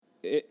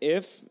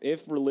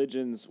if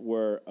religions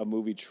were a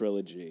movie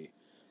trilogy,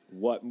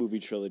 what movie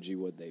trilogy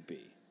would they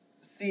be?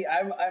 See,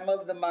 I'm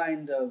of the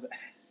mind of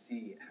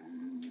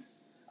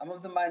I'm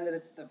of the mind that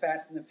it's the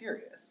Fast and the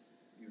Furious.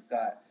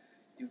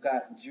 You've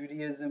got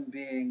Judaism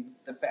being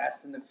the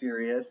Fast and the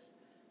Furious.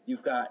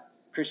 You've got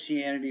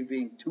Christianity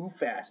being Too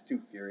Fast,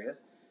 Too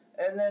Furious,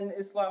 and then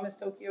Islam is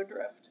Tokyo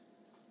Drift.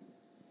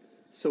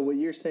 So what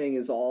you're saying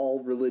is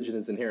all religion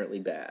is inherently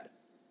bad.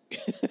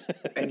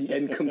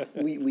 and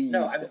completely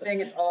useless. No, I'm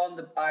saying it's all in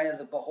the eye of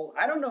the beholder.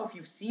 I don't know if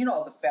you've seen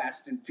all the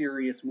Fast and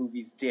Furious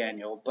movies,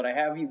 Daniel, but I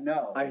have you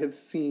know. I have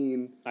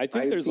seen. I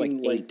think there's like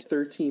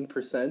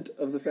 13%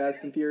 of the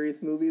Fast and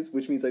Furious movies,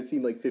 which means I've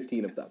seen like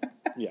 15 of them.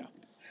 Yeah.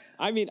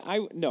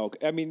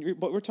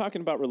 But we're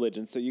talking about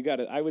religion, so you got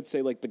to. I would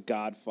say like The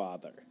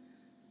Godfather.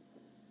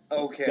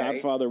 Okay.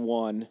 Godfather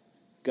 1,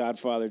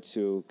 Godfather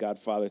 2,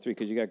 Godfather 3,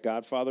 because you got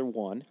Godfather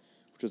 1,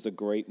 which was a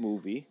great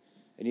movie.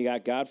 And you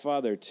got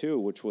Godfather 2,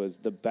 which was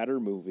the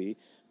better movie,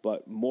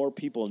 but more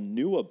people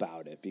knew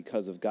about it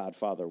because of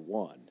Godfather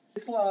 1.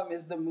 Islam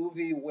is the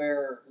movie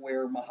where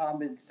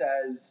Muhammad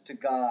says to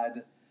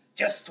God,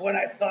 "Just when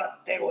I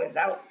thought they was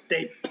out,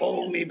 they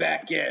pulled me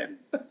back in."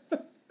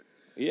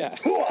 Yeah.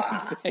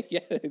 Yeah,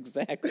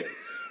 exactly.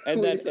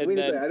 And wait then a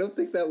second, I don't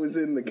think that was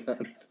in the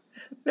Godfather.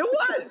 It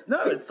was.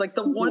 No, it's like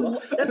the one.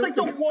 That's like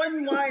the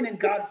one line in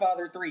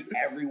Godfather 3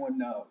 everyone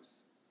knows.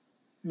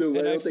 No, and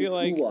I I don't feel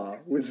think like Hua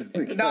was in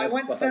the Godfather. No, I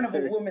went son of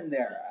a woman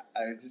there.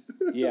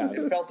 Yeah,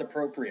 it felt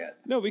appropriate.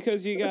 No,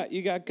 because you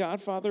got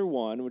Godfather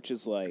 1, which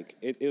is like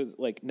it was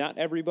like not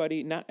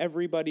everybody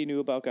knew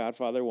about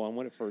Godfather 1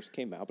 when it first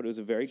came out, but it was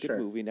a very good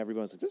movie, and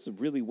everyone was like, "This is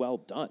really well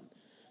done.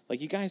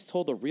 Like you guys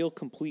told a real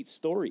complete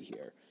story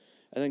here."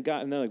 And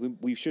then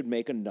we should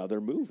make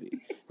another movie.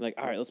 Like,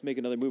 all right, let's make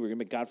another movie. We're gonna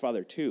make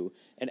Godfather 2,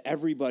 and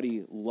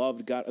everybody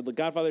loved The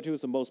Godfather 2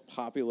 is the most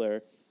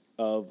popular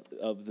of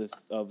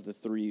the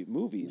three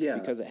movies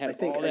because it had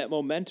all that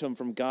momentum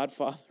from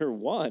Godfather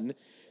 1,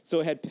 so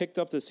it had picked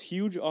up this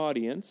huge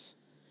audience,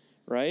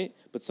 right?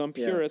 But some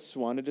purists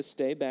wanted to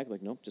stay back,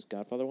 like, nope, just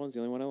Godfather 1's the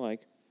only one I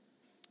like.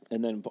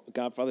 And then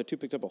Godfather 2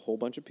 picked up a whole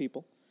bunch of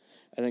people,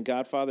 and then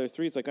Godfather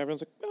 3 is like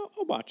everyone's like, oh,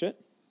 I'll watch it.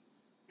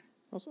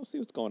 I'll see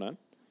what's going on.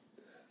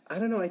 I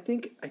don't know. I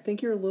think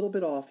you're a little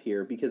bit off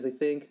here because I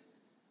think,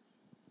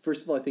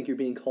 first of all, I think you're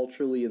being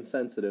culturally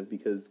insensitive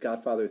because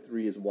Godfather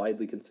 3 is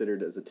widely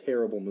considered as a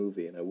terrible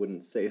movie, and I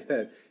wouldn't say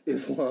that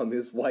Islam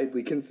is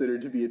widely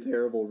considered to be a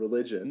terrible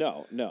religion.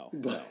 No.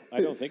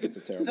 I don't think it's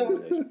a terrible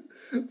religion.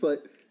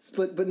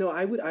 But no,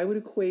 I would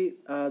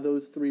equate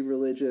those three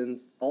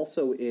religions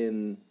also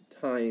in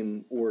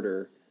time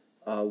order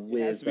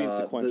with it has to be in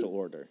sequential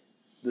order.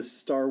 The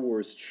Star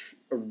Wars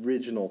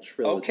original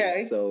trilogy.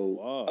 Okay.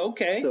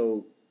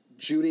 So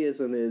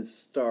Judaism is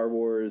Star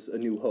Wars: A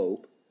New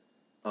Hope.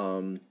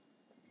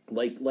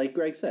 Like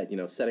Greg said,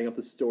 setting up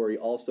the story,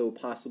 also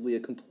possibly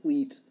a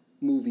complete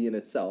movie in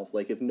itself.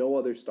 Like if no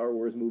other Star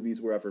Wars movies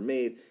were ever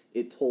made,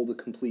 it told a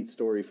complete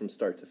story from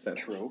start to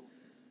finish. True.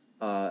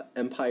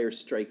 Empire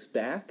Strikes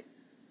Back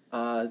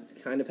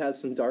kind of has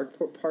some dark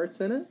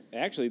parts in it.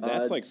 Actually,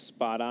 that's like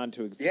spot on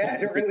to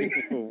exactly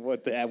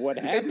what happened.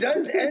 It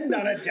does end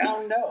on a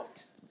down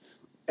note.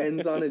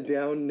 Ends on a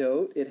down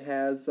note. It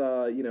has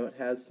it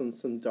has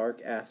some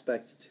dark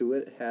aspects to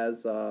it. It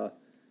has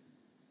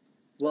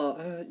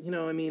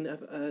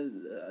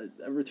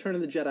Return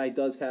of the Jedi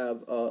does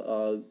have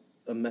a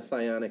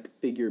messianic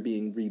figure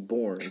being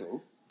reborn.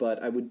 True.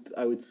 But I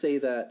would say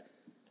that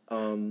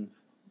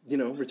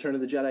Return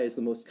of the Jedi is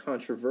the most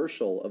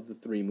controversial of the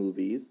three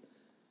movies,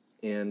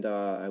 and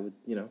I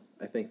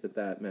think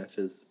that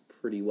matches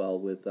pretty well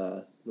with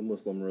the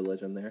Muslim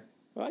religion there.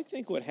 Well, I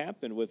think what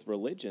happened with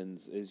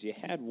religions is you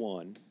had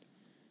one,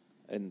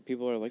 and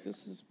people are like,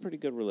 this is a pretty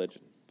good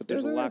religion. But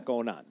there's a lot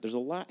going on. There's a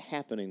lot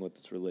happening with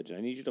this religion. I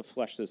need you to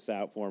flesh this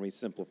out for me,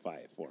 simplify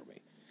it for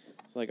me.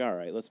 It's like, all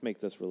right, let's make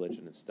this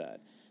religion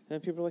instead. And then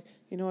people are like,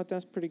 you know what,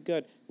 that's pretty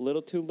good. A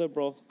little too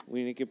liberal.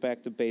 We need to get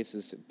back to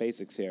basics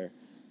here.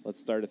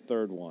 Let's start a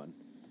third one.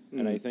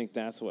 And I think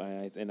that's what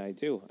I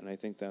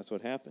think that's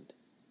what happened.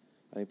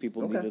 I think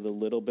people needed a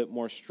little bit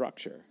more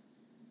structure.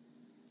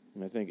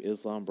 And I think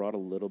Islam brought a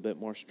little bit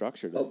more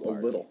structure to the party.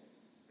 A little.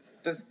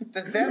 Does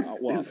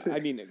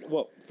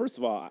that? First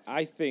of all,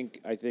 I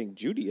think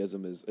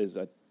Judaism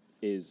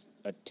is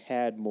a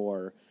tad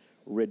more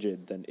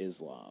rigid than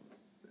Islam.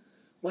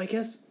 Well, I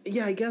guess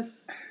I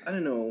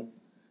don't know.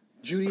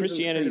 Judaism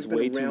Christianity is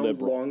way too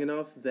liberal. Long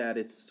enough that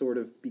it's sort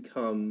of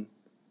become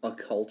a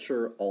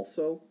culture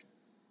also.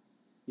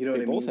 You know they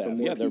what I mean? Both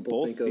have. They're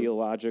both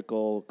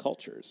theological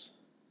cultures.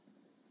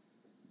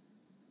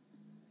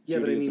 Yeah,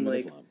 Judaism but I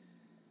mean, and Islam.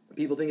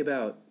 People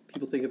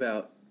think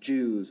about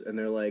Jews, and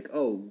they're like,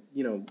 oh,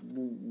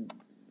 the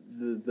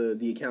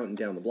accountant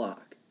down the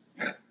block,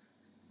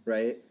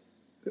 right?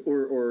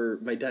 Or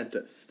my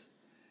dentist.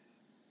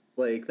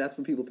 Like that's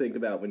what people think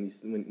about when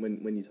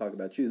you talk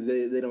about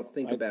Jews. They don't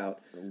think about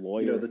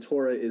lawyer. The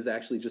Torah is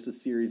actually just a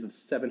series of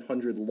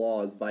 700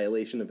 laws.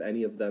 Violation of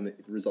any of them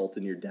result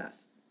in your death.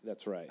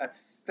 That's right.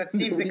 That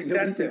seems Nobody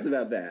excessive. thinks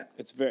about that.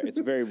 It's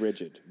very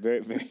rigid.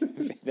 Very.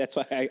 That's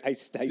why I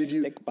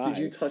stick by. Did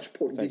you touch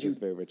pork?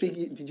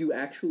 Did you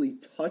actually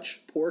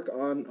touch pork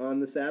on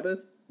the Sabbath?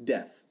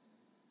 Death.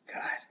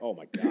 God. Oh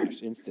my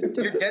gosh! Instant.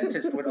 Your death.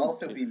 dentist would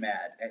also be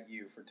mad at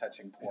you for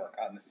touching pork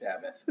on the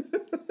Sabbath.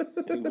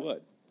 He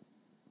would.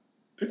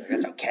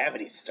 That's how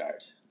cavities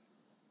start.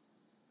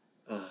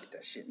 Get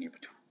that shit in your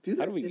between. Dude,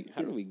 How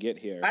do we get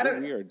here?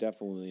 We are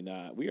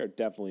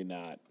definitely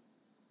not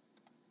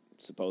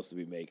supposed to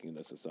be making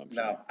this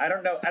assumption. No, I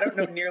don't know. I don't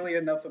know nearly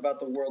enough about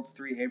the world's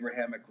 3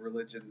 Abrahamic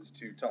religions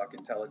to talk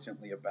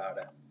intelligently about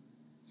it.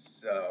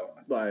 So.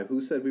 Who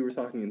said we were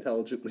talking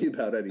intelligently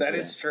about anything? That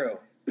is true.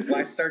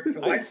 Why start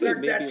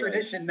that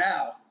tradition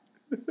now?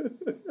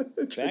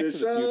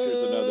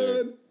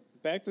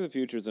 Back to the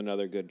Future is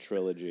another good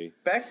trilogy.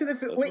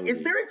 Wait, movies.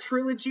 is there a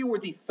trilogy where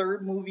the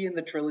third movie in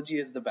the trilogy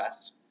is the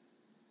best?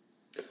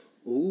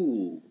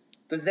 Ooh.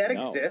 Does that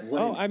No. exist?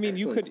 Oh, I mean,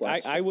 you Excellent could.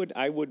 question.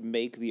 I would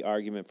make the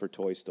argument for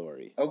Toy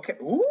Story. Okay.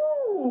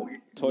 Ooh.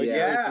 Toy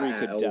Yeah. Story 3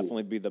 could Oh.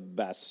 definitely be the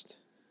best,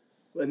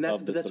 And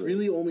that's three.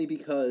 really only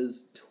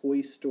because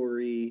Toy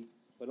Story.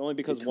 but only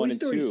because Did 1 Toy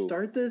and Story 2.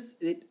 start this?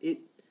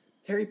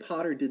 Harry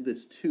Potter did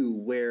this too,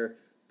 where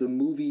the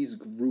movies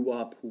grew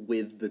up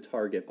with the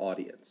target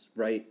audience,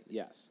 right?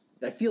 Yes.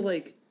 I feel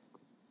like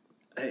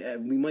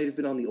we might have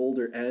been on the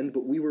older end,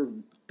 but we were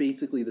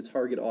basically the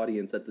target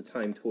audience at the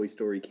time Toy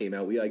Story came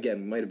out. We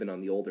might have been on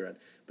the older end,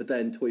 but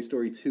then Toy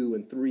Story 2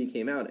 and 3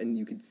 came out, and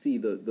you could see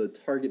the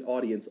target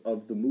audience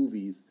of the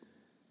movies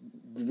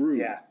grew.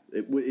 Yeah.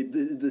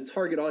 The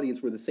target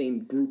audience were the same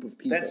group of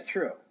people. That's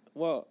true.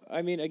 Well,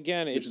 I mean,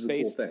 again, it's is a cool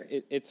based.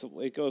 thing.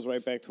 It goes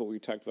right back to what we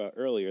talked about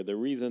earlier. The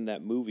reason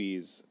that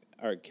movies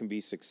can be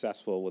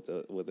successful with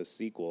a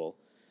sequel,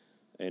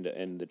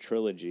 and the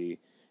trilogy,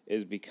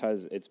 is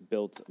because it's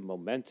built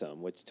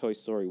momentum, which Toy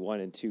Story 1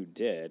 and 2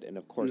 did, and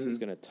of course it's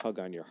going to tug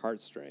on your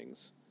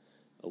heartstrings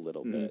a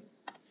little bit.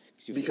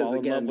 'Cause you fall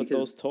in love with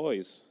those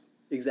toys.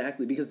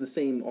 Exactly, because the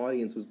same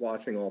audience was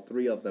watching all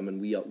 3 of them, and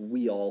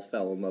we all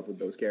fell in love with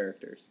those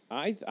characters.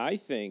 I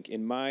think,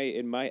 in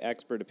my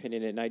expert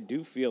opinion, and I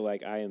do feel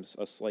like I am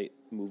a slight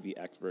movie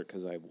expert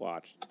because I've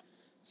watched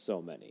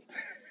so many,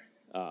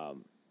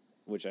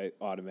 which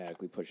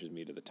automatically pushes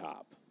me to the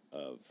top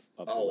of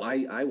the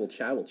list. I will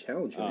challenge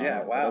you.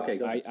 Yeah, wow. Okay,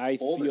 go. I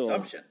Bold feel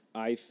assumption.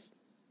 I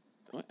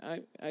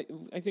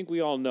think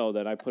we all know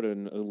that I put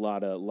in a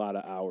lot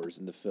of hours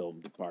in the film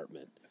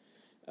department,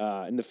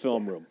 in the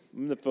film room.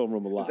 I'm in the film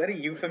room a lot. Is that a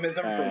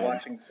euphemism for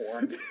watching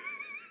porn?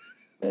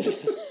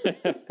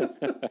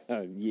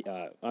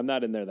 Yeah, I'm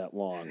not in there that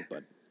long,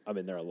 but I'm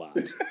in there a lot.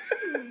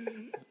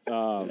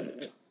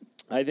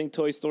 I think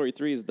Toy Story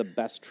 3 is the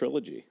best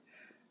trilogy.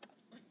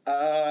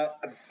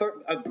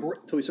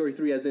 Toy Story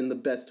 3 as in the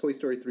best. Toy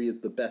Story 3 is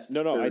the best.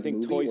 No, I third think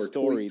movie, Toy or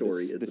Story,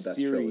 is the best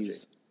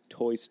series trilogy?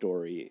 Toy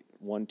Story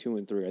 1, 2,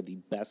 and 3 are the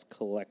best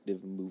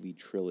collective movie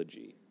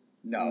trilogy.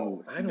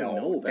 No, I don't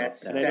know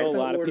about that. And I know a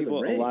lot of Lord of the people.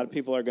 A lot of Rings.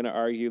 people are going to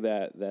argue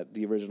that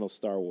the original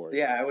Star Wars.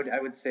 Yeah, I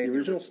would say The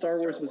original Star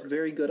Wars was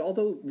very good,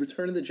 although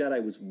Return of the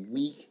Jedi was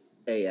weak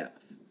AF.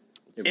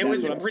 It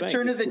was what I'm saying.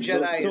 Return of the So-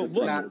 Jedi so is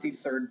look- not the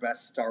third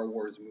best Star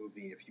Wars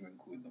movie if you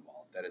include them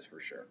all. That is for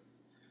sure.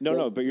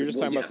 No, but you're just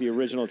talking about the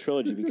original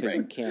trilogy because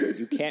Right.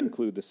 you can't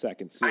include the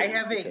second series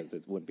have a- because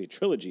it wouldn't be a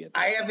trilogy at that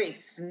I point. have a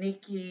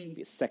sneaky,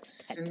 Be a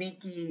sextet.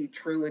 sneaky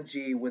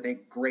trilogy with a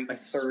great I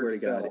third swear to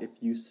God, film. if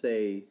you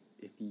say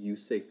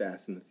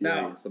Fast and the No.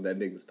 Furious, I'm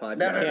ending this podcast.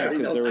 No, Yeah,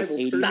 because there was I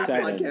will turn this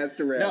 87. podcast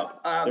around.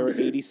 No, There were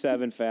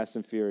 87 Fast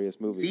and Furious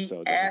movies, The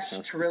so it doesn't Ash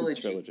count as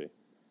a trilogy.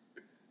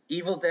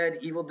 Evil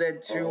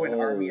Dead 2, and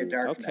Army of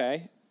Darkness.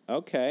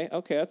 Okay,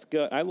 that's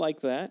good. I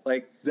like that.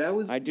 Like,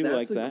 I do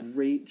like that's that. a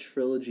great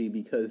trilogy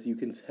because you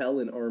can tell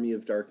in Army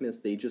of Darkness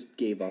they just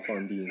gave up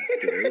on being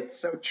scary. it's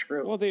so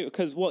true.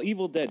 Well,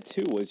 Evil Dead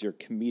 2 was your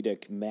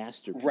comedic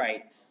masterpiece.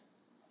 Right.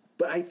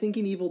 But I think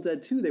in Evil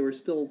Dead 2 they were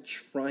still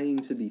trying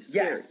to be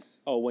scary. Yes.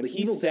 Oh, when Like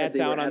he Evil sat Dead, they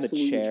down were on the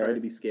absolutely chair. trying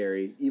to be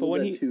scary. Evil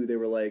when Dead 2, they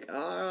were like,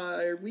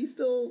 we're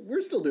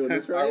still doing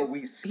this, right? Are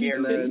we He scared?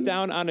 sits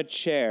down on a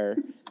chair,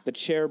 the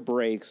chair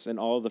breaks, and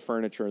all the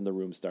furniture in the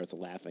room starts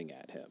laughing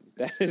at him.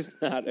 That is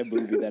not a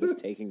movie that is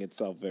taking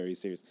itself very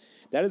serious.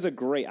 That is a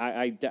great.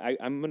 I'm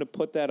going to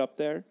put that up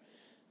there.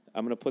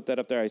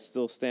 I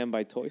still stand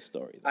by Toy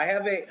Story, though. I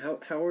have a.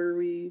 How are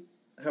we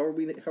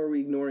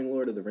ignoring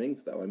Lord of the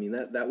Rings though? I mean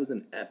that was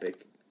an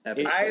epic.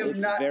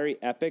 It's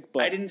very epic,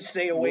 but I didn't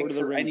stay awake Lord of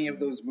the for Rings- any of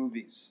those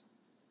movies.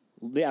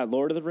 Yeah,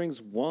 Lord of the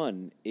Rings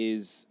 1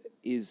 is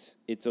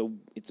it's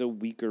a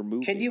weaker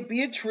movie. Can you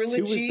be a trilogy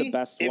 2 is the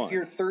best if one.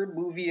 your third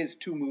movie is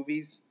 2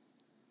 movies?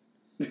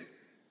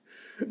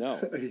 No,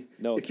 if it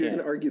you're going can't.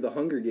 to argue the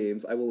Hunger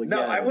Games, I will again.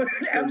 No, I would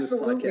turn this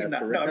absolutely podcast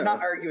not. No, around. I'm not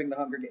arguing the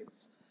Hunger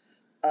Games.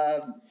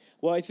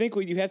 Well, I think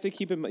what you have to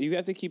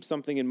keep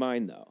something in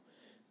mind though,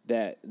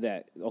 that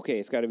okay,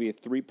 it's got to be a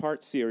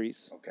 3-part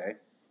series. Okay.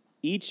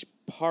 Each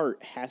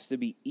part has to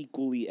be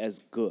equally as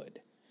good.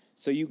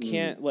 So you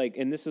can't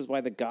and this is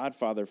why The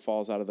Godfather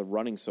falls out of the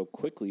running so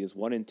quickly. Is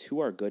 1 and 2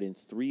 are good, and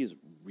 3 is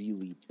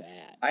really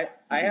bad.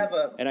 I have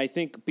a And I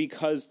think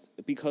because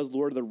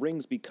Lord of the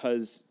Rings,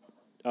 because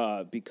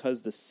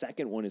the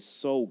second one is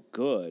so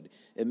good,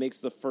 it makes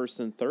the first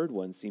and third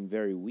one seem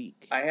very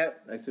weak. I have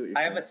see what you're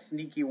I have saying. a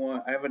sneaky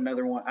one. I have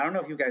another one. I don't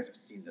know if you guys have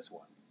seen this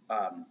one,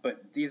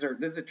 but this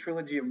is a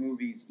trilogy of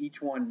movies.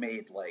 Each one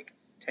made like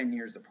 10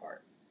 years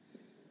apart.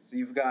 So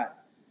you've got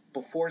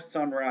Before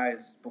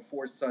Sunrise,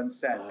 Before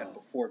Sunset, and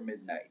Before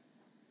Midnight.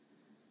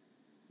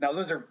 Now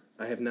those are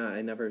I have not.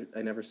 I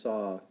never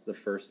saw the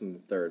first and the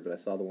third, but I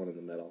saw the one in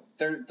the middle.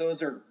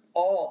 those are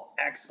all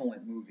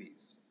excellent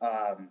movies.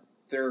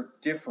 They're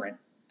different.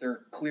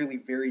 They're clearly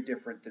very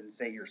different than,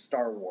 say, your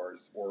Star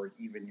Wars or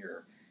even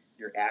your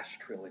Ash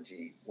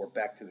trilogy or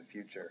Back to the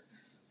Future.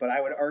 But I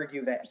would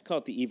argue that Just call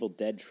it the Evil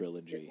Dead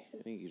trilogy.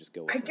 I think you just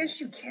go with I that. guess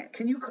you can't.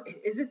 Can you?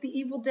 Is it the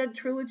Evil Dead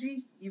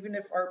trilogy? Even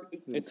if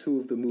Two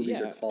of the movies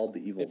yeah, are called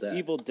the Evil It's Dead.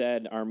 Evil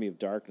Dead, Army of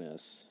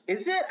Darkness.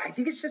 is it? I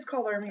think it's just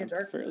called Army of I'm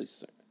fairly Darkness.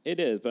 certain. It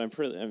is, but I'm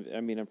fairly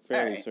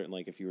Alright. certain.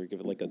 Like if you were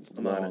given like a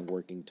I'm on long it.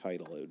 working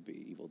title, it would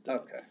be Evil Dead,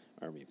 Okay.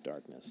 Army of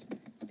Darkness.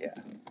 Yeah,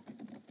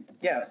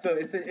 yeah. So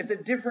it's a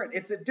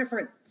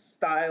different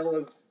style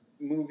of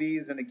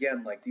movies, and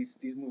again, like these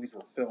movies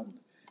were filmed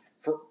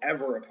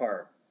forever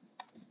apart.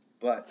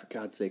 But For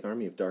God's sake,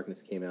 Army of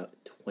Darkness came out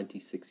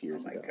 26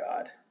 years oh my ago.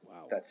 God,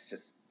 Wow.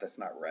 that's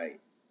not right.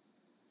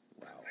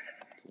 Wow,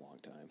 it's a long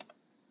time.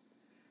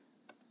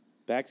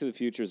 Back to the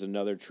Future is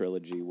another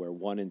trilogy where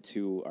 1 and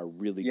 2 are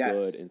really Yes.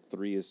 good, and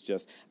 3 is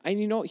just. And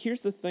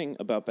here's the thing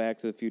about Back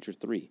to the Future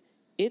 3: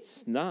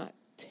 it's not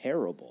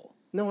terrible.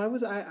 No, I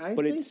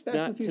But think it's Back to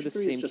not the to the Future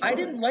 3 is same just I fine.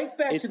 didn't like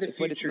Back to It's- the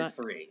but it's Future not-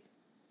 3.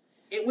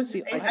 It was.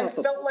 See, I thought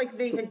felt like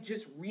they had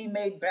just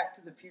remade Back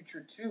to the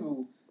Future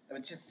 2. It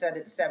was just set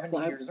at 70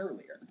 Well, years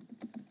earlier.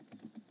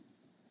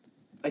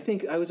 I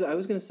think I was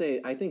going to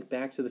say I think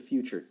Back to the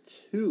Future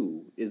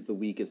 2 is the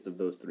weakest of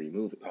those three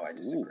movies. Oh, I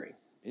disagree. Ooh,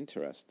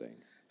 interesting.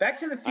 Back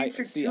to the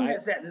Future 2 I-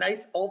 has that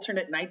nice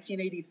alternate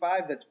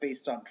 1985 that's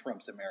based on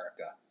Trump's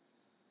America.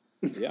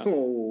 Yeah.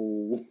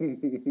 Oh.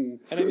 And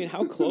I mean,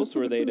 how close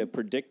were they to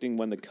predicting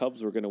when the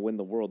Cubs were going to win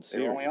the World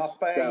They were only Series? off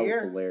by That a was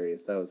year.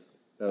 hilarious. That was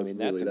mean,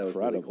 that's really, that was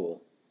really incredible.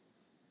 cool.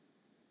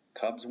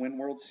 Cubs win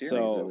World Series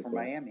So- over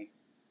Miami.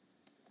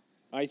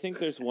 I think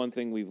there's one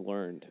thing we've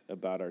learned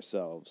about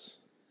ourselves.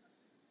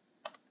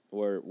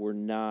 We're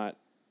not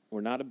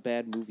a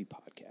bad movie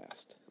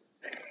podcast.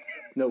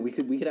 No, we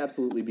could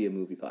absolutely be a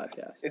movie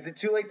podcast. Is it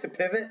too late to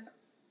pivot?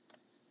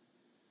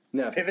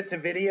 No, Pivot to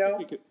video?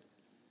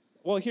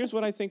 Well, here's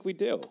what I think we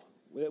do.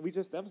 That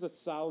was a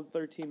solid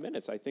 13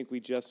 minutes. I think we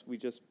just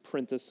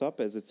print this up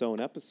as its own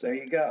episode. There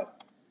you go.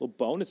 Little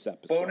bonus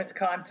episode. Bonus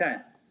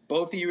content.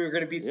 Both of you are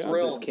going to be Yeah. Miss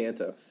thrilled.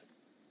 Cantos.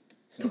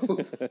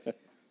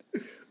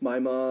 My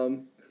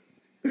mom.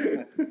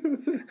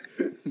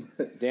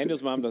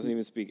 Daniel's mom doesn't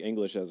even speak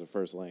English as a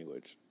first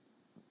language.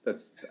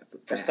 That's a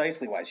fact.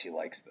 Precisely why she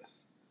likes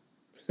this.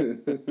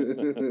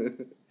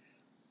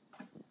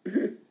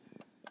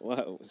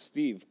 Well,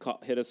 Steve,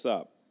 hit us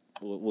up.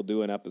 We'll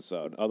do an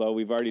episode. Although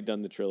we've already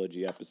done the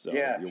trilogy episode.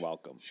 Yeah. You're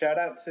welcome. Shout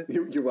out to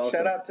You're welcome.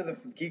 Shout out to the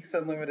Geeks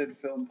Unlimited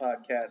Film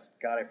Podcast.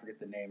 God, I forget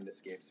the name. It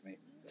escapes me.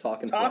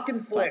 Talking Talking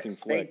Flicks. Flicks. Talking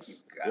Flicks.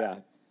 Thank you, God.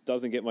 Yeah.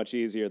 Doesn't get much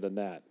easier than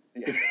that.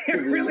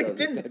 it really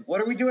doesn't. didn't.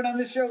 What are we doing on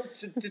this show?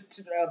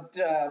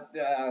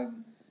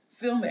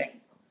 Filming.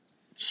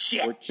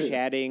 Shit. We're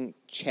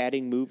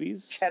chatting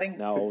movies? Chatting-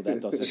 No,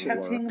 that doesn't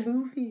Chatting work.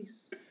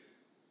 movies.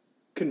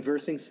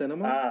 Conversing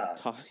cinema.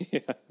 Yeah.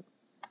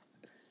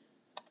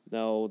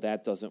 No,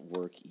 that doesn't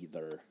work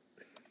either.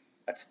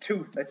 That's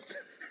too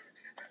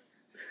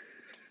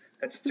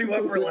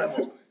upper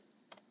level.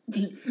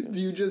 Do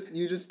you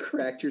just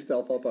cracked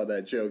yourself up on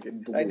that joke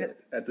and blew I did.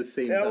 it at the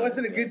same That time?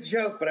 wasn't a good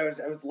joke, but I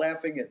was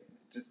laughing at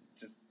just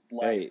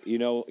life. Hey, you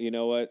know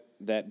what?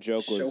 That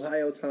joke was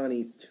Shohei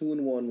Ohtani,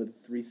 2-1 with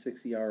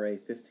 3.60 ERA,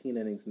 15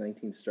 innings,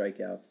 19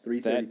 strikeouts,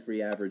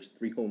 3.33 average,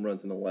 3 home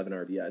runs, and 11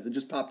 RBIs. It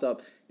just popped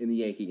up in the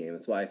Yankee game.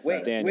 That's why I said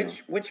Wait, Daniel.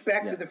 which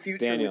Back Yeah. to the Future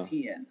Daniel. was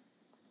he in?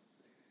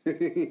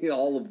 it.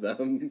 All of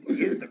them.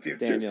 He is the future.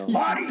 Daniel.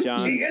 Marty, he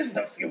John's- is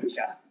the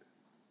future.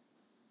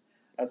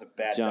 That was a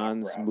bad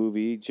John's Doc Brown.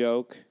 movie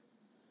joke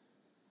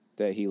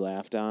that he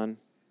laughed on.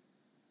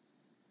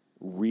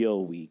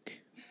 Real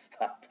weak.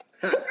 Stop.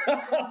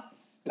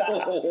 Stop.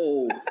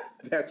 Oh,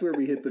 that's where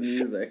we hit the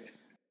music.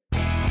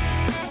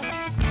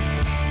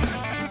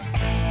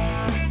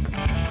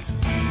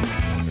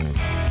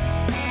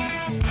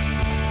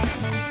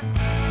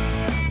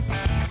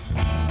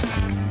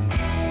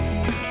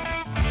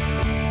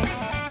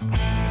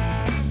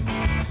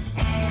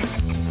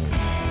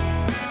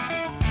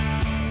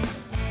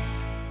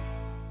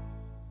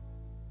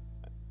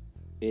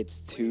 It's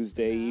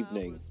Tuesday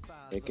evening.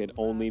 It can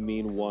only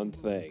mean one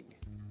thing.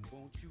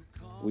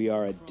 We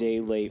are a day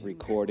late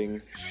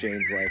recording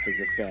Shane's Life is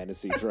a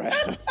Fantasy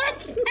Draft.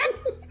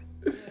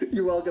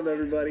 You're welcome,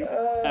 everybody.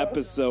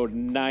 Episode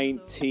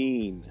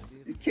 19.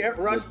 You can't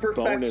rush With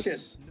perfection.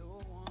 bonus.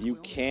 You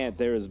can't.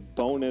 There is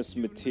bonus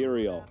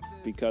material.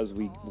 because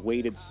we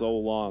waited so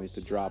long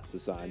to drop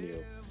this on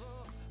you.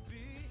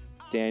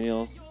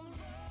 Daniel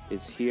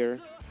is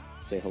here.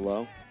 Say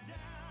hello.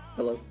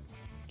 Hello.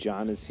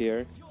 John is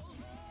here.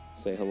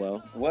 Say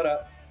hello. What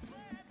up?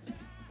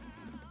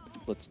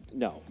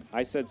 No,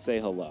 I said say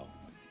hello.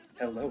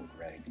 Hello,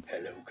 Greg.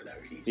 Hello,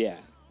 Clarice. Yeah,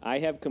 I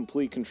have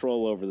complete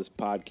control over this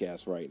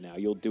podcast right now.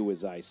 You'll do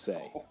as I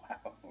say. Oh,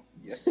 wow.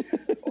 Yeah.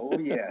 Oh,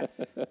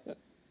 yes. I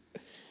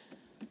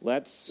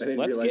Let's didn't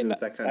get realize it into, was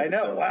that kind I of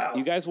know. show. Wow.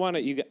 you guys want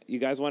to you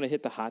guys want to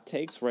hit the hot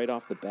takes right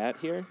off the bat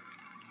here?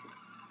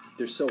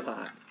 They're so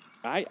hot.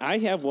 I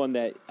have one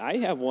that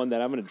I'm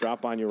going to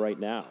drop on you right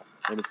now,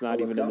 and it's not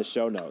let's even go. in the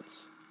show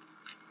notes.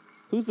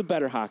 Who's the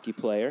better hockey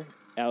player,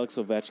 Alex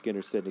Ovechkin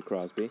or Sidney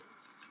Crosby?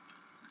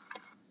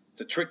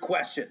 It's a trick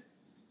question.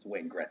 It's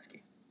Wayne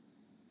Gretzky.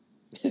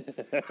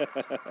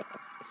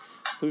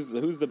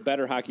 Who's the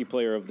better hockey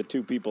player of the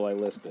two people I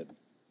listed?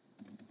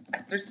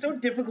 They're so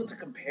difficult to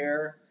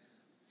compare,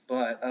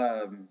 but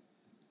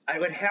I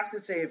would have to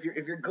say if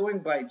you're going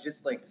by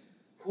just like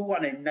who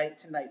on a night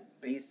to night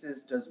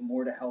basis does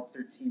more to help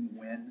their team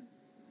win,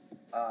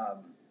 I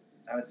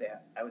would say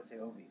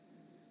Ovi.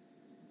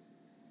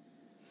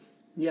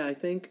 Yeah,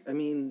 I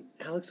mean,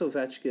 Alex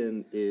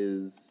Ovechkin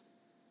is,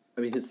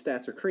 his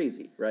stats are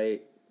crazy,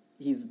 right?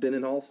 He's been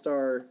an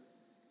all-star.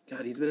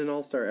 God, he's been an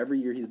all-star every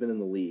year he's been in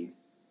the league.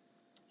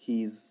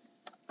 He's,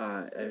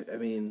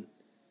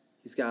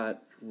 he's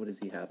got, what does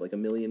he have, like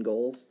 1 million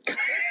goals?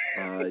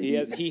 He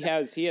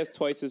has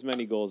twice as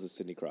many goals as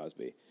Sidney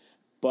Crosby,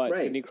 but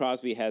Right. Sidney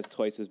Crosby has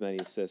twice as many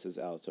assists as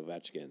Alex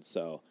Ovechkin.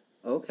 So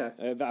Okay.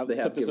 I'll They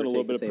have put this give in a or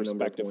little take bit the of same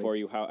number of perspective for points.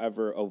 you.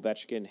 However,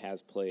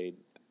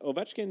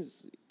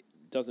 Ovechkin's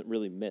doesn't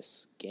really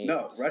miss games.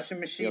 No, Russian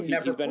machine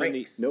never he's been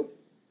breaks. Nope.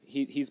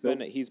 He's Nope.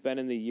 been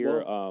in the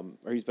year or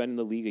he's been in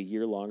the league a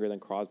year longer than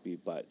Crosby,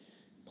 but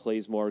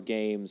plays more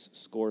games,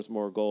 scores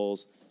more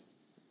goals.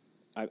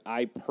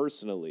 I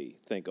personally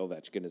think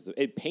Ovechkin is.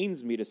 It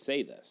pains me to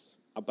say this,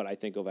 but I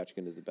think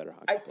Ovechkin is the better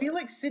hockey I player. feel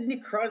like Sidney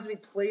Crosby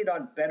played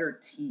on better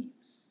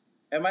teams.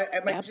 Am I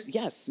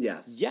just...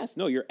 Yes.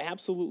 No, you're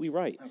absolutely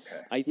right.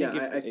 Okay. I think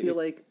I feel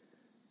like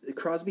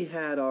Crosby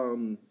had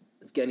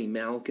Evgeny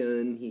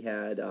Malkin. He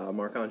had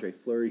Marc-Andre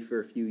Fleury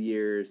for a few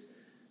years.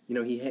 You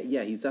know,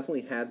 he's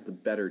definitely had the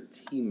better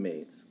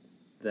teammates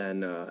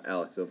than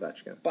Alex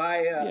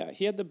Ovechkin.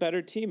 he had the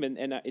better team,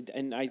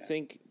 and I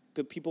think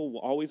people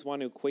always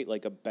want to equate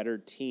like a better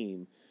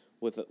team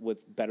with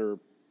better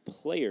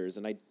players,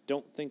 and I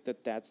don't think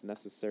that that's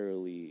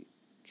necessarily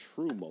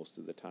true most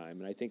of the time.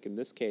 And I think in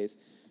this case,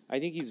 I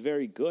think he's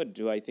very good.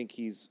 Do I think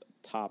he's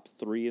top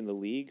 3 in the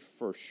league?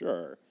 For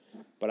sure.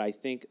 But I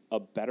think a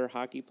better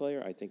hockey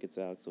player, I think it's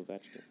Alex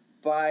Ovechkin.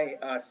 By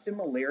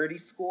similarity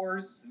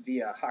scores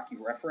via Hockey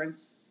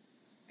Reference,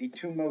 the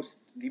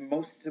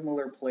most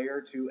similar player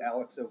to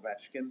Alex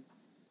Ovechkin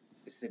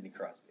is Sidney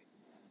Crosby.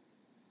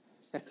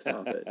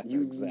 Stop it.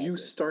 You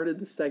started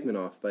the segment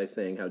off by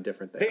saying how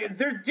different they are.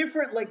 They're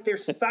different. Like their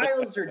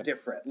styles are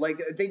different.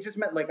 Like they just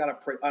meant like on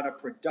a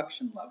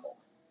production level.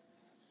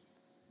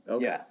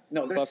 Okay. Yeah.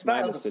 No, their Plus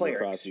minus styles of Sidney play are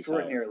Crosby's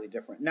extraordinarily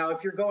different. Now,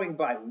 if you're going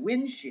by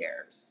win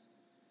shares,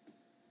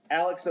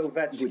 Alex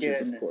Ovechkin, Which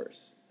is, of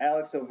course.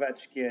 Alex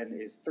Ovechkin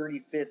is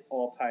 35th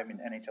all time in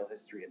NHL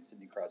history, and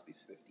Sidney Crosby's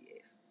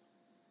 58th.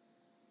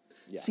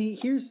 Yeah. See,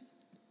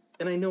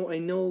 and I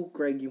know,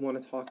 Greg, you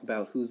want to talk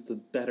about who's the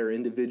better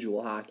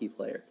individual hockey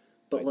player,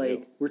 but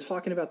we're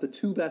talking about the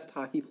 2 best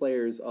hockey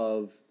players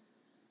of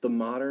the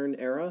modern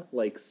era,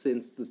 like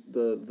since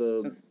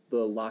the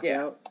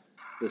lockout,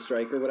 the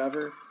strike or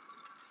whatever.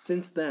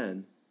 Since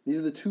then, these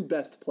are the 2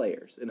 best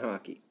players in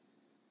hockey,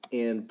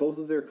 and both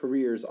of their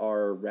careers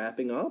are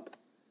wrapping up,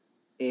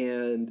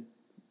 and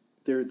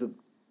they're the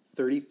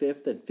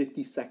 35th and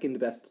 52nd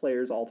best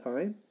players all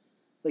time.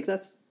 Like,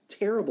 that's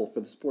terrible for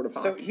the sport of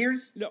hockey. So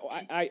here's... No,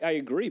 I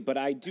agree, but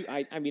I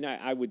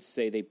would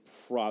say they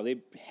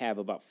probably have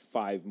about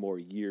 5 more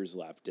years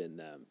left in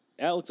them.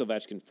 Alex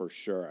Ovechkin for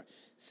sure.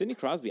 Sidney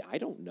Crosby, I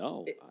don't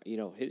know. I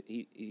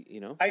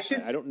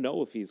don't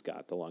know if he's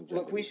got the longevity.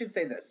 Look, we should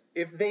say this.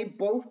 If they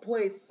both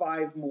play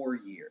 5 more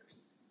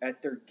years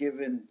at their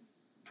given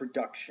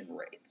production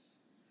rates,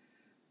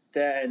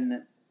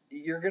 then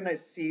you're going to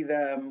see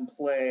them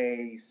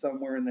play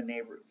somewhere in the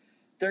neighborhood.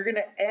 They're going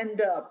to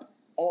end up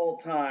all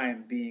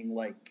time being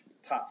like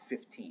top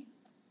 15.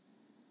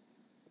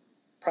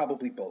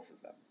 Probably both of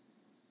them.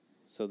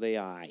 So they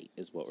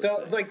is what we're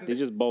saying. Like, they're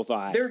just both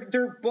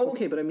They're both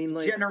okay, but I mean,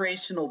 like,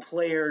 generational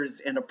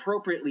players and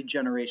appropriately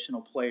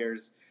generational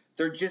players.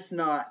 They're just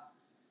not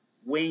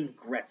Wayne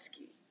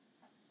Gretzky.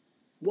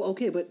 Well,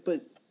 okay, but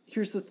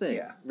here's the thing,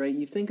 Yeah. right?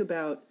 You think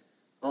about,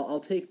 I'll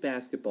take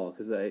basketball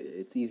because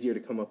it's easier to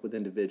come up with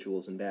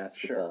individuals in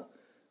basketball. Sure.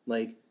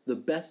 Like, the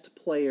best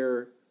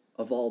player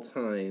of all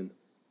time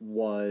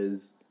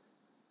was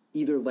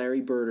either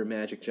Larry Bird or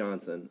Magic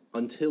Johnson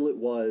until it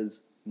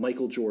was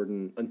Michael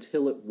Jordan,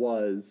 until it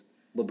was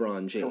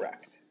LeBron James.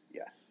 Correct.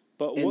 Yes.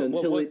 But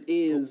Until it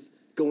is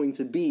going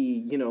to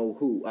be,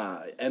 who,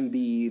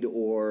 Embiid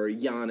or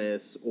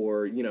Giannis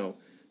or,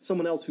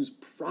 someone else who's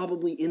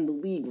probably in the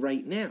league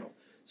right now.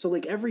 So,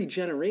 like, every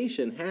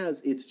generation has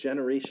its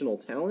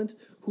generational talent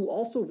who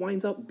also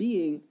winds up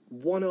being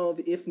one of,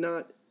 if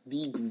not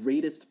the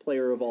greatest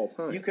player of all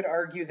time. You could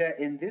argue that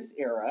in this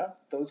era,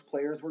 those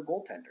players were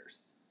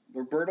goaltenders.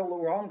 Roberto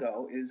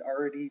Luongo is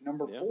already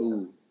number 4.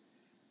 Ooh.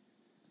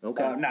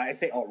 Okay. Now, I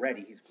say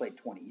already, he's played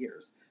 20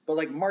 years. But,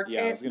 like, Martin...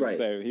 Yeah, I was going to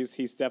say,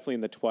 he's definitely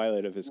in the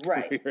twilight of his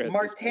career at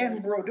Martin this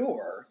point.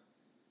 Brodeur,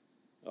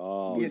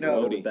 Oh, you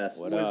know, Brody. best.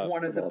 What was up?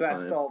 one of the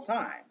best all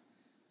time.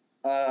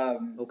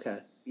 Okay.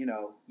 You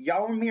know,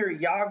 Jaromir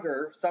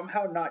Jagr,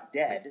 somehow not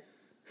dead.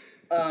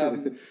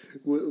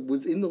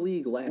 Was in the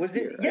league last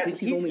year. Yes, I think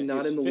he's only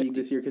not in the 50. league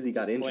this year because he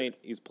got injured.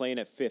 He's playing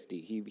at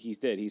 50. He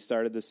did. He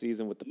started the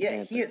season with the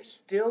Panthers. He is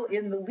still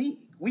in the league.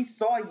 We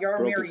saw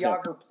Jaromir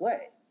Jagr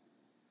play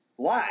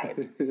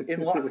live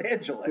in Los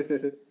Angeles.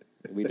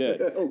 We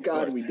did. Oh,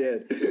 God, we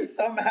did.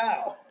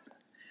 Somehow.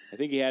 I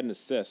think he had an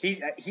assist.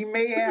 He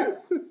may have.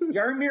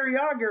 Jaromir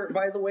Jagr,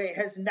 by the way,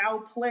 has now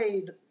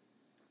played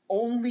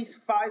only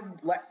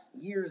 5 less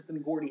years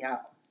than Gordie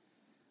Howe.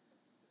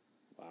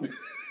 Wow.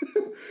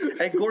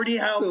 And Gordie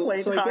Howe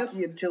played I hockey guess,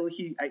 until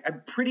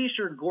I'm pretty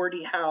sure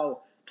Gordie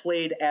Howe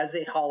played as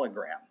a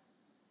hologram.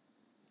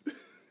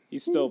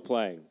 He's still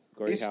playing.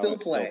 Gordie He's Howe still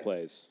still playing.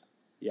 plays.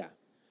 Yeah.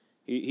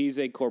 He's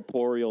a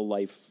corporeal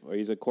life, or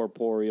he's a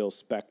corporeal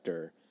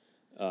specter,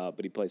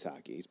 but he plays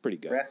hockey. He's pretty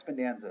good.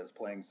 Raspendanza is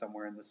playing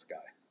somewhere in the sky.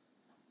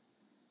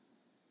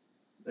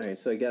 All right,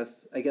 so I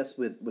guess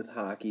with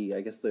hockey,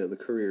 I guess the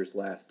careers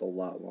last a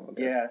lot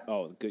longer. Yeah.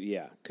 Oh, good.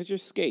 Yeah, because you're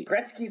skate.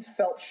 Gretzky's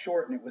felt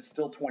short, and it was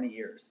still 20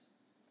 years.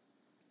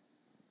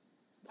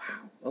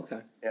 Wow. Okay.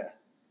 Yeah.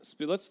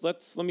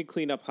 Let me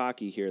clean up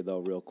hockey here though,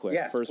 real quick.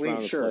 Yes, First please, round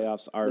of the sure.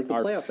 playoffs. Our Like the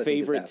playoffs, I think, is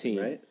favorite happening,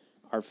 team, right?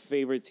 our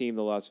favorite team,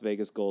 the Las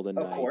Vegas Golden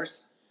Of Knights.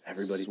 course.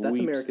 Everybody, that's sweeps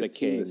America's the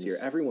team this Kings. year.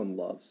 Everyone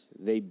loves.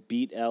 They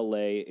beat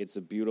LA. It's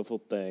a beautiful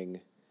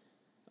thing.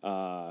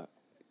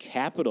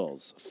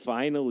 Capitals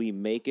finally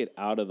make it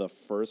out of the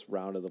first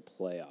round of the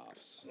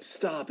playoffs.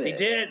 Stop it. They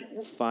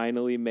did.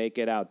 Finally make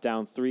it out.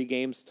 Down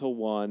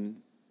 3-1.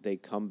 They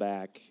come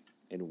back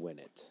and win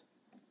it.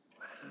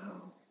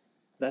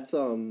 That's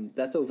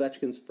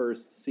Ovechkin's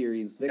first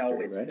series victory, No,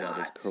 it's right? not.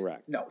 That is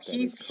correct. No, That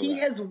is he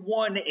correct. has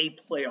won a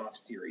playoff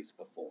series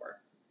before.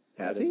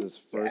 Has That is he? his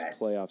first Yes.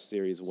 playoff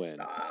series win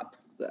Stop.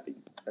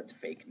 That's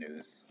fake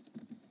news.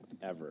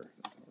 ever.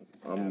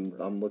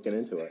 I'm looking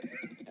into it.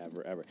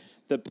 Ever.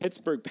 The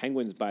Pittsburgh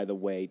Penguins, by the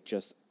way,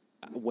 just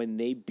when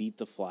they beat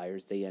the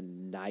Flyers, they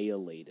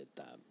annihilated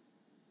them.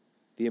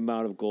 The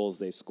amount of goals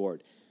they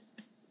scored.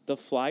 The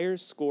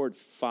Flyers scored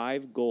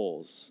 5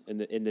 goals in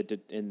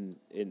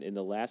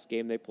the last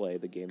game they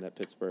played, the game that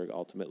Pittsburgh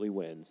ultimately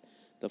wins.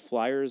 The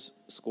Flyers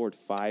scored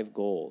 5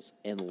 goals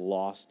and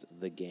lost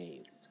the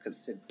game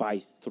by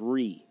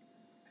 3.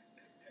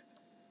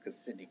 Because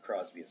Sidney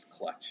Crosby is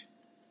clutch.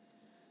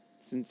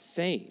 It's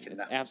insane.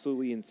 It's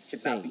absolutely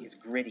Cannot be insane. as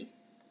gritty.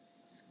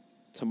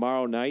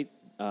 Tomorrow night,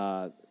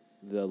 the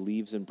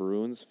Leafs and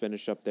Bruins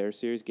finish up their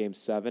series, Game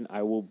 7.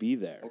 I will be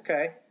there.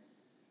 Okay.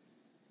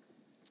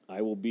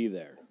 I will be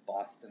there.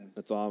 Boston.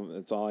 That's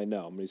all I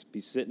know. I'm going to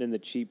be sitting in the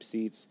cheap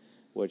seats,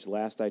 which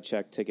last I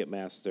checked,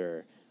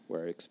 Ticketmaster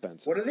were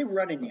expensive. What are they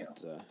running you?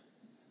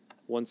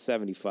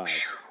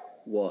 $175.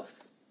 Woof.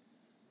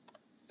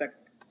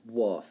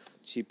 Woof.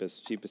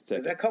 Cheapest Does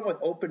ticket. that come with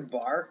open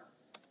bar?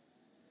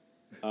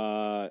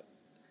 No,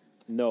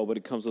 but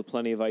it comes with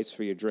plenty of ice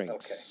for your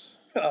drinks.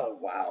 Okay. Oh,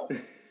 wow.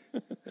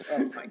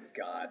 Oh, my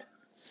God.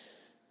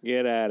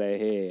 Get out of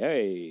here.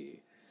 Hey.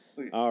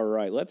 All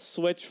right, let's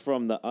switch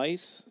from the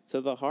ice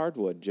to the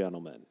hardwood,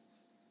 gentlemen.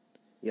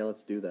 Yeah,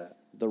 let's do that.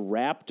 The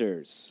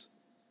Raptors.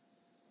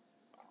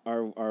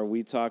 Are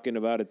we talking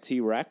about a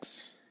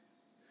T-Rex?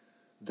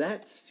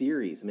 That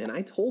series, man,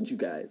 I told you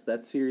guys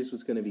that series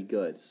was going to be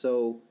good.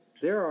 So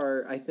there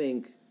are, I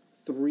think,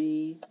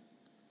 4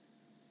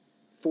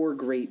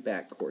 great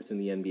backcourts in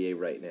the NBA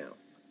right now.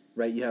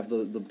 Right, you have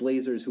the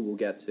Blazers, who we'll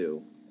get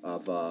to,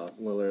 of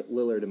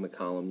Lillard and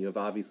McCollum. You have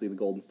obviously the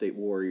Golden State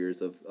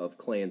Warriors of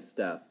Clay and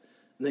Steph.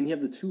 And then you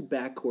have the 2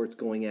 backcourts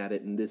going at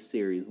it in this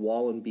series,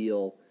 Wall and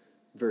Beal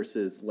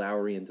versus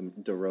Lowry and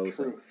DeRozan.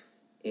 Truth.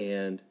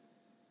 And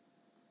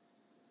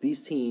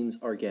these teams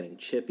are getting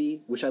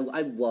chippy, which I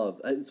love.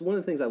 It's one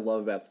of the things I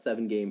love about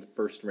 7-game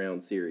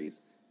first-round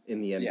series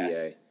in the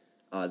NBA.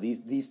 Yes.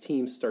 These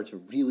teams start to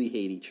really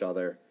hate each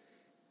other,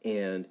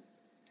 and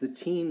the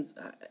teams,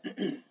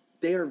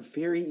 they are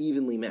very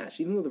evenly matched.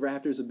 Even though the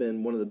Raptors have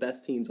been one of the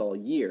best teams all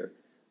year,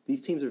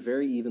 these teams are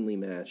very evenly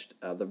matched.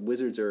 The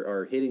Wizards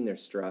are hitting their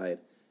stride,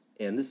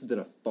 and this has been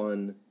a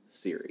fun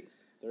series.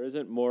 There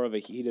isn't more of a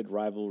heated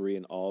rivalry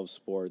in all of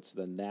sports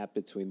than that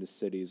between the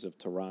cities of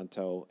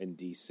Toronto and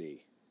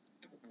D.C.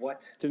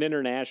 What? It's an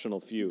international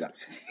feud.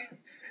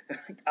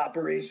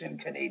 Operation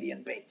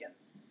Canadian Bacon.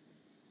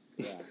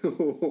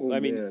 Oh,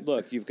 I mean, man.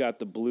 look, you've got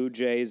the Blue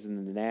Jays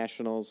and the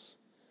Nationals.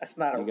 That's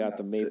not You got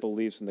the Maple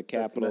Leafs and the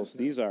Capitals.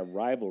 These are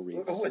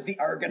rivalries. With the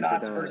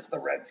Argonauts versus the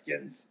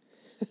Redskins.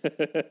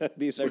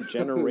 These are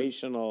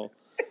generational.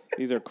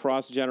 These are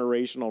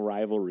cross-generational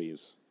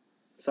rivalries.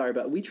 Sorry,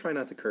 but we try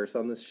not to curse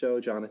on this show,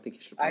 John. I think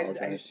you should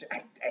apologize.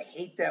 I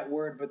hate that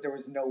word, but there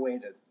was no way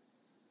to.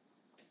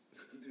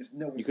 There's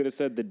no. You could have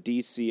said the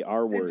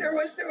DCR words. There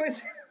was the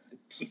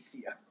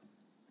DCR.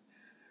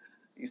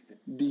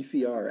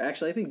 DCR.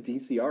 Actually, I think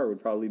DCR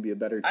would probably be a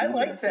better. I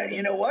like that.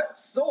 You know what?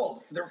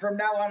 Sold. From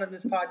now on in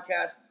this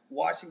podcast,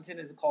 Washington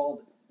is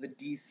called the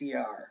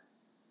DCR.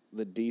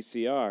 The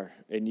DCR,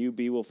 and UB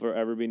will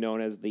forever be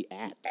known as the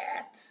AT.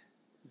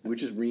 We're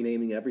just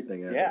renaming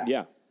everything.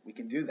 Yeah. We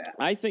can do that.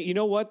 I think, you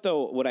know what,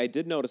 though? What I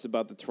did notice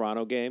about the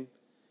Toronto game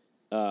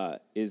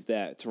is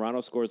that Toronto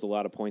scores a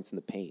lot of points in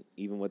the paint,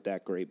 even with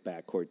that great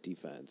backcourt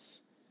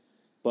defense.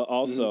 But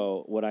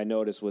also, what I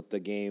noticed with the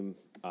game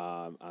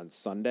on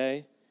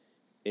Sunday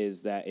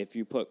is that if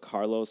you put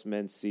Carlos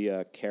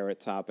Mencia, Carrot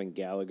Top, and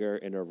Gallagher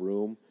in a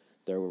room,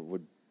 that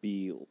would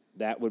be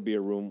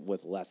a room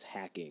with less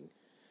hacking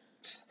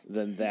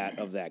than that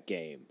of that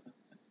game.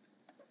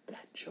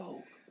 That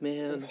joke,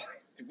 man.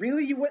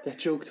 Really, you went? That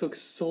joke took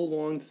so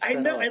long to set I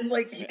know, up. and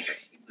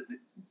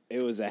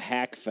it was a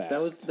hack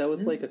fest. That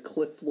was like a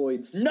Cliff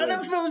Floyd swing. None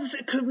of those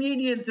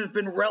comedians have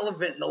been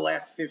relevant in the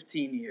last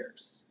 15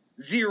 years.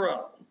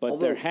 Zero.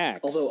 But they're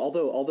hacks.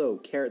 Although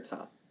Carrot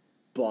Top,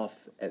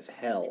 buff as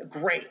hell.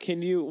 Great.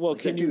 Can you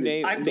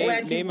name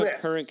a lives.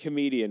 current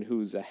comedian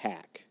who's a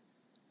hack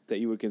that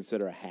you would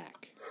consider a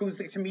hack? Who's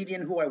the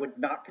comedian who I would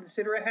not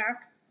consider a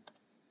hack?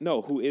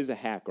 No, who is a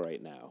hack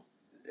right now?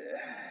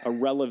 A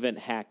relevant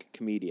hack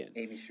comedian.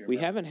 Amy Schumer. We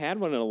haven't had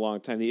one in a long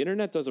time. The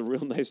internet does a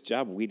real nice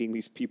job weeding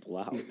these people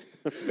out.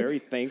 Very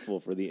thankful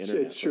for the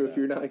internet. It's true. If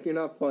you're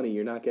not funny,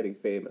 you're not getting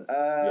famous.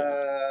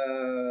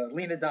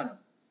 Lena Dunham.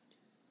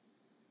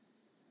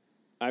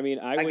 I mean,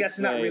 I would guess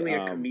say, not really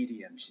a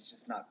comedian. She's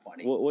just not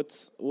funny.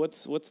 What's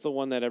the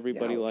one that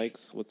everybody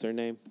likes? What's her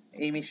name?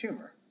 Amy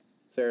Schumer.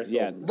 Sarah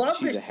Silverman. Love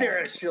she's Miss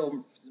Sarah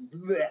Silverman.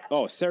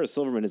 Oh, Sarah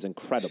Silverman is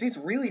incredible. She's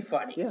really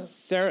funny. Yeah.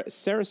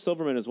 Sarah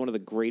Silverman is one of the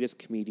greatest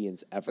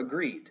comedians ever.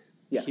 Agreed.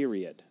 Yes.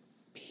 Period.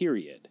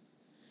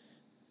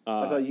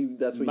 I thought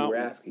that's what you were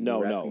asking.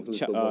 No.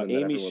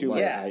 Amy Schumer.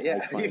 Yeah. I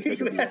find her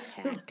to be a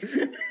hack.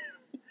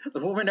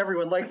 The woman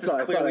everyone likes is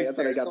clearly I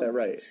thought I got that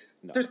right.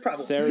 No. There's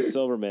probably Sarah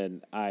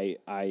Silverman. I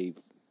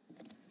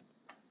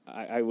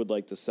would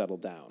like to settle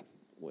down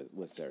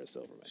with Sarah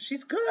Silverman.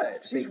 She's good.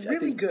 She's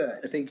really good.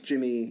 I think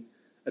Jimmy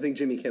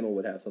Kimmel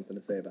would have something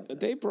to say about that.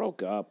 They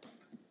broke up.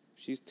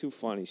 She's too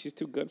funny. She's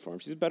too good for him.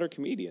 She's a better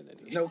comedian than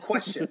he. No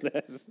question.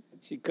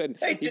 He couldn't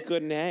hang.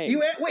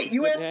 You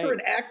asked for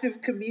an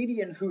active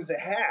comedian who's a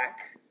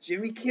hack.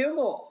 Jimmy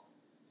Kimmel.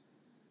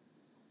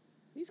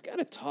 He's got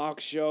a talk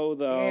show,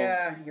 though.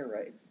 Yeah, you're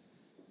right.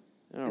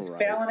 All Is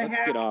right. Fallon a Let's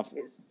hack? get off.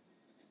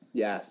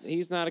 Yes.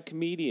 He's not a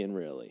comedian,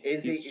 really.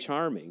 He's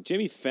charming.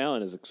 Jimmy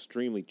Fallon is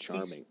extremely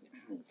charming.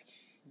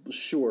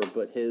 Sure,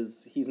 but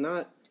he's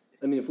not.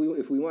 I mean, if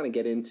we want to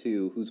get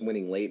into who's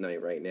winning late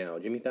night right now,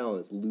 Jimmy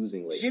Fallon is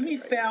losing late night. Jimmy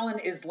Fallon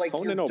is like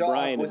Conan your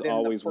O'Brien dog is within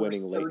always the first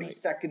winning late 30 night.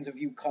 seconds of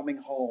you coming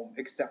home,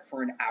 except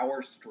for an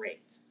hour straight.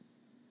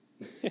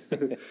 That's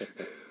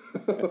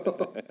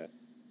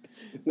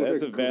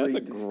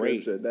a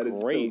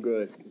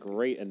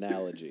great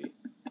analogy.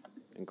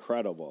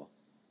 Incredible.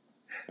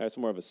 That's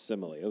more of a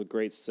simile. It was a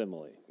great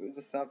simile. It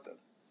was something.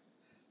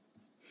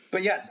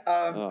 But yes,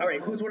 all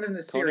right. Who's winning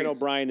this series? Conan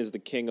O'Brien is the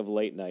king of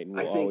late night, and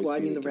will always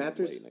be the king of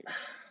late night.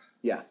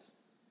 Yes,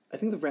 I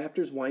think the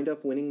Raptors wind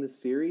up winning this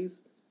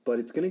series, but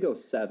it's going to go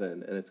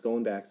 7, and it's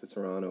going back to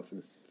Toronto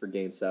for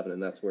Game 7,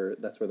 and that's where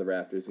the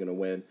Raptors are going to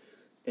win,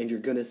 and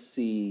you're going to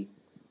see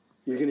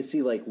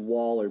like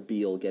Wall or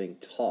Beal getting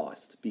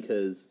tossed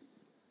because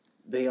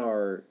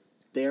they're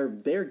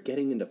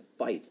getting into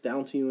fights.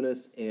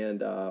 Valanciunas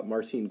and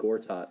Marcin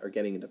Gortat are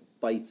getting into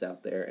fights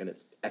out there, and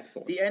it's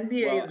excellent. The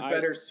NBA is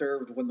better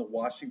served when the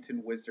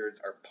Washington Wizards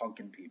are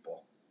punking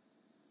people.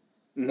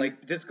 Mm-hmm.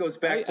 Like, this goes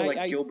back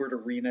to Gilbert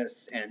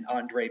Arenas and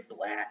Andre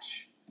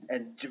Blatch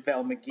and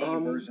JaVale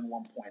McGee version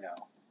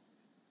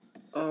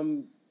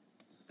 1.0.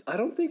 I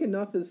don't think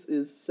enough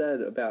is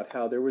said about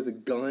how there was a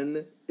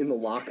gun in the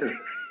locker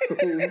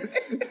room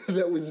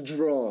that was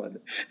drawn.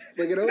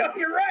 Like, no,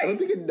 you're right. I don't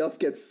think enough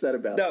gets said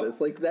about this.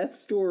 Like, that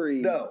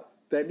story. No.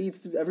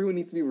 Everyone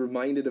needs to be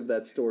reminded of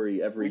that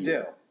story every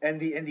year. We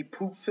do. And the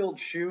poop-filled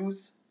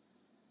shoes.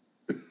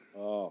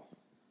 Oh,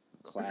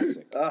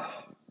 classic.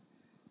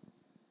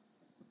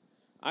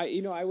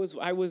 I was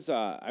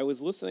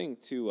listening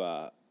to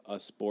a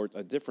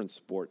different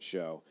sports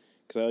show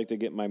because I like to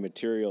get my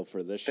material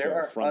for this show from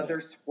There are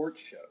other sports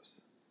shows.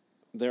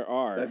 There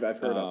are. I've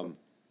heard of them.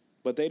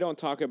 But they don't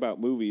talk about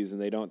movies and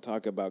they don't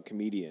talk about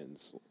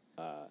comedians.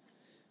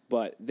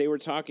 But they were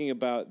talking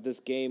about this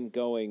game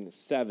going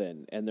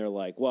 7, and they're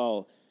like,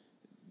 well,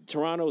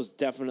 Toronto's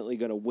definitely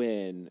going to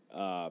win,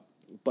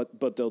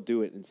 but they'll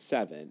do it in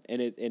 7.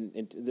 And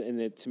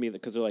it to me,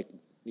 because they're like,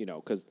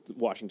 because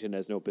Washington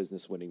has no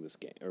business winning this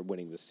game or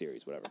winning this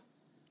series, whatever.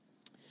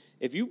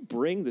 If you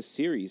bring the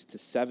series to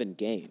 7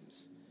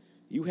 games,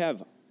 you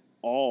have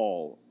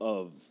all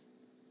of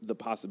the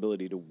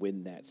possibility to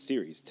win that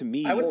series. To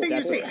me,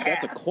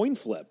 that's a coin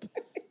flip.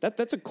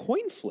 That's a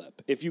coin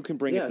flip if you can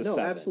bring it to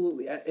 7.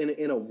 Absolutely.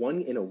 In a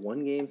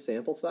one game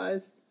sample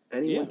size,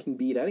 anyone can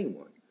beat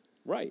anyone.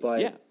 Right.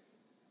 But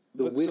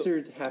the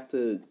Wizards have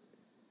to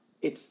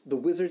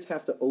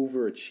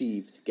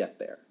overachieve to get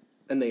there.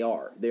 And they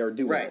are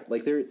doing it.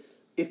 Like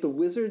if the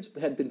Wizards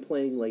had been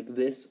playing like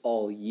this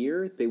all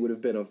year, they would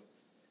have been a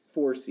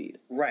 4 seed.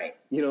 Right.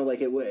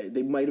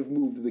 They might have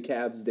moved the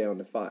Cavs down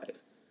to 5.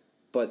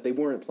 But they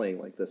weren't playing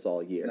like this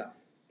all year. No.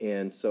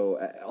 And so,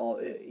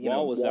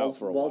 Wall was out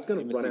for a while. Wall's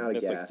going to run out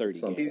of gas. Like 30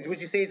 games. Would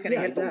you say he's going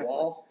to hit the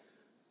wall?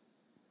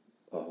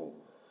 Oh.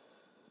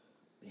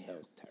 That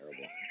was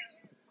terrible.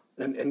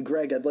 And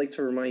Greg, I'd like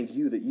to remind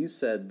you that you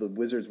said the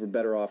Wizards were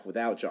better off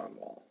without John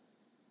Wall.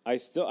 I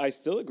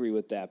still agree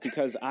with that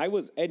because I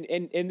was and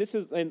this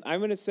is and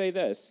I'm going to say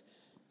this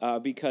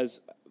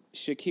because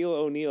Shaquille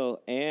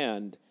O'Neal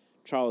and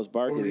Charles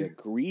Barkley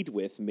agreed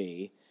with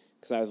me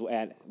because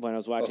when I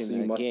was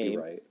watching the game.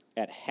 Right.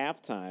 At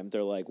halftime,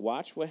 they're like,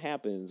 watch what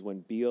happens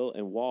when Beal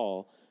and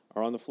Wall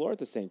are on the floor at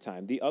the same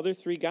time. The other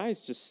 3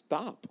 guys just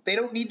stop. They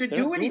don't need to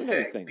do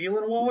anything. Beal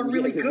and Wall are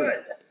really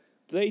good.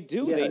 They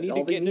do. They need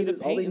to get into the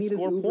paint and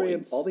score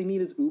points. All they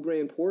need is Oubre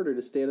and Porter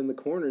to stand in the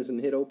corners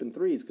and hit open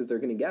threes because they're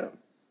going to get them.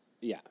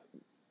 Yeah.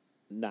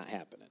 Not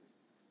happening.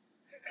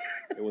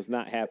 It was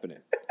not happening.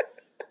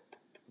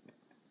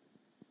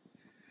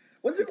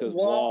 Wasn't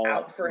Wall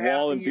out for half the year,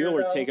 Wall and Beal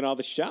were taking all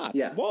the shots.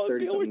 Yeah, Wall and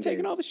Beal were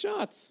taking all the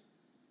shots.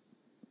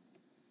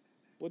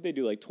 What'd they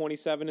do, like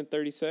 27 and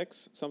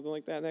 36? Something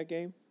like that in that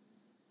game?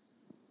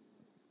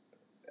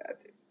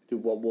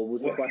 Dude, what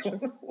was the question?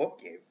 What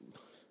game?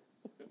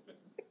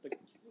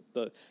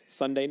 the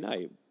Sunday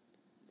night.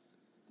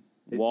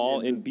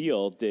 Wall and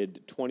Beal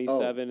did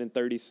 27 and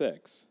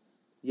 36.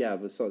 Yeah,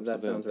 but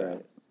that sounds like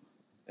right.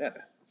 Yeah.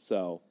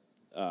 So,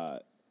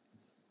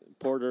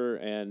 Porter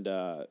and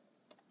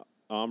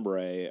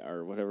Ombre,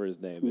 or whatever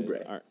his name is,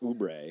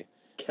 Oubre.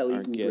 Kelly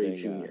Oubre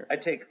Jr. I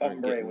take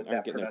Ombre with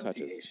that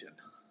pronunciation.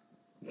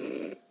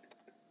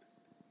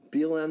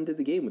 Beal ended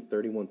the game with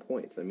 31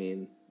 points. I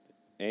mean...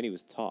 And he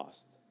was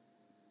tossed.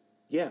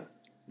 Yeah,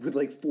 with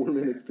like 4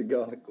 minutes to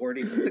go.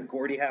 It's a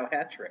Gordie Howe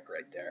hat trick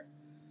right there.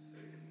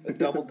 A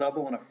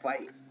double-double in a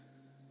fight.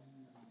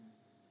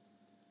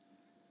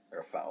 Or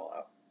a foul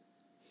out.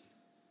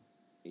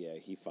 Yeah,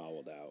 he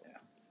fouled out. Yeah.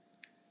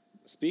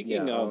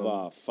 Speaking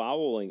of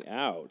fouling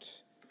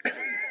out...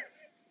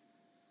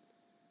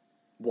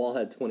 Wall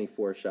had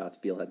 24 shots.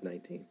 Beal had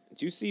 19.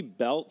 Did you see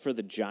Belt for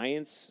the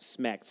Giants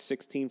smacked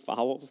 16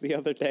 fouls the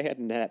other day at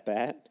net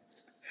bat?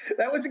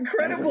 That was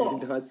incredible. I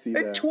did not see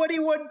that.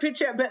 21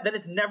 pitch at bat. That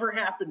has never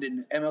happened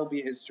in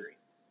MLB history.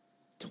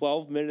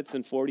 12 minutes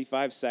and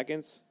 45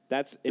 seconds.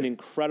 That's an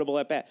incredible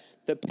at bat.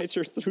 The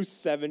pitcher threw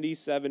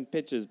 77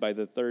 pitches by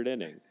the 3rd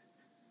inning.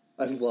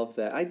 I love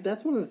that.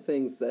 That's one of the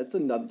things. That's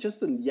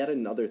yet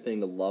another thing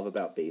to love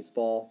about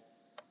baseball.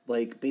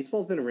 Like,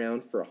 baseball's been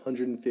around for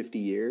 150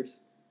 years.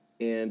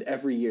 And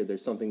every year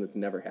there's something that's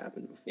never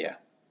happened before. Yeah.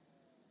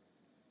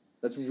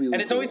 That's really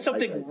And it's always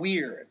something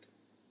weird.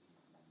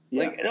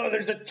 Yeah. Like, no,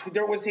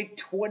 there was a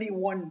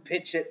 21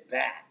 pitch at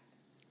bat.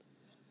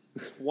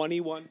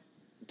 21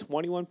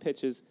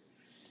 pitches,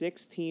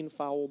 16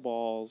 foul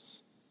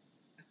balls,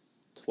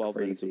 12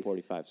 minutes and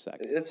 45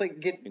 seconds. It's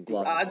like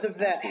odds of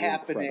that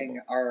happening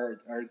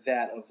are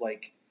that of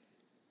like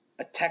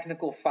a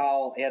technical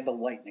foul and a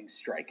lightning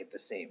strike at the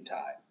same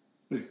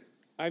time.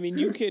 I mean,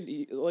 you could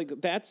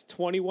that's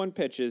 21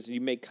 pitches.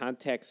 You make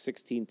contact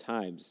 16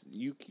 times.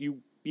 You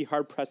be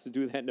hard pressed to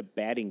do that in a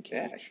batting cage.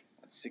 Yeah,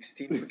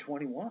 16 for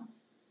 21.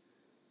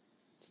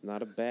 It's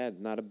not a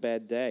bad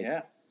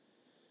day.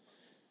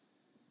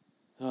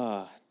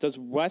 Yeah. Does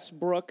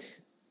Westbrook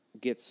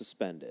get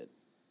suspended?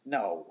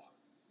 No.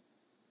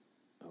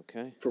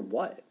 Okay. For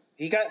what?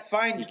 He got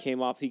fined. He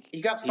came off.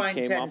 He got fined.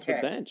 He came off the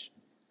bench.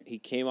 He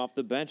came off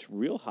the bench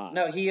real hot.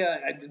 No, he.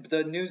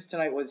 The news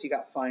tonight was he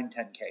got fined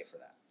 $10K for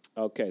that.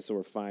 Okay, so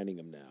we're finding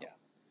him now. Yeah.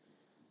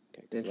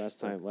 Okay, because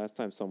last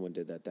time someone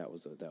did that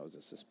was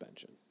a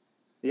suspension.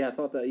 Yeah, I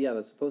thought that. Yeah,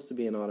 that's supposed to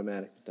be an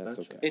automatic suspension. That's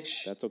okay.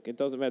 That's okay. It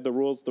doesn't matter. The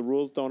rules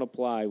don't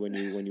apply when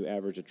you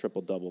average a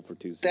triple double for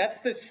 2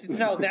 seasons. That's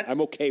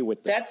I'm okay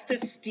with that. That's the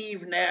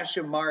Steve Nash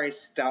and Amari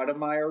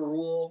Stoudemire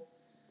rule,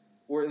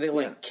 where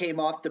they came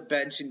off the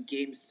bench in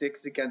Game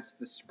 6 against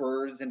the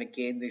Spurs in a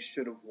game they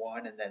should have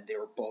won, and then they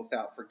were both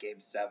out for Game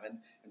 7, and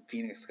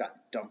Phoenix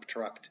got dump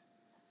trucked.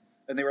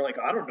 And they were like,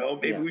 I don't know,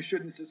 maybe we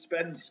shouldn't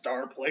suspend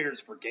star players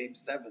for Game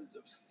 7s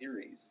of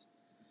series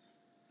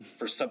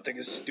for something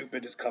as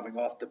stupid as coming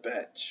off the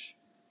bench.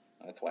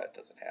 That's why it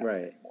doesn't happen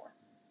anymore.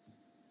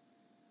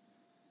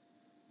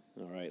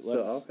 All right,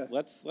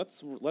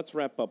 let's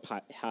wrap up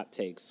hot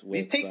takes.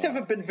 These takes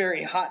haven't been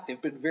very hot.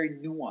 They've been very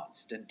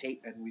nuanced, and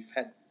we've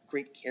had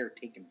great care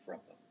taken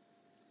from them.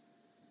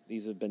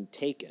 These have been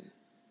taken.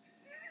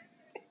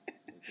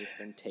 They've just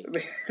been taken.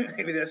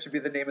 Maybe that should be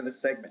the name of the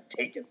segment.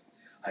 Taken.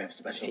 I have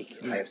special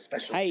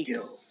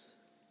skills.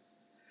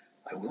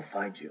 I will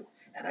find you,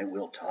 and I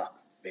will talk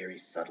very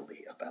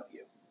subtly about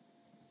you.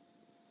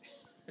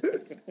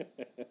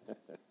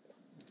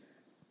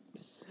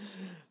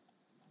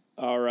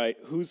 All right,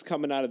 who's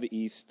coming out of the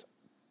East?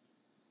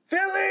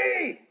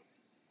 Philly!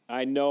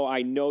 I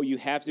know you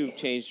have to have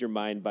changed your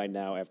mind by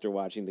now after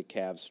watching the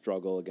Cavs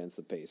struggle against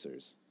the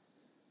Pacers.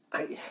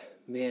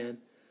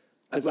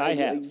 Because I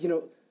have. You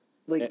know,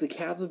 like the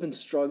Cavs have been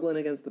struggling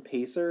against the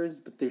Pacers,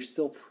 but they're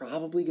still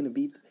probably going to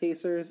beat the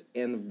Pacers,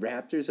 and the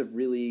Raptors have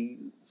really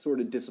sort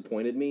of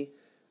disappointed me.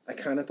 I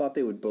kind of thought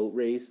they would boat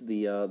race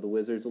the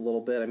Wizards a little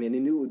bit. I mean, I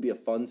knew it would be a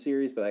fun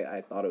series, but I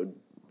thought it would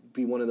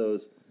be one of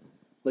those,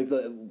 like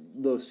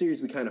the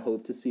series we kind of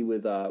hoped to see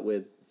with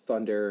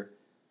Thunder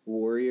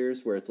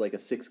Warriors, where it's like a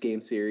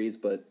 6-game series,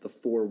 but the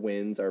 4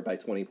 wins are by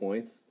 20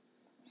 points.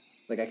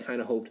 Like, I kind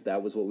of hoped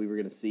that was what we were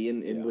going to see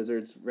in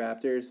Wizards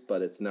Raptors,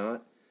 but it's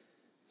not.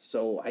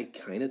 So I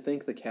kind of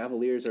think the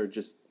Cavaliers are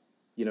just,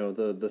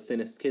 the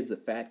thinnest kids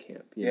at Fat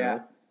Camp. You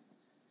know?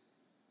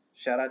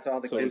 Shout out to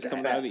all the So kids who's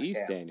coming out of the East,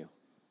 Camp. Daniel?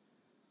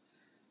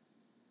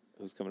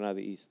 Who's coming out of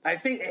the East? I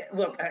think.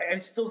 Look, I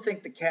still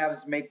think the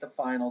Cavs make the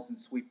finals and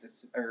sweep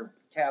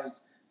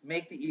Cavs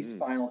make the East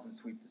finals and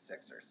sweep the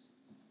Sixers.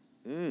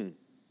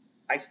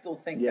 I still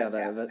think that's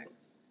happening.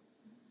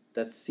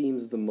 That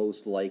seems the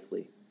most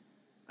likely.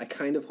 I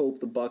kind of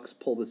hope the Bucks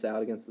pull this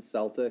out against the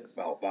Celtics,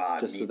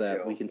 just so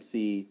that we can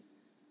see,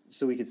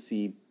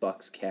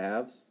 Bucks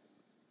Cavs.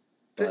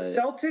 The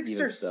Celtics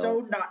are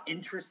so not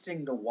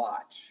interesting to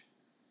watch.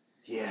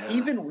 Yeah,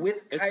 even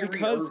with Kyrie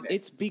Irving.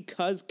 It's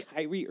because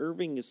Kyrie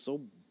Irving is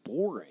so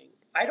boring.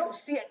 I don't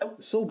see it.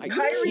 So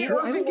Kyrie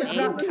Irving I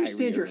don't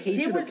understand your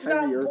hatred of Kyrie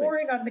Irving. He was not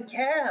boring on the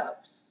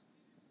Cavs.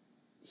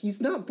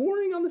 He's not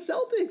boring on the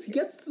Celtics. He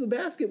gets to the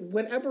basket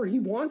whenever he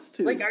wants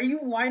to. Like, are you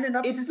lining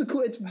up?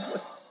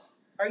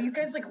 Are you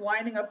guys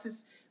lining up to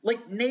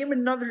name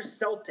another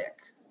Celtic?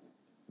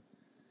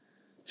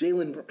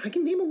 I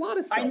can name a lot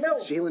of Celtics. I know.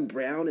 Jaylen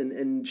Brown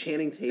and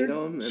Channing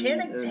Tatum.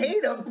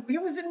 Tatum? He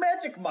was in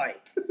Magic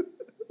Mike.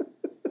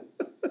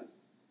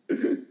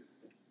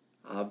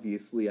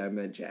 Obviously, I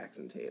meant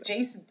Jackson Tatum.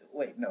 Jason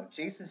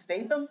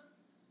Statham?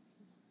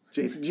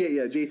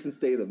 Jason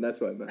Statham. That's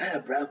what I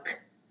meant. Broke.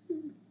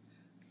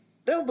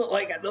 No, but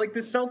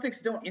the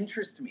Celtics don't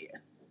interest me.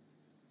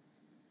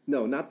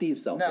 No, not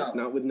these Celtics. No.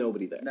 Not with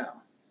nobody there. No.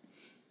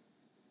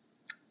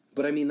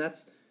 But I mean,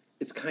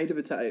 it's kind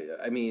of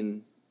I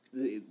mean,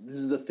 this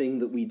is the thing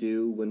that we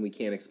do when we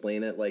can't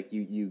explain it. Like,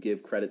 you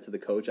give credit to the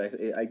coach.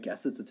 I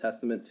guess it's a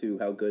testament to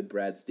how good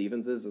Brad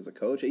Stevens is as a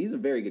coach. He's a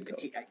very good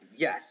coach.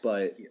 Yes,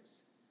 but he is.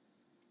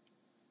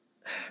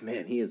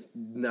 Man, he has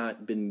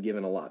not been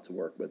given a lot to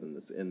work with in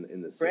this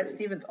Brad series.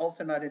 Stevens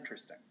also not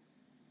interesting.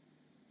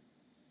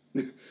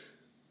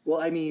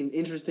 Well, I mean,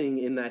 interesting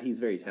in that he's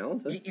very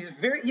talented. He's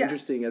very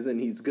interesting, as in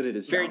he's good at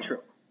his job. Very true.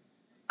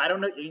 I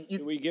don't know.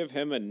 Should we give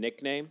him a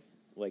nickname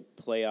like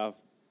Playoff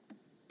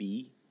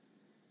B?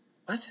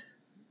 What?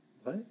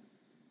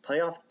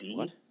 Playoff D?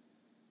 What?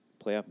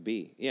 Playoff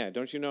B. Yeah.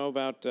 Don't you know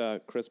about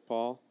Chris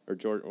Paul or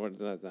George?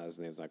 Not his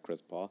name's not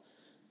Chris Paul.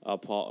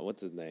 Paul.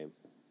 What's his name?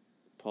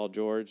 Paul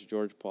George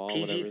Paul.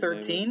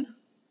 PG-13?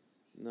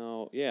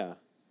 No. Yeah.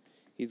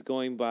 He's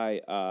going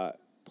by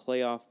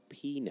Playoff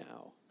P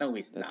now. No,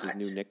 he's That's not.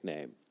 his new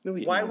nickname. No,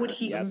 he's Why not. would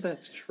he? Yes.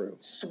 That's true.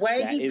 Swaggy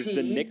That is P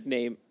the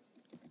nickname.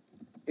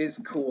 is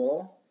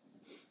cool.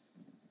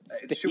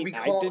 Should we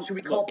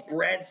call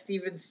Brad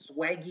Stevens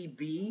Swaggy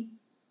B?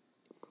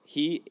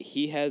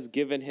 He has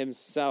given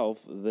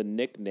himself the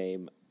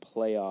nickname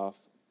Playoff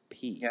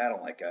P. Yeah, I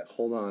don't like it.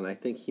 Hold on, I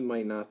think he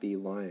might not be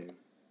lying.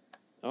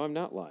 Oh, I'm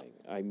not lying.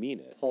 I mean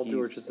it. Paul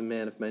George is a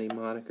man of many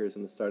monikers,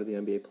 and the start of the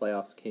NBA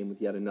playoffs came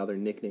with yet another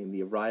nickname.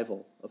 The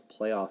arrival of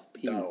Playoff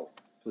P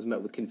was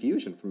met with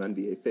confusion from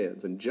NBA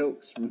fans and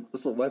jokes from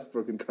Russell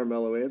Westbrook and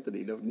Carmelo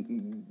Anthony.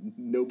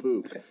 No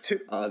poop.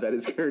 That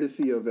is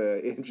courtesy of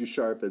Andrew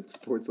Sharp at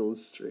Sports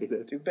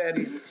Illustrated. Too bad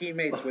he's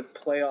teammates with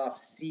Playoff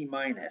C-.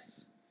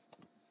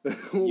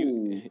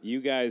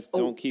 You guys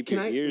don't keep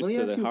your ears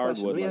to the hardwood like I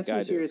do. Let me ask you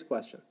a serious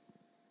question.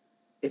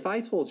 If I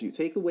told you,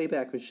 take the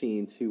Wayback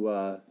Machine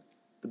to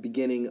the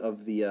beginning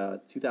of the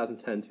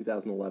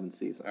 2010-2011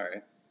 season. All right.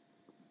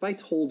 If I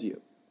told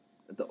you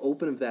at the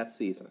open of that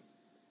season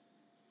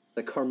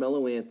that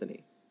Carmelo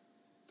Anthony,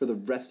 for the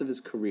rest of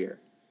his career,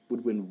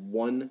 would win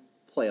one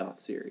playoff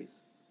series,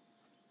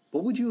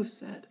 what would you have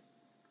said?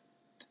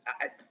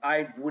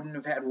 I wouldn't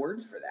have had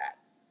words for that.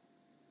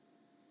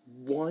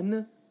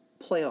 One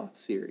playoff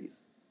series.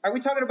 Are we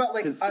talking about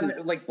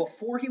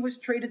before he was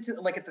traded to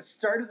at the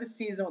start of the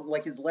season,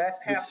 his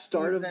last half? The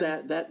start season?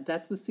 of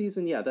that's the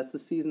season. Yeah, that's the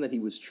season that he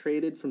was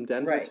traded from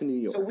Denver to New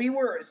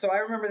York. So I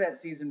remember that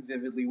season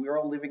vividly. We were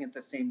all living at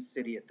the same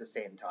city at the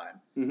same time,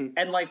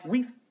 and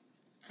we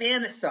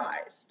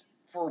fantasized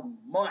for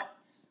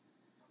months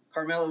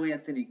Carmelo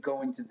Anthony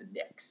going to the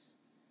Knicks.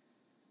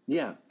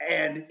 Yeah,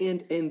 and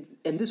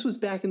this was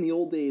back in the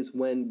old days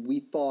when we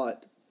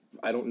thought,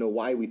 I don't know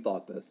why we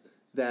thought this,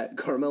 that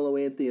Carmelo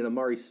Anthony and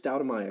Amari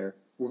Stoudemire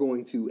were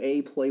going to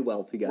A, play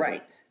well together,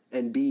 right,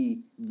 and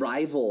B,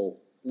 rival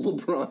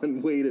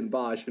LeBron, Wade, and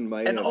Bosh in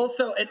Miami. And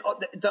also,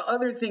 the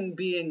other thing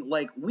being,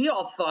 we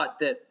all thought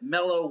that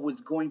Melo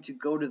was going to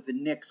go to the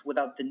Knicks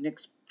without the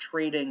Knicks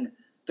trading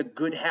the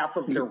good half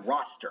of their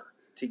roster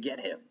to get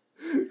him.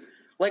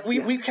 Like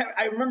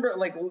I remember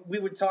like we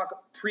would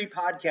talk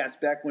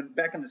pre-podcast back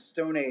in the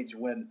Stone Age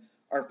when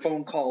our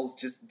phone calls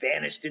just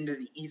vanished into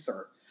the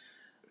ether.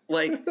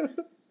 Like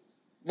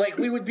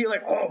we would be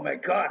like, oh my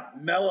God,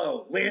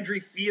 Melo, Landry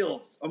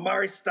Fields,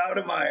 Amari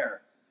Stoudemire,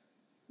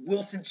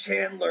 Wilson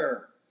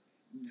Chandler,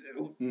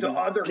 the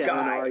other guy,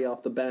 Gallinari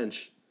off the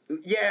bench.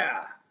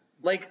 Yeah,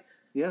 like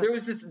there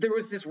was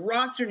this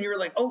roster, and you were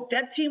like, oh,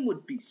 that team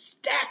would be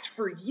stacked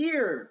for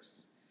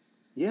years.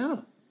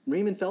 Yeah,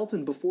 Raymond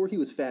Felton before he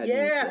was fat.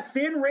 Yeah,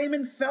 thin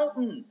Raymond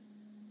Felton.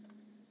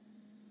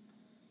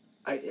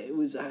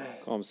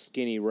 Call him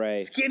Skinny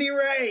Ray. Skinny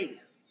Ray.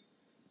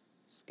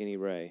 Skinny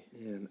Ray.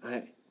 And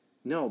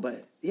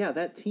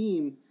that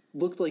team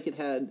looked like it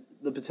had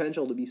the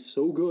potential to be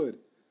so good,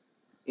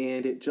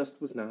 and it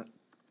just was not.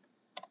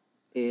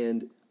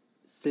 And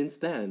since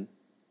then,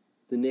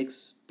 the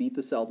Knicks beat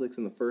the Celtics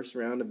in the first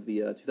round of the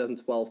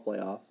 2012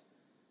 playoffs,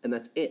 and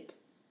that's it.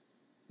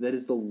 That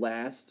is the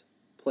last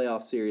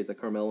playoff series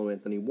that Carmelo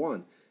Anthony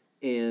won.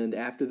 And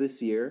after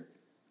this year,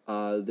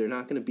 they're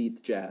not going to beat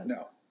the Jazz.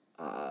 No.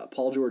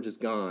 Paul George is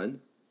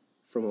gone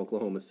from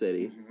Oklahoma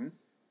City. Mm-hmm.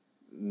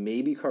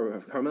 Maybe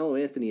Carmelo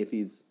Anthony, if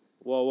he's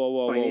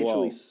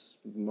financially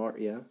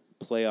smart, yeah.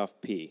 Playoff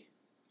P.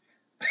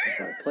 I'm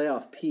sorry,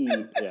 playoff P.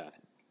 Yeah.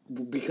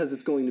 Because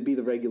it's going to be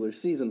the regular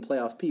season,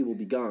 playoff P will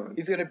be gone.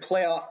 He's going to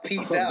playoff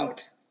peace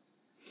out.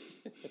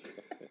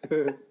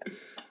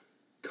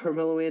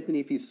 Carmelo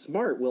Anthony, if he's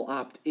smart, will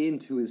opt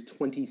into his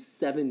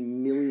 $27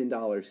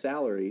 million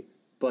salary,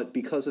 but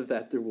because of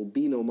that, there will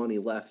be no money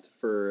left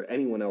for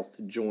anyone else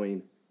to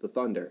join the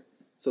Thunder.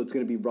 So it's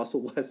going to be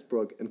Russell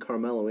Westbrook and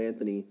Carmelo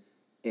Anthony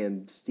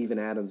and Steven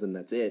Adams, and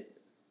that's it.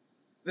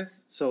 That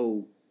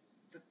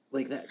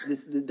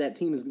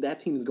team is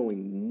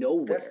going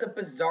nowhere. That's the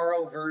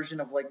bizarro version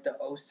of like the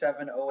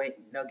 07-08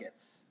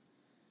 Nuggets,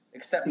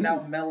 except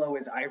now Melo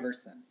is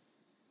Iverson.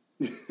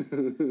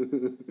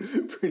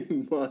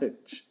 Pretty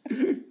much.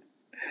 And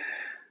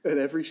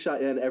every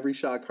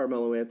shot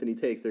Carmelo Anthony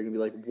takes, they're gonna be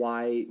like,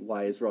 why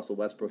is Russell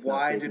Westbrook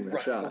not taking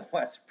that shot? Why did Russell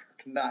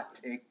Westbrook not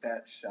take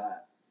that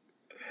shot?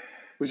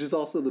 Which is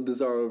also the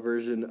bizarro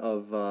version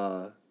of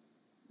the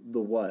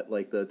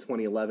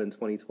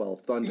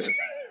 2011-2012 Thunder,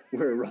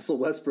 where Russell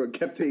Westbrook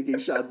kept taking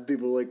shots and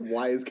people were like,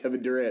 why is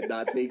Kevin Durant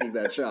not taking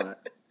that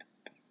shot?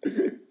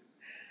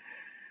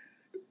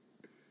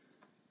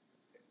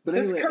 But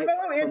does anyway,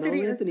 Carmelo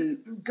Anthony,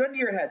 gun to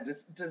your head,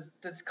 does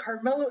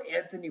Carmelo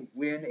Anthony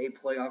win a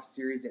playoff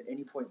series at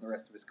any point in the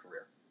rest of his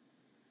career?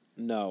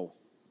 No.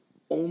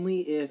 Only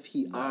if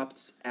he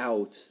opts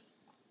out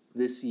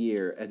this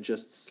year and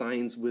just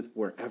signs with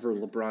wherever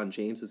LeBron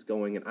James is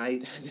going. And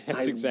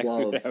That's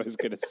exactly what I was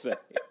going to say.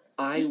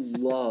 I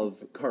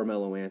love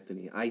Carmelo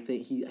Anthony. I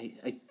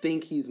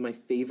think he's my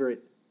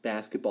favorite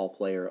basketball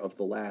player of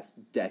the last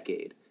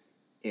decade.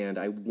 And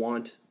I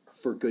want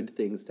for good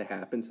things to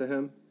happen to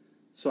him.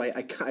 So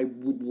I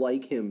would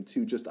like him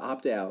to just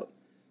opt out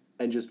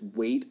and just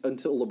wait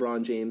until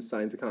LeBron James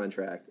signs a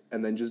contract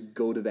and then just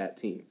go to that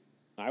team.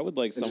 I would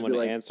like someone to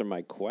answer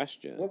my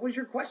question. What was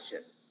your question?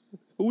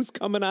 Who's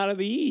coming out of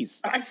the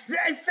East? I said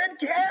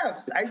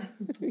Cavs.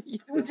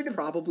 It was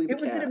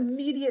an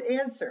immediate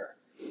answer.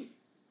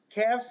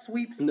 Cavs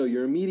sweeps. No,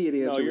 your immediate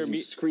answer was you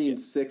screamed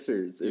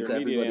Sixers. It's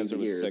everybody's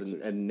ears,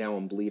 and now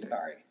I'm bleeding.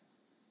 Sorry.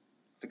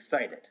 It's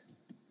excited.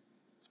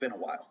 It's been a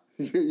while.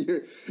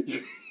 You're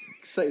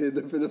excited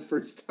that for the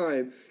first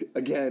time,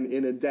 again,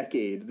 in a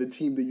decade, the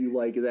team that you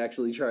like is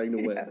actually trying to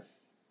win. Yes.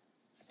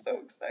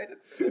 So excited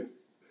for this.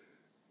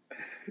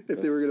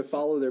 If they were going to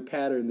follow their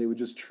pattern, they would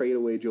just trade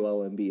away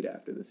Joel Embiid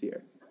after this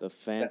year. The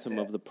phantom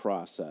of the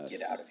process.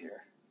 Get out of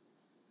here.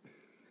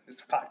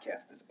 This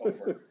podcast is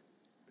over.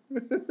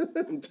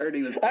 I'm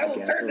turning this podcast I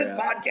will turn this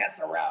podcast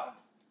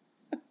around.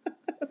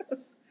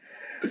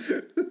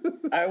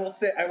 I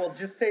will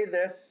just say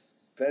this.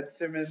 Ben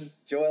Simmons,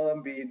 Joel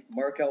Embiid,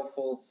 Markelle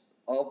Fultz,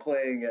 all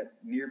playing at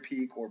near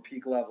peak or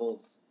peak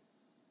levels.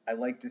 I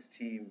like this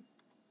team.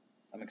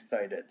 I'm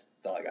excited.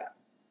 That's all I got.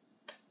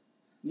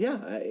 Yeah,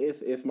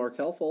 if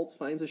Markelle Fultz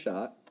finds a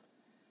shot,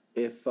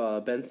 if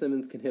Ben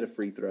Simmons can hit a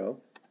free throw,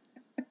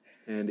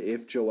 and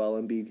if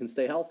Joel Embiid can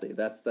stay healthy,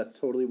 that's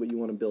totally what you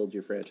want to build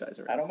your franchise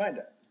around. I don't mind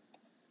it.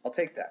 I'll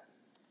take that.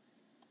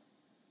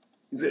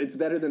 It's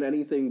better than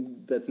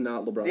anything that's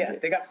not LeBron James.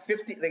 They got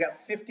 50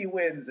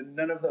 wins, and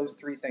none of those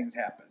three things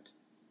happened.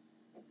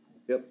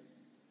 Yep.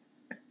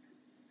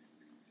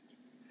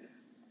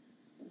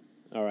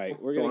 All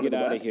right, we're going to get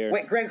out of here.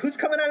 Wait, Greg, who's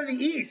coming out of the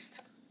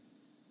East?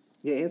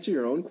 Yeah, answer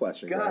your own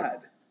question, God.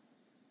 Greg.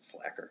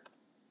 Slacker.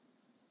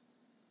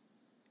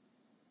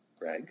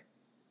 Greg?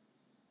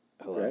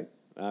 Hello. Greg?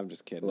 I'm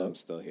just kidding. Hello? I'm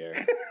still here.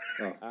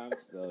 I'm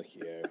still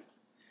here.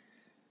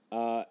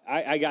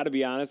 I got to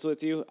be honest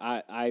with you.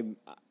 I'm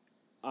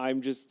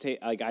just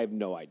I have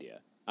no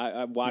idea.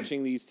 I'm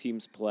watching these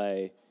teams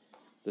play.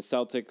 The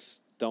Celtics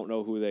don't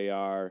know who they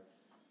are.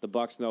 The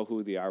Bucks know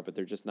who they are, but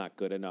they're just not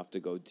good enough to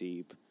go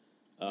deep.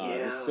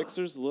 The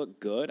Sixers look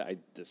good.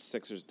 The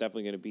Sixers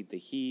definitely going to beat the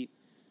Heat.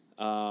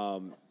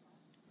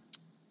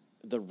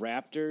 The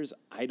Raptors,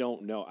 I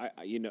don't know.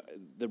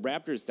 The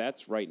Raptors.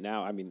 That's right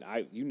now. I mean,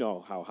 you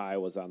know how high I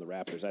was on the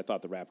Raptors. I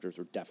thought the Raptors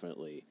were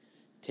definitely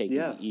taking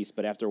the East,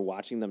 but after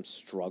watching them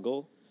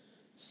struggle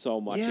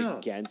so much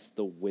against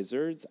the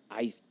Wizards,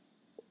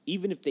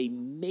 even if they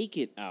make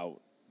it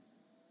out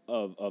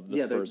of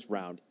the first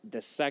round,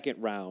 the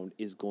second round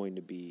is going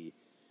to be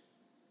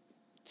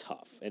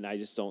tough. And I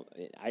just don't.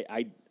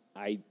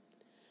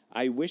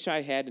 I wish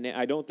I had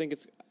I don't think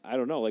it's. I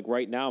don't know. Like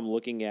right now, I'm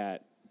looking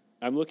at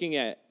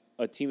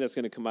a team that's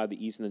going to come out of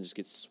the East and then just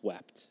get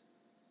swept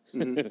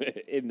in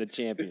the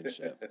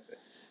championship.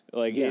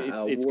 Like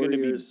it's going to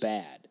be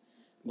bad.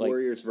 Like,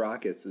 Warriors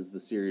Rockets is the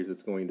series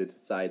that's going to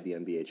decide the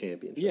NBA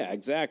championship. Yeah,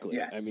 exactly.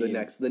 Yes. I mean,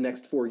 the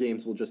next 4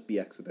 games will just be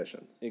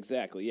exhibitions.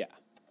 Exactly. Yeah.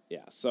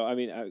 So I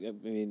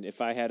mean,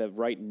 if I had to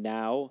right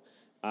now,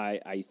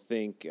 I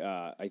think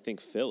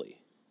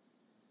Philly.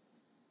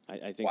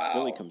 I think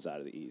Philly comes out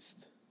of the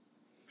East.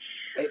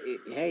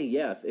 Hey,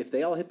 yeah. If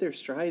they all hit their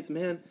strides,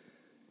 man.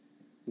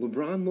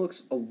 LeBron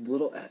looks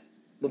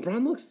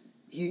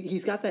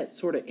he's got that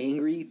sort of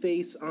angry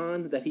face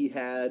on that he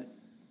had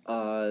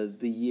the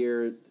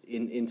year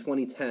in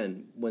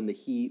 2010 when the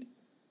Heat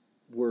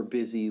were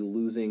busy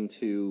losing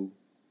to...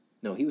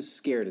 No, he was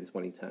scared in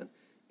 2010.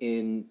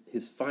 In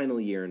his final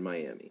year in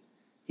Miami,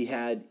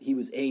 he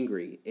was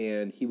angry,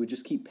 and he would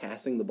just keep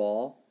passing the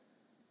ball,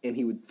 and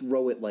he would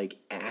throw it like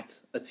at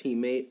a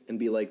teammate and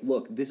be like,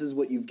 look, this is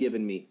what you've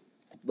given me.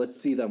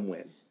 Let's see them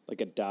win.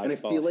 Like a dodgeball. And I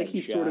feel like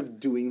he's shot. sort of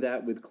doing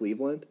that with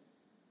Cleveland.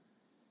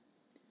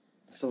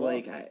 So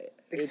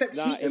except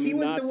he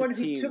was the one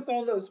who took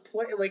all those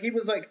play. Like he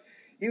was like,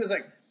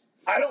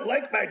 I don't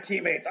like my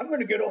teammates. I'm going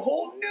to get a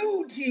whole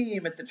new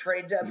team at the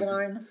trade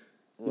deadline.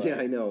 Right. Yeah,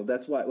 I know.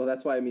 That's why. Well,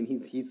 that's why. I mean,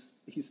 he's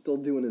still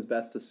doing his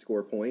best to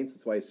score points.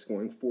 That's why he's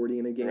scoring 40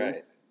 in a game.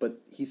 Right.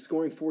 But he's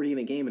scoring 40 in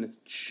a game, and it's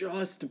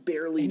just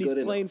barely and good enough.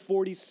 He's playing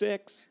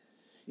 46.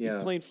 Yeah.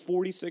 He's playing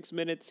 46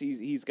 minutes.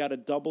 He's got a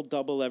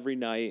double every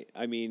night.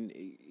 I mean,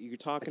 you're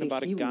talking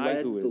about a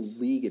guy who is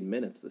the league in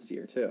minutes this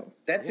year too.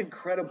 That's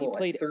incredible. He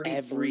played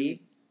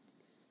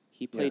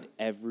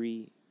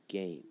every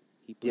game.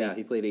 He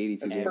played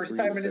 82. It's the first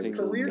time in his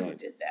career he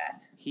did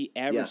that. He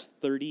averaged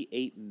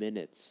 38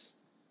 minutes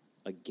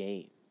a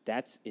game.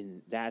 That's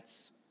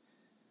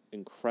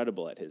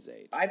incredible at his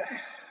age.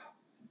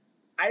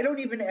 I don't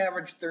even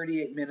average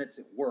 38 minutes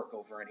at work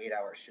over an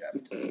 8-hour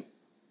shift.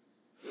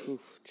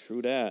 Oof,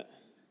 true that.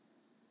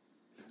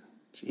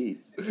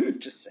 Jeez.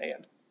 Just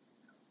saying.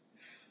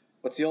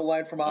 What's the old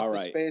line from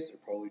Office Space? I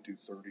probably do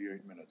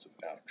 38 minutes of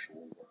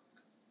actual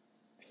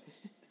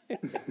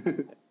work.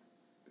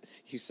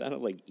 You sounded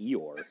like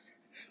Eeyore.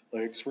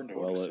 Thanks for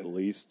noticing. Well, at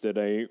least it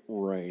ain't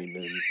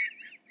raining.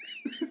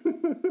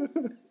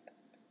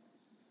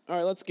 All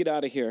right, let's get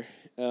out of here.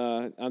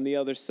 On the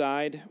other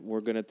side,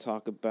 we're going to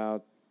talk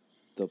about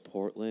the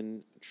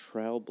Portland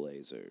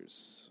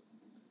Trailblazers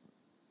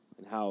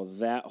and how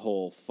that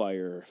whole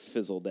fire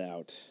fizzled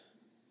out.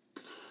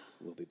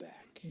 We'll be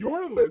back.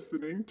 You're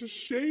listening to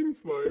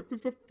Shane's Life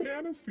as a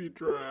Fantasy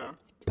Draft.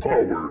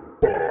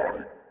 Powered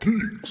by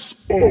Geeks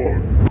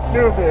on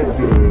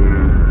Ammo.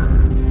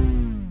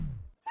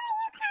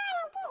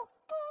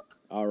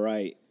 All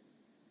right.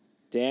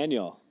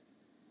 Daniel.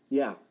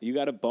 Yeah. You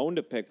got a bone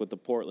to pick with the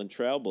Portland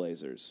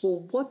Trailblazers.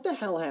 Well, what the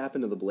hell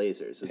happened to the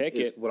Blazers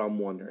is what I'm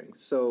wondering.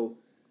 So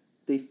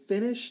they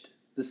finished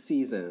the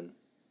season.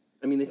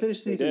 I mean, they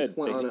finished the season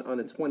on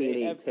a 28-8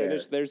 tear. They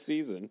finished their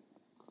season.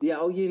 Yeah,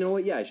 oh, you know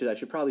what? Yeah, I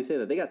should probably say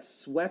that. They got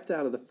swept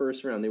out of the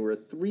first round. They were a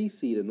 3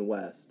 seed in the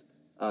West.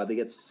 They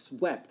get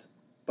swept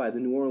by the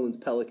New Orleans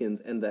Pelicans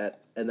and that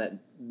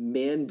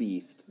man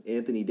beast,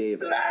 Anthony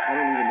Davis. I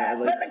don't even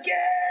know.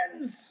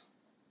 Pelicans!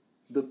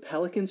 The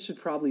Pelicans should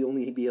probably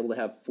only be able to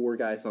have 4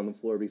 guys on the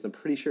floor because I'm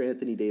pretty sure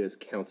Anthony Davis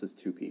counts as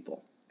 2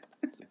 people.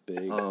 It's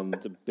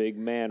a big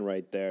man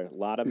right there. A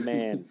lot of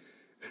man.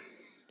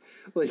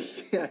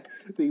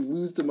 They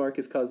lose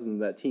DeMarcus Cousins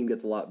and that team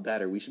gets a lot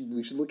better. We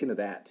should look into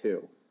that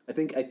too. I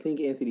think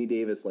Anthony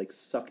Davis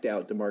sucked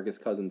out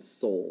DeMarcus Cousins'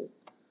 soul.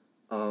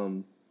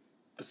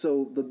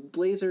 So the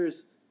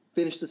Blazers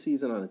finished the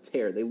season on a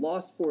tear. They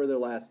lost 4 of their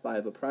last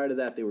 5, but prior to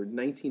that they were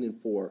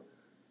 19-4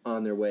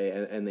 on their way,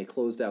 and they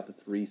closed out the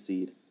 3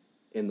 seed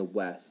in the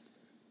West.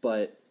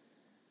 But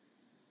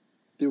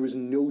there was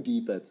no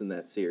defense in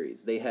that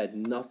series. They had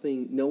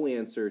no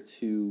answer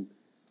to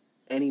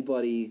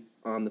anybody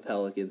on the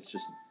Pelicans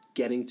just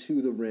getting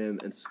to the rim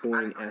and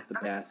scoring at the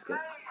basket.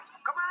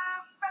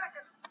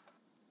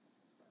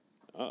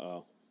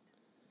 Uh-oh.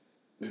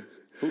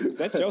 Is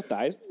that Joe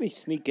Theismann? He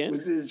sneak in?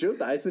 Is Joe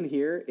Theismann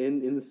here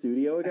in the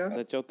studio again? Is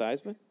that Joe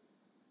Theismann?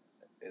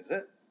 Is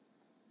it?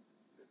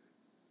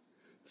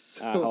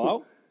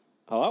 Hello?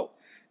 Hello?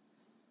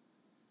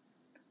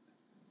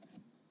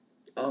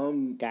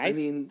 Guys?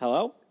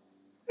 Hello?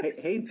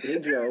 Hey,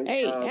 Joe.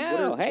 Hey,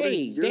 what are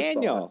your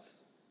Daniel. Thoughts?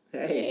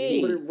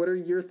 Hey. What are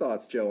your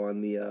thoughts, Joe,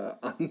 on the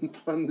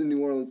on the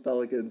New Orleans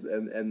Pelicans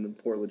and the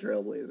Portland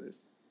Trailblazers?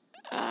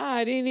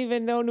 I didn't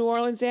even know New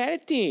Orleans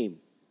had a team.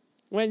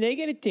 When did they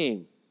get a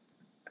team?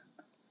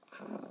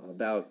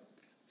 About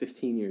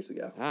 15 years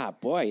ago.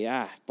 Boy,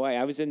 I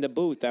was in the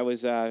booth. I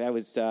was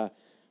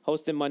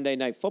hosting Monday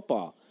Night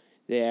Football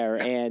there,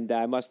 and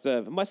I must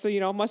have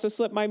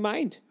slipped my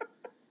mind.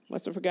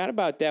 Must have forgot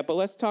about that. But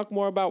let's talk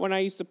more about when I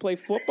used to play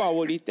football.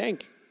 What do you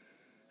think?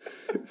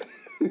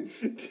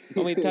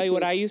 Let me tell you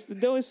what I used to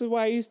do. This is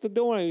what I used to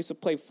do when I used to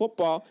play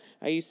football.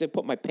 I used to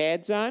put my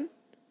pads on,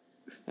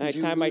 and I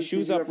tie my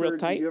shoes up real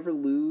tight. Did you ever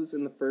lose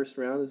in the first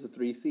round as the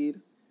 3 seed?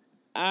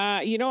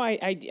 I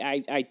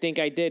think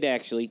I did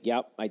actually.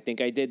 Yep, I think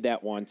I did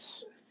that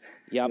once.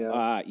 Yep.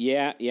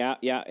 Yeah.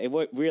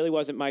 It really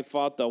wasn't my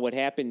fault though. What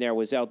happened there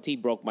was LT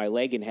broke my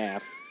leg in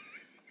half.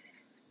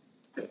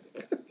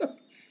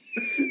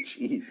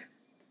 Jeez.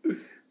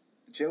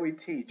 Joey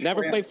T.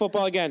 Never play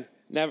football again.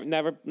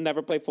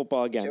 Never play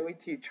football again. Joey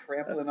T.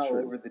 trampling all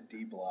over the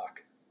D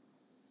block.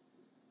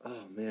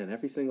 Oh man,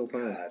 every single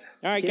time. God.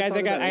 All right, guys.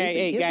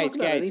 Guys.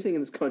 Anything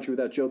in this country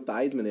without Joe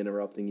Theismann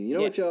interrupting you. You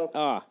know what,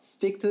 Joe?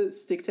 Stick to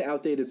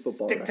outdated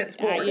football. Stick to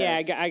sports.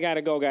 I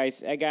gotta go,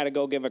 guys. I gotta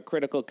go give a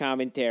critical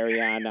commentary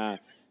on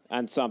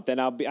something.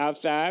 I'll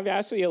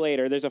see you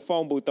later. There's a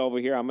phone booth over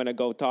here. I'm gonna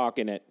go talk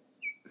in it.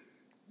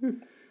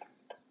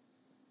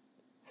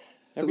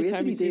 So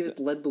Anthony Davis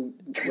led the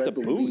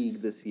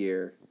league this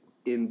year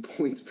in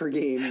points per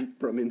game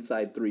from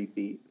inside 3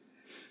 feet.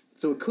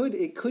 So it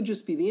could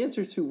just be the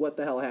answer to what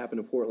the hell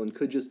happened to Portland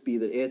could just be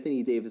that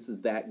Anthony Davis is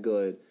that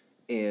good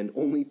and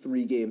only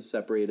 3 games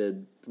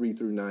separated 3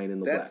 through 9 in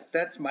the West.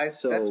 That's my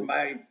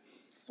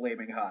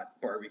flaming hot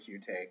barbecue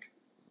take.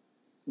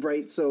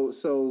 Right. So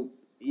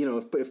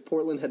if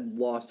Portland had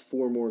lost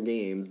 4 more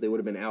games, they would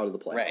have been out of the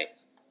playoffs. Right.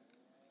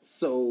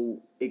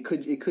 So it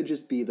could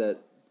just be that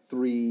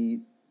 3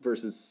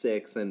 versus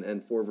 6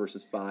 and 4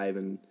 versus 5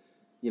 and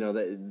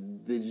that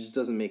it just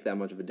doesn't make that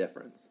much of a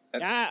difference.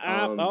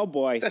 Oh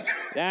boy,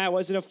 that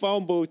wasn't a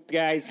phone booth,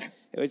 guys.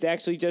 It was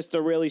actually just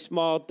a really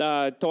small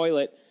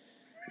toilet,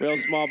 real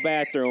small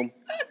bathroom.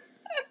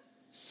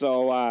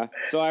 So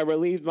I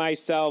relieved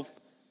myself,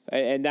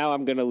 and now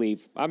I'm gonna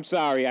leave. I'm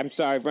sorry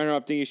for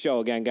interrupting your show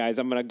again, guys.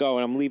 I'm gonna go,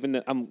 and I'm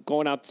leaving. I'm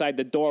going outside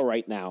the door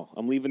right now.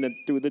 I'm leaving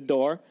through the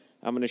door.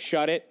 I'm gonna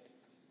shut it.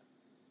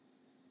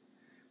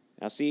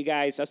 I'll see you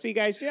guys.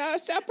 Yeah,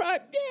 I'll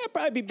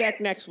probably be back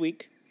next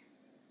week.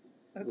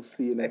 We'll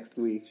see you next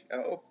week.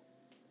 Joe.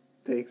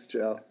 Thanks,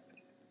 Joe.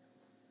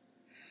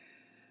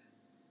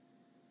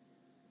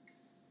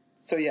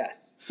 So,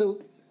 yes.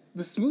 So,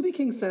 the Smoothie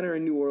King Center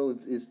in New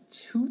Orleans is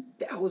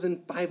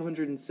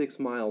 2,506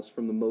 miles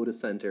from the Moda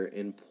Center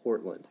in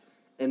Portland.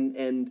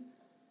 And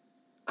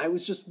I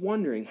was just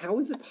wondering, how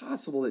is it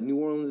possible that New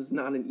Orleans is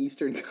not an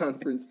Eastern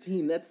Conference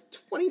team? That's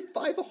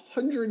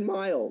 2,500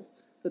 miles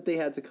that they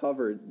had to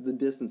cover the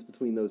distance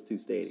between those two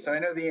stadiums. So, I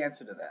know the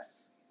answer to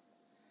this.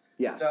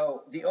 Yeah.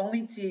 So the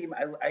only team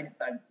I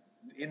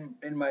in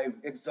my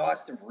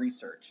exhaustive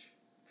research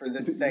for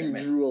this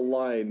segment, you drew a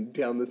line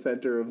down the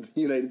center of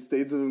the United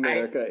States of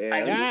America.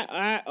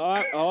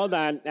 Hold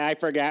on, I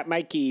forgot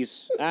my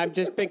keys. I'm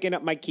just picking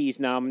up my keys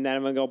now, and then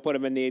I'm gonna go put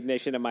them in the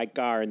ignition of my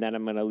car, and then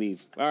I'm gonna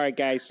leave. All right,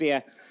 guys, see ya.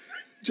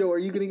 Joe, are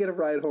you gonna get a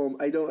ride home?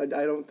 I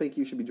don't think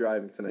you should be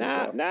driving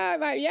tonight.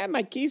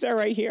 My keys are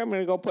right here. I'm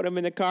gonna go put them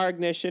in the car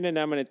ignition, and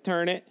I'm gonna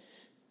turn it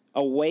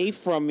away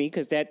from me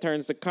because that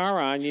turns the car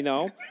on,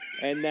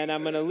 and then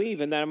I'm going to leave,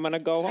 and then I'm going to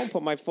go home,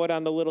 put my foot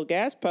on the little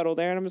gas pedal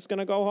there, and I'm just going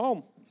to go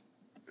home.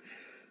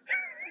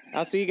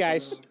 I'll see you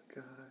guys. Oh,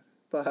 God.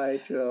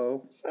 Bye,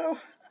 Joe. So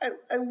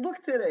I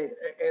looked at a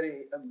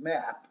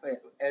map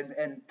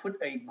and put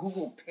a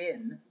Google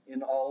pin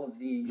in all of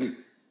the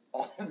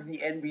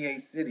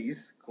NBA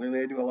cities. Clearly,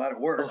 I do a lot of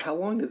work. Oh, how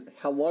long did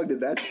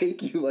that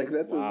take you?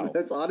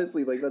 That's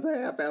honestly that's a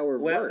half hour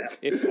of work.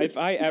 If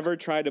I ever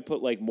try to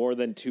put more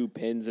than 2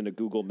 pins in a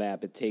Google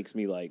map, it takes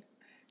me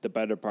the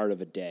better part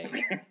of a day.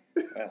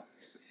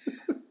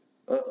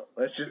 Well,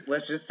 let's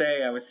just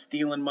say I was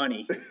stealing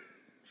money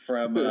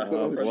from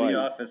the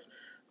office.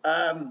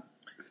 Oh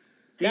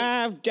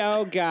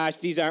gosh,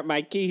 these aren't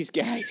my keys,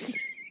 guys.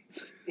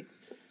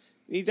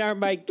 These aren't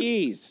my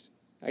keys.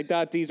 I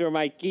thought these were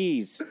my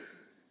keys.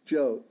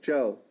 Joe.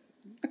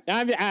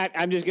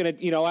 I'm just gonna.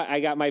 You know what? I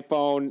got my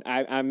phone.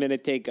 I'm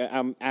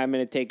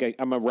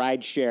a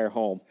ride share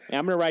home.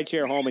 I'm gonna ride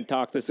share home and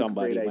talk to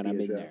somebody when I'm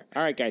in Joe. there.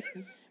 All right, guys.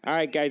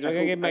 We're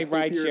gonna get my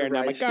ride share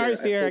now. My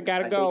car's here. I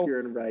gotta go. I hope you're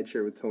in a ride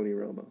share with Tony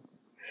Romo.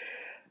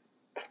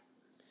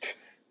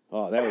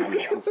 Oh, that would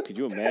be. Could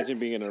you imagine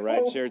being in a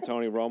ride share,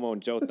 Tony Romo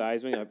and Joe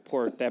Theismann?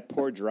 That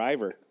poor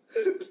driver.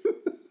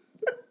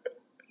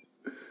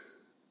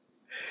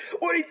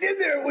 What he did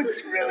there was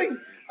really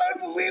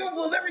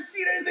unbelievable. I've never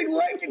seen anything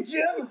like it,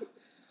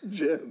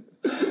 Jim.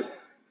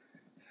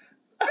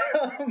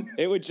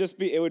 It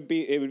would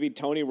be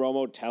Tony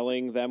Romo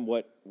telling them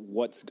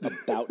what's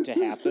about to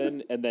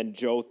happen, and then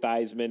Joe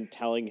Theismann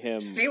telling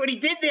him. See what he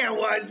did there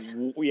was.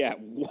 Yeah,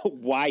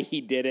 why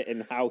he did it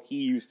and how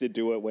he used to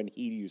do it when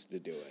he used to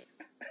do it.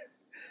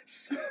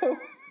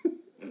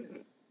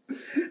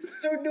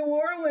 So New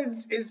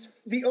Orleans is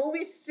the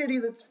only city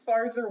that's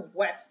farther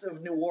west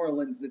of New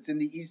Orleans that's in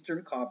the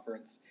Eastern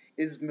Conference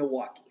is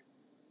Milwaukee.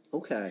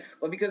 Okay.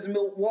 Well, because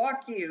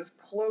Milwaukee is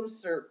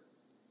closer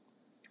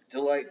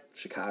to like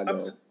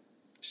Chicago.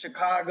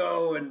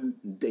 Chicago and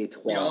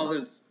Detroit. all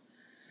those.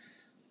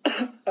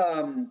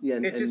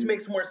 It just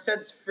makes more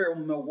sense for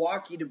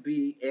Milwaukee to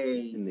be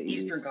in the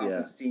Eastern East,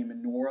 Conference team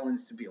and New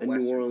Orleans to be a and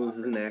Western New Orleans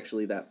Conference isn't team.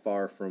 actually that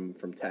far from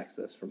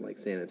Texas, from like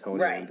San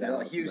Antonio and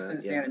Dallas.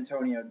 Houston, San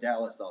Antonio,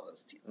 Dallas, all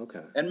those teams.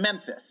 Okay. And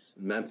Memphis.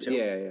 Too.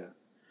 Yeah.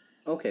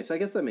 Okay, so I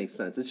guess that makes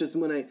sense. It's just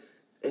when I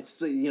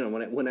looked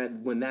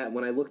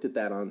at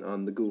that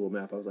on the Google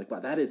map, I was like, wow,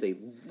 that is a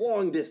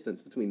long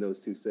distance between those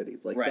two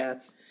cities. Like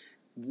that's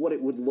what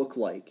it would look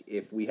like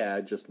if we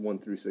had just 1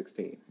 through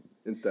 16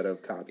 instead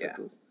of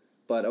conferences. Yeah.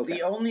 But okay.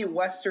 The only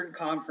Western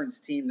Conference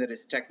team that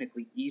is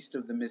technically east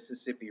of the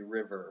Mississippi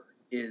River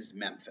is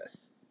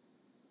Memphis.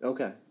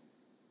 Okay.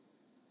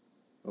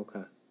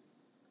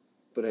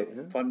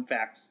 But fun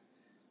facts.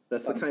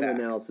 That's the kind of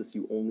analysis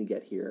you only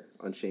get here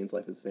on Shane's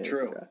Life as a Fantasy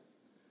Draft.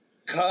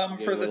 Come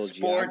for the sports.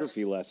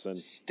 Geography lesson.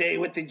 Stay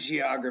with the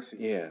geography.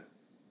 Yeah.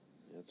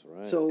 That's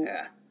right. So,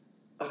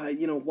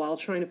 while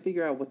trying to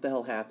figure out what the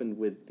hell happened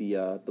with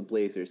the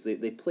Blazers,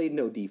 they played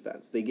no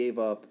defense. They gave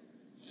up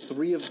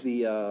 3 of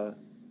the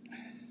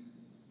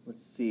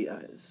let's see.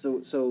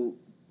 So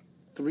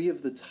 3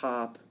 of the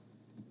top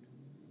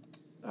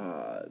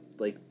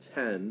 3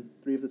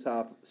 of the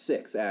top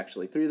 6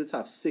 actually. 3 of the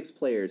top 6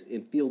 players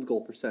in field goal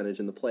percentage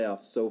in the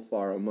playoffs so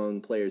far among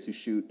players who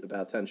shoot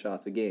about 10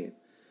 shots a game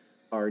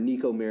are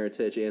Nico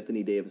Mirotic,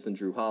 Anthony Davis, and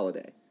Drew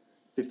Holiday.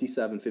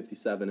 57,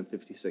 57, and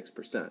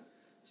 56%.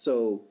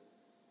 So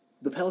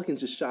the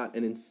Pelicans just shot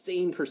an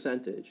insane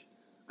percentage.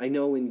 I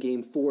know in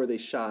Game 4 they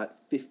shot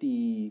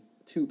 52%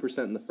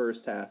 in the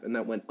first half, and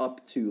that went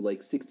up to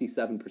like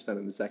 67%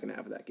 in the second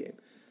half of that game.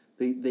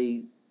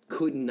 They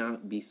could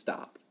not be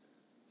stopped.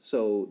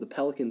 So the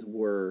Pelicans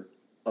were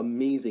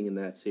amazing in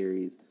that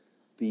series.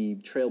 The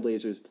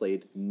Trailblazers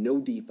played no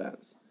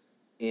defense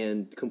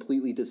and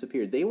completely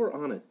disappeared. They were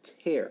on a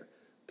tear.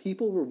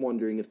 People were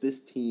wondering if this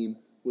team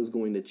was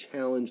going to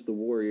challenge the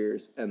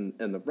Warriors and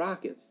the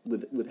Rockets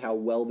with how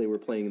well they were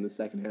playing in the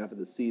second half of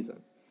the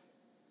season.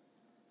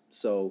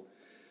 So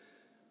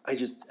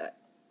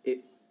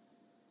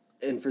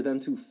and for them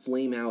to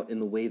flame out in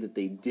the way that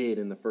they did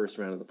in the first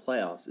round of the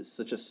playoffs is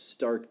such a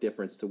stark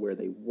difference to where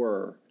they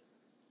were.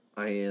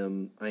 I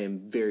am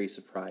very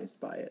surprised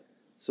by it.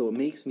 So it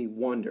makes me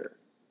wonder,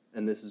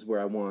 and this is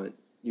where I want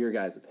your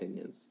guys'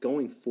 opinions.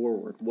 Going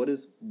forward, what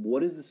does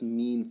this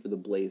mean for the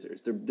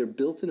Blazers? They're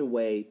built in a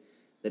way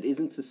that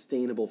isn't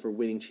sustainable for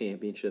winning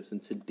championships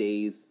in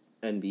today's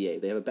NBA.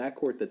 They have a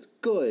backcourt that's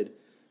good,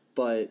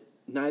 but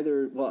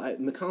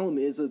McCollum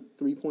is a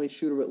three-point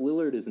shooter, but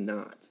Lillard is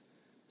not.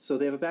 So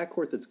they have a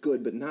backcourt that's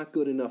good, but not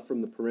good enough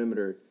from the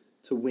perimeter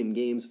to win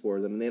games for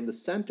them. And they have the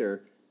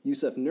center,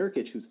 Yusuf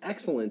Nurkic, who's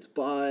excellent,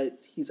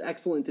 but he's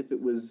excellent if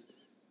it was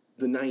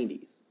the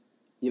 90s.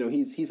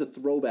 He's a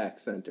throwback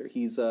center.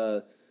 He's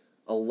a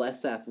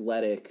less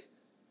athletic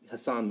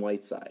Hassan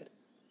Whiteside.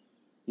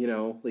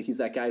 He's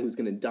that guy who's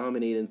going to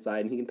dominate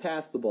inside, and he can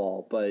pass the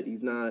ball, but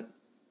he's not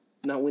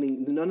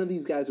winning. None of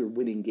these guys are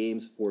winning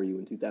games for you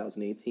in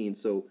 2018.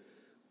 So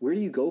where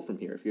do you go from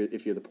here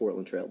if you're the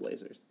Portland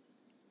Trailblazers?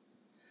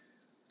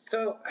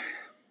 So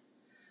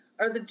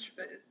are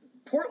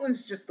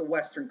Portland's just the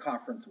Western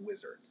Conference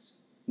Wizards?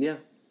 Yeah.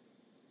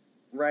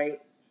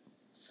 Right?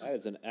 That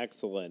is an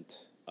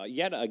excellent,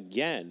 yet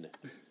again,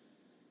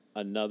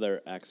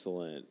 another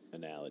excellent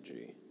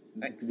analogy.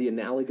 The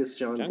analogous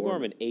John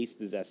Gorman aced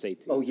his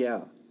SATs. Oh,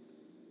 yeah.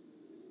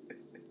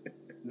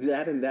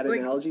 That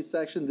analogy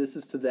section, this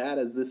is to that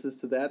as this is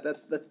to that,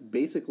 that's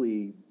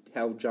basically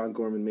how John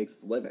Gorman makes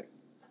his living.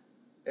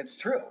 It's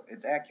true.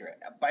 It's accurate.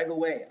 By the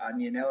way, on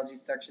the analogy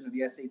section of the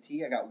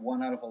SAT, I got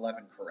 1 out of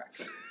 11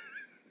 correct.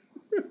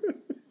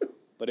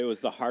 But it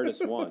was the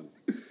hardest one.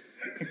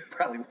 It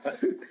probably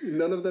was.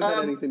 None of them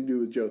had anything to do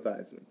with Joe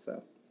Theismann,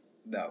 so.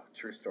 No,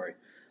 true story.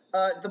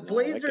 The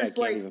Blazers, that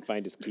guy can't even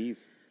find his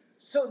keys.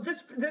 So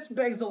this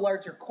begs a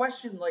larger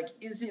question,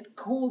 is it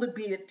cool to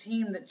be a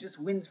team that just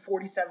wins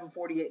 47,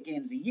 48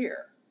 games a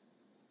year?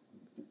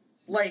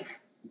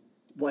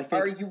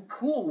 Are you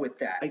cool with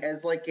that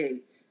as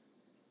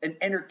an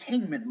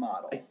entertainment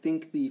model? I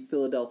think the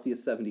Philadelphia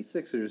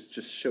 76ers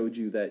just showed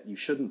you that you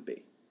shouldn't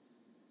be.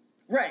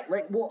 Right.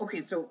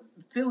 So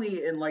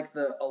Philly in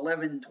the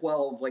 11,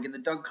 12, in the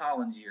Doug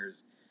Collins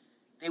years,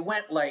 they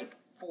went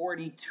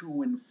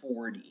 42 and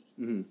 40,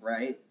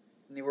 right?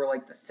 And they were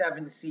the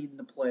 7th seed in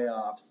the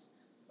playoffs,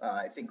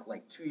 I think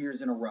 2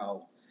 years in a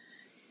row.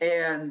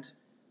 And,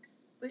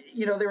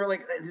 they were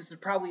this is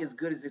probably as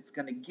good as it's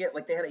going to get.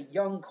 They had a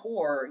young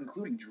core,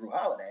 including Drew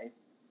Holiday.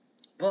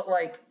 But,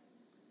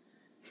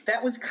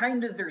 that was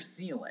kind of their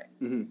ceiling.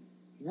 Mm-hmm.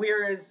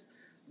 Whereas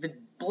the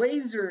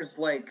Blazers,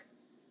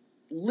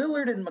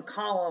 Lillard and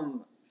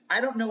McCollum,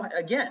 I don't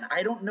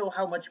know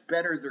how much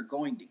better they're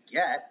going to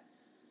get.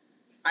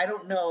 I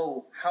don't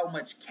know how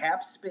much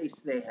cap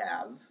space they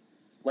have,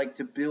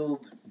 to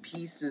build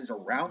pieces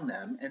around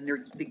them, and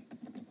they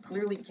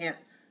clearly can't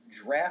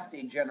draft a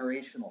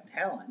generational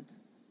talent.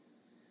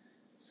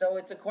 So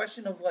it's a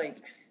question of,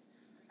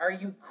 are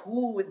you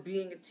cool with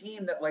being a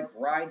team that like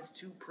rides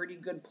two pretty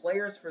good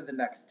players for the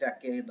next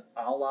decade,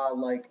 a la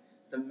like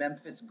the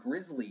Memphis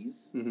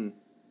Grizzlies? Mm-hmm.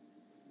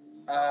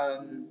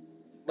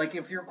 Like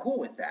if you're cool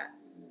with that.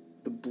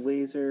 The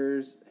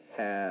Blazers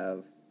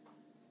have,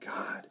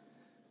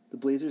 the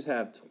Blazers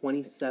have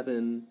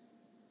 $27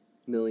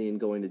 million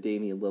going to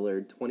Damian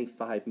Lillard,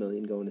 $25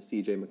 million going to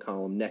C.J.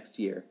 McCollum next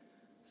year,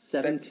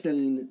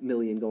 $17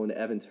 million going to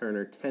Evan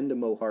Turner, 10 to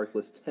Mo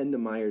Harkless, 10 to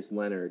Myers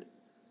Leonard,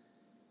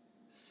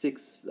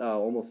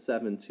 almost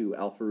 7 to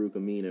Al-Farouq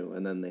Aminu,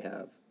 and then they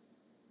have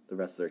the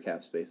rest of their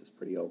cap space is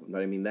pretty open.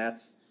 But I mean,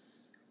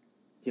 that's,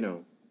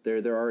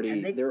 they're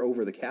already they're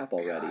over the cap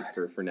already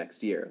for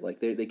next year. Like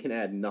they can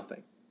add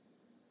nothing.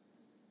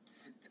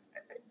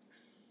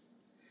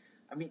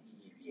 I mean,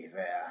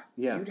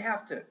 yeah. You'd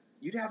have to.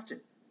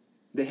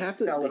 They have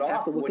to. Sell it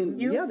off, to look wouldn't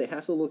you? Yeah, they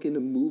have to look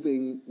into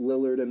moving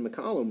Lillard and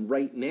McCollum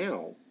right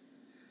now.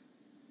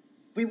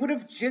 We would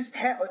have just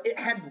had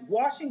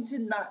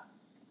Washington not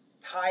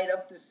tied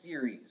up the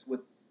series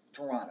with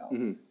Toronto.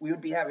 Mm-hmm. We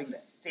would be having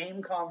the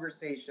same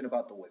conversation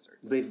about the Wizards.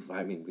 They've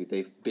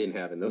been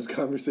having those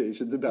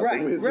conversations about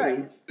Right, the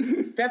Wizards.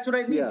 right. That's what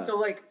I mean. Yeah. So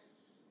like,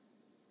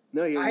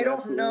 No, I don't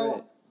absolutely know.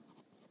 right.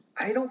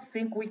 I don't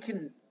think we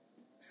can.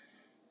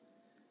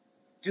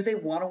 Do they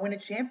want to win a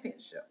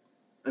championship?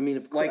 I mean,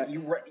 of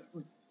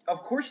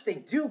course they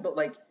do, but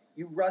like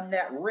you run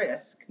that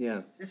risk.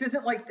 Yeah. This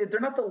isn't like they're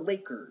not the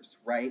Lakers,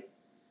 right?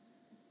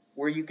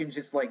 Where you can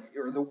just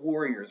or the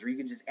Warriors, where you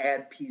can just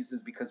add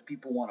pieces because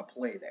people want to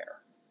play there.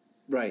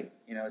 Right.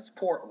 It's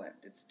Portland.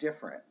 It's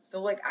different.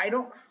 So like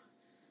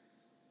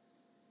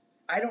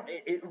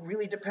it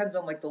really depends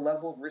on like the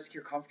level of risk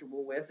you're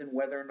comfortable with and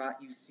whether or not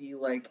you see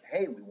like,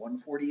 hey, we won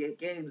 48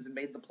 games and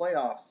made the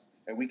playoffs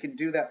and we can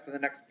do that for the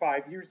next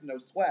 5 years, no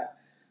sweat.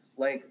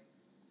 Like,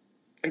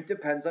 it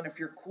depends on if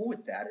you're cool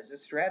with that as a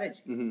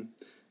strategy. Mm-hmm.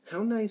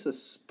 How nice a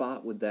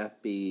spot would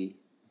that be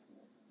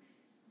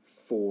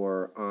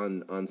for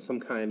on some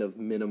kind of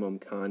minimum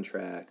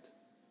contract,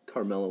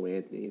 Carmelo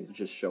Anthony to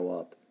just show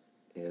up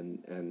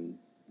and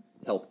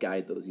help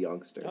guide those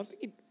youngsters? I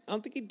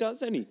don't think he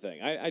does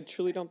anything. I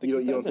truly don't think he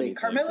you does don't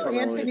think anything. Carmelo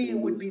Anthony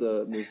would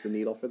moves the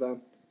needle for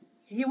them?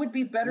 He would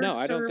be better. No,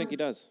 I don't think he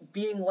does.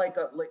 Being like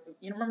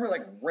you remember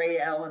like Ray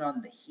Allen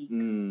on the Heat.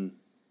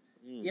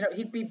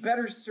 He'd be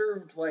better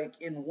served like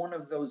in one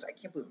of those. I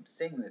can't believe I'm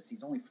saying this.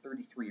 He's only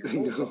 33 years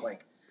old, but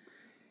like,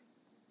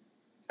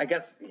 I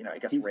guess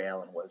Ray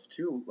Allen was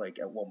too, like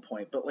at one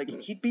point. But like,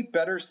 he'd be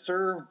better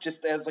served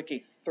just as like a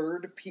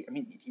third piece. I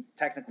mean, he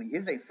technically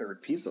is a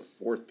third piece. He's the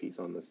fourth piece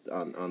on this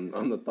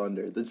on the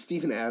Thunder. The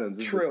Steven Adams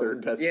is True. the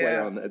third best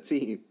player on that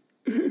team.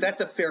 That's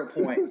a fair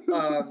point.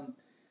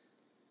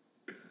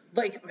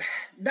 Because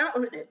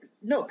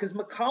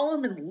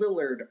McCollum and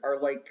Lillard are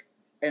like,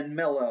 and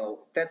Melo,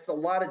 that's a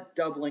lot of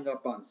doubling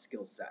up on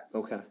skill sets.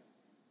 Okay.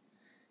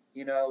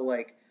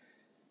 Like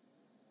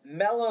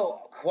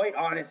Melo, quite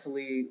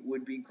honestly,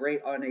 would be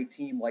great on a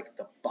team like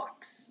the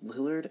Bucks.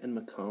 Lillard and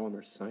McCollum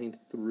are signed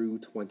through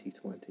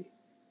 2020.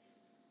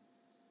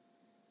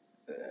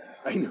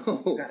 I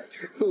know.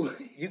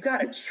 You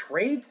gotta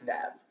trade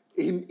them.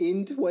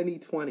 In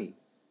 2020,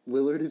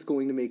 Lillard is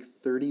going to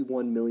make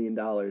 $31 million.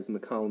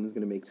 McCollum is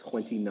going to make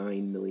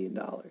 $29 million.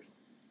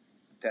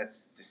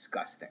 That's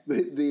disgusting.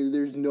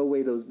 There's no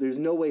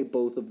way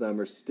both of them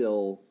are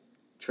still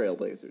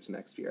Trailblazers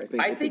next year.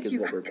 I think is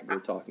what we're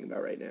talking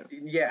about right now.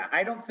 Yeah,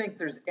 I don't think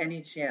there's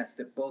any chance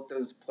that both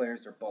those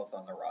players are both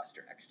on the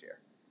roster next year.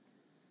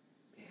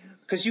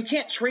 Because you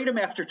can't trade them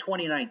after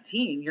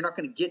 2019. You're not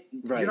going to get.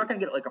 Right. You're not going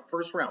to get like a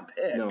first round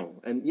pick. No,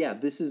 and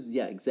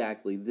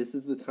exactly. This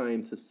is the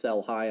time to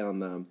sell high on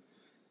them,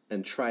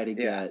 and try to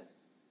get,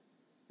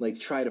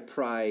 try to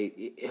pry.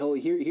 Here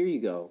you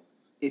go.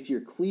 If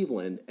you're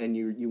Cleveland and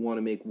you want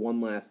to make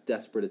one last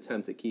desperate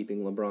attempt at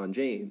keeping LeBron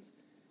James,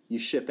 you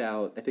ship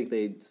out. I think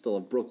they still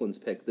have Brooklyn's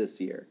pick this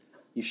year.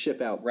 You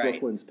ship out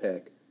Brooklyn's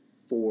pick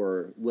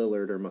for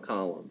Lillard or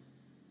McCollum,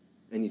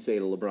 and you say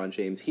to LeBron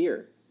James,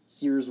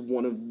 here's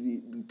one of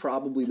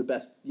probably the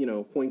best,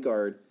 point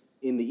guard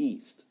in the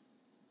East.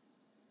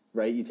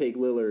 Right? You take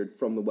Lillard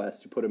from the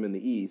West, you put him in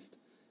the East,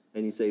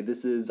 and you say,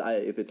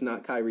 if it's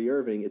not Kyrie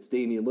Irving, it's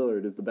Damian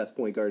Lillard is the best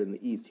point guard in the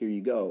East. Here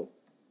you go.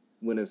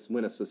 Win us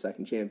the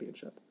second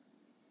championship.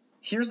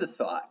 Here's a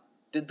thought.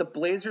 Did the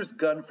Blazers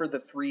gun for the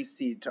 3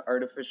 seed to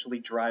artificially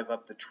drive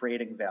up the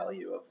trading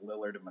value of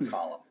Lillard and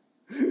McCollum?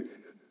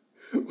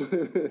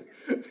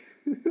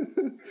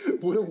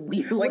 What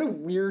a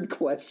weird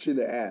question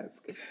to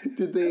ask.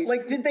 Did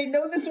they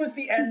know this was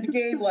the end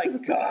game?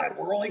 Like, God,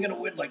 we're only going to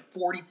win like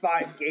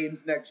 45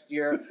 games next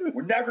year.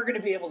 We're never going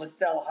to be able to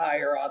sell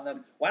higher on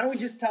them. Why don't we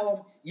just tell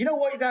them, you know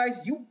what, guys,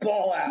 you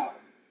ball out.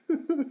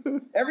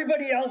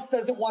 Everybody else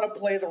doesn't want to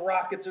play the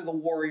Rockets or the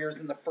Warriors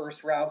in the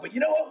first round, but you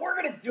know what? We're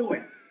going to do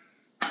it.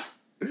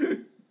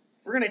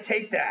 We're going to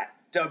take that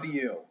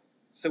W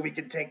so we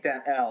can take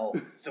that L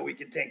so we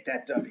can take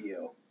that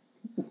W.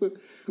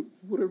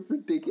 What a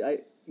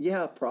ridiculous...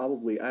 Yeah,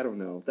 probably. I don't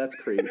know. That's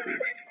crazy.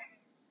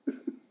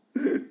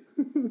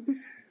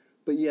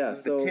 But But yeah, This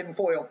is so the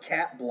tinfoil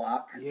cat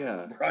block.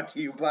 Yeah. Brought to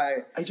you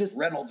by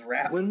Reynolds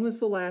Wrap. When was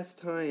the last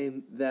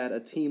time that a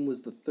team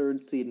was the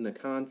third seed in a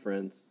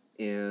conference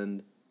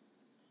and,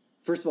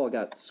 first of all,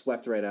 got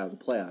swept right out of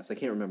the playoffs? I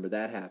can't remember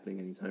that happening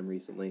anytime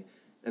recently.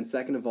 And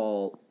second of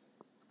all,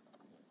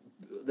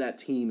 that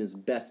team is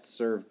best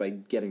served by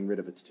getting rid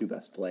of its two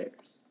best players.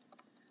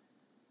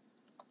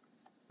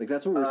 Like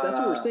that's what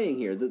we're saying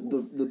here.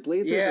 The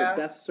Blazers are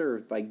best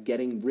served by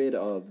getting rid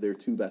of their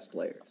two best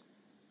players.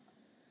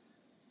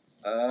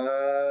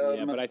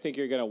 Yeah, but I think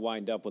you're going to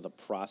wind up with a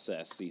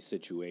processy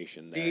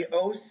situation there.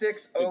 The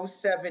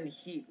 06-07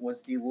 Heat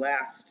was the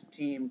last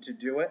team to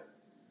do it.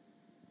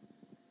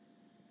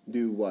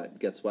 Do what?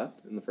 Get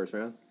swept in the first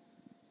round?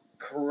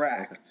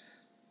 Correct.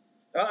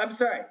 I'm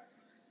sorry.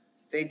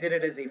 They did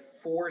it as a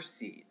 4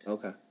 seed.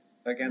 Okay.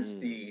 Against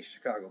the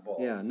Chicago Bulls.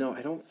 Yeah, no,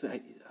 I don't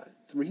think...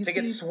 3 They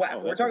seeds? get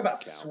swept. We're talking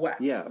about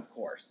swept, yeah. of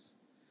course.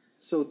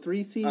 So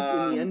 3 seeds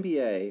in the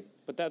NBA.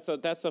 But that's a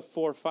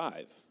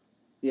 4-5.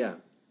 Yeah.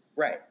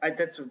 Right.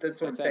 That's what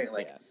I'm saying.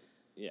 Like,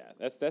 yeah,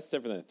 that's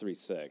different than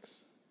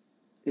 3-6.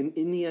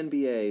 In the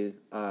NBA,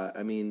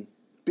 I mean,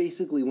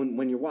 basically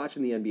when you're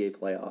watching the NBA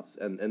playoffs,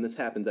 and this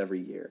happens every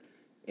year,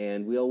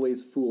 and we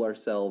always fool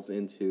ourselves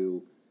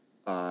into,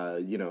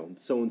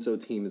 so-and-so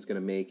team is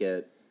going to make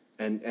it,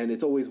 and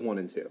it's always 1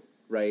 and 2,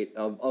 right?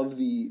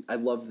 I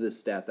love this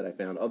stat that I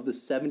found. Of the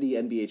 70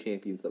 NBA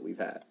champions that we've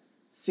had,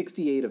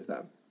 68 of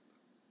them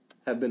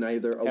have been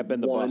either the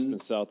Boston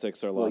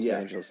Celtics or Los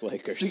Angeles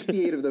Lakers.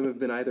 68 of them have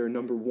been either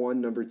number 1,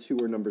 number 2,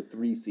 or number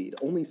 3 seed.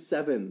 Only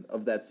 7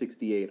 of that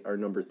 68 are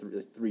number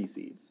 3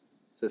 seeds.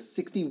 So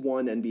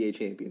 61 NBA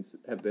champions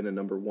have been a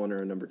number 1 or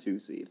a number 2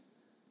 seed.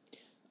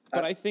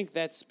 But I think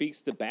that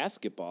speaks to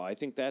basketball. I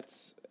think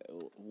that's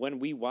when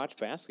we watch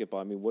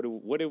basketball. I mean, what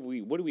do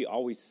we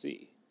always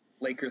see?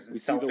 Lakers and we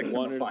see Celtics the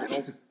one in the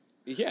finals.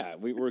 Yeah,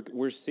 we're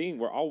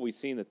always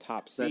seeing the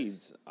top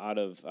seeds out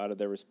of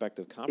their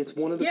respective conferences.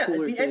 It's one of the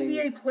cooler the things.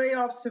 NBA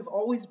playoffs have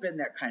always been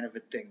that kind of a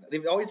thing.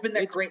 They've always been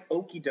that great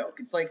okie doke.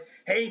 It's like,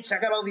 hey,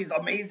 check out all these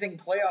amazing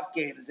playoff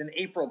games in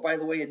April. By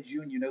the way, in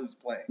June, you know who's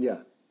playing.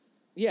 Yeah.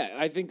 Yeah,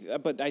 I think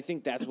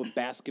that's what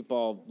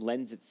basketball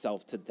lends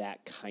itself to,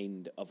 that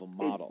kind of a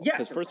model. Yes,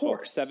 because first of all,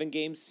 it's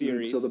 7-game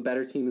series, so the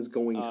better team is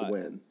going to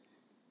win.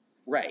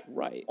 Right.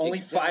 Only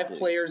exactly. 5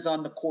 players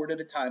on the court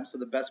at a time, so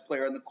the best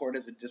player on the court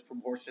has a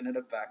disproportionate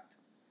effect.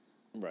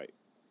 Right.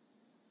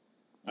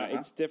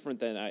 It's different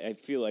than I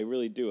feel. I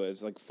really do.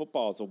 It's like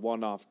football is a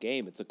one-off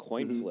game. It's a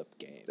coin flip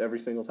game every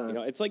single time.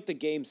 It's like the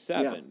Game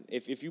 7. Yeah.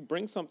 If you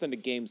bring something to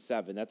Game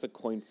 7, that's a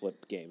coin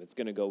flip game. It's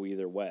going to go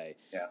either way.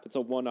 Yeah. If it's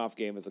a one-off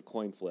game, it's a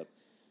coin flip.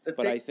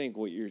 I think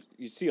what you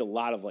see a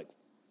lot of like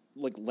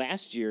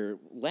last year.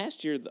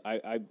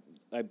 I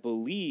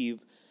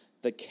believe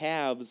the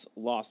Cavs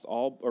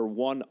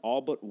won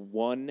all but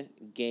one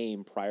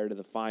game prior to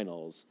the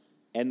finals,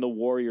 and the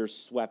Warriors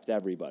swept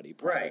everybody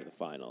prior to the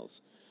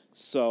finals.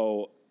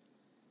 So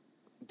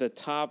the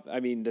top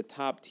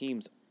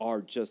teams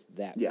are just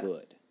that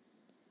good.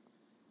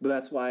 But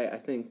that's why I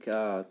think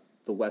the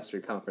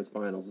Western Conference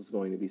Finals is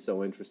going to be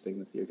so interesting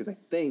this year, because I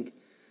think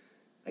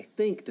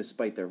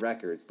despite their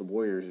records, the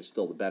Warriors are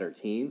still the better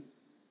team.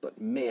 But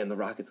man, the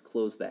Rockets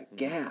closed that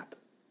gap.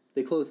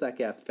 They closed that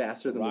gap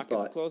faster than we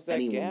thought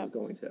anyone was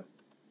going to.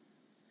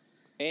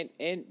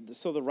 And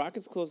so the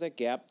Rockets closed that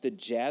gap. The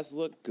Jazz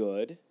look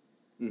good.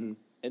 Mm-hmm.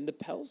 And the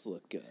Pels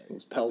look good.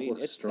 Those Pels look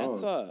strong.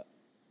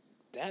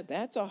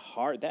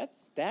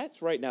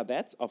 That's right now.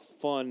 That's a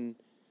fun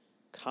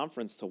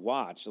conference to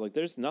watch. Like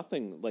there's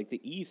nothing like the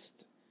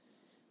East,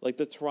 like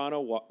the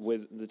Toronto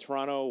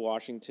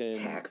Washington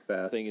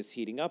Hackfest thing is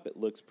heating up. It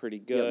looks pretty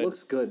good. Yeah, it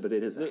looks good, but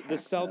it is the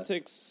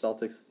Celtics.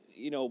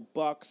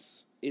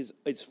 Bucks it's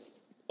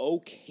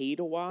okay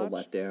to watch.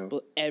 It's a letdown.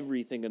 But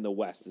everything in the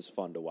West is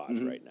fun to watch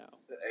right now.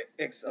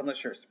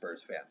 Unless you're a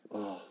Spurs fan.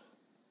 Oh.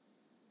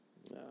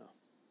 No.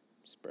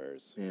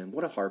 Spurs. Man,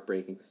 what a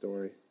heartbreaking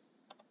story.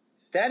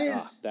 That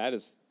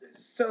is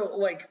so,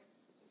 like,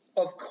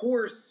 of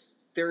course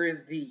there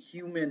is the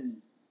human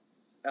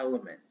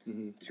element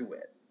to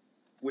it,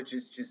 which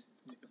is just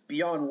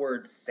beyond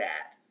words sad.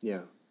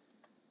 Yeah.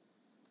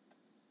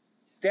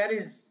 That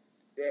is,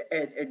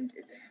 and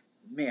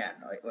man,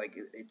 like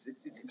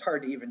it's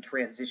hard to even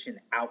transition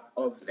out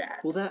of that.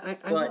 Well,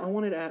 I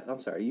wanted to ask,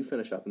 I'm sorry, you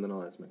finish up and then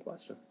I'll ask my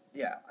question.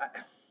 Yeah.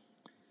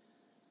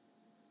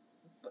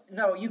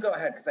 No, you go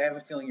ahead, because I have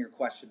a feeling your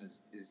question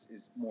is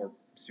more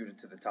suited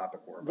to the topic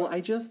we're about.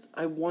 Well,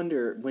 I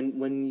wonder,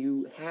 when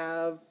you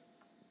have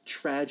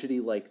tragedy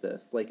like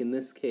this, like in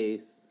this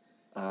case,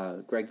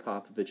 Greg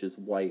Popovich's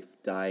wife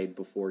died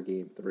before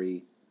Game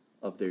 3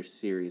 of their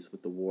series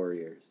with the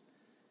Warriors.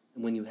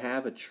 And when you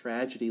have a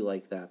tragedy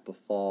like that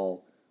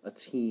befall a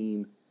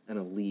team and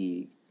a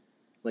league,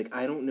 like,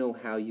 I don't know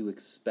how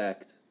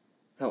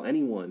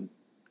anyone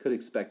could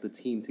expect the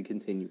team to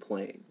continue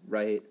playing,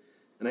 right?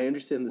 And I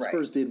understand the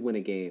Spurs did win a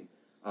game,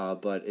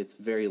 but it's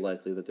very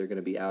likely that they're going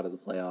to be out of the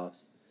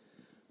playoffs.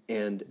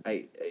 And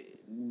I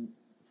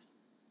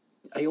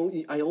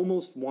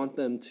almost want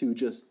them to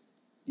just,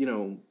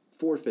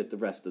 forfeit the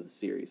rest of the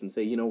series and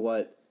say, you know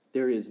what,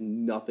 there is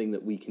nothing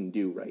that we can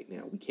do right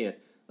now. We can't.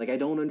 Like, I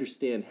don't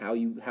understand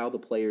how the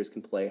players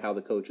can play, how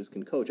the coaches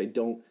can coach. I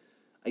don't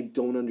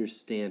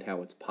understand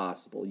how it's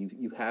possible.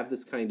 You have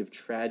this kind of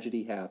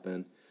tragedy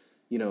happen.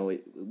 You know,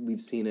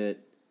 we've seen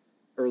it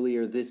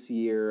earlier this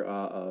year.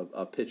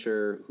 A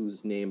pitcher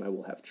whose name I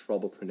will have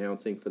trouble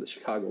pronouncing for the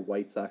Chicago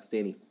White Sox,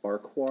 Danny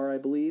Farquhar, I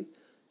believe.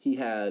 He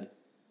had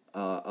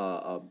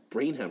a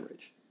brain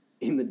hemorrhage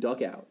in the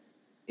dugout,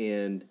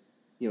 and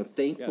you know,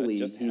 thankfully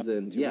he's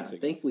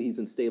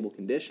in stable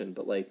condition.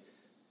 But like,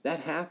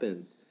 that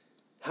happens.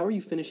 How are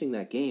you finishing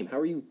that game? How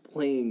are you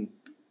playing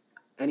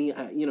any?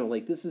 You know,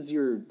 like this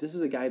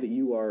is a guy that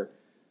you are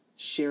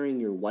sharing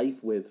your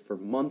life with for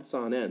months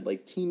on end.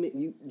 Like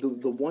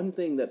the one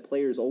thing that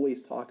players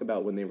always talk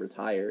about when they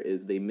retire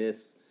is they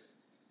miss,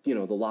 you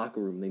know, the locker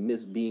room. They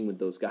miss being with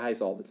those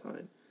guys all the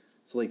time.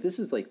 So like, this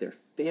is like their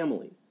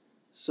family.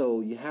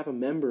 So you have a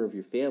member of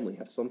your family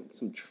have some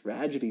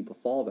tragedy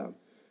befall them.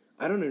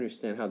 I don't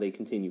understand how they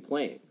continue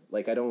playing.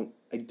 Like, I don't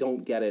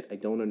get it. I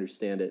don't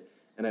understand it.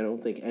 And I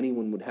don't think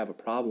anyone would have a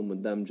problem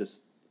with them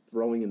just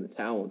throwing in the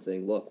towel and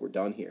saying, look, we're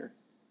done here.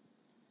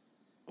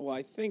 Well,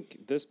 I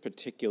think this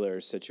particular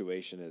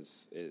situation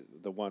is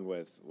the one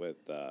with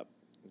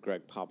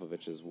Greg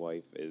Popovich's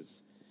wife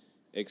is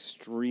it's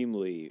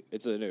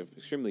an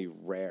extremely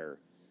rare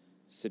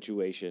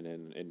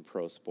situation in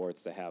pro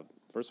sports to have.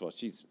 First of all,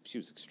 she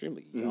was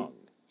extremely young.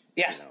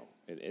 Yeah. You know,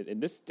 in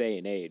this day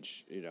and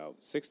age, you know,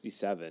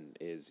 67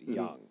 is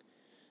young.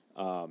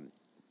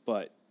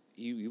 But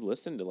you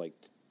listen to like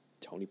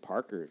Tony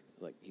Parker,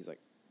 like he's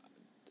like,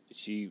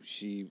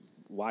 she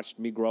watched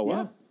me grow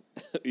up.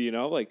 You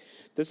know, like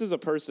this is a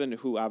person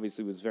who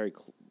obviously was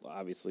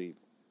obviously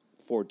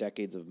 4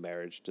 decades of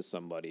marriage to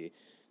somebody.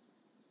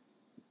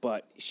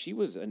 But she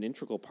was an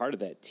integral part of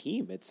that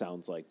team, it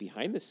sounds like,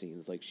 behind the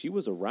scenes. Like, she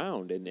was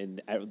around,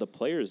 and the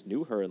players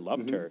knew her and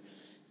loved her.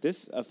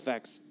 This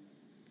affects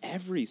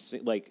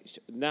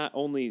not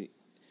only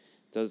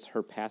does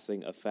her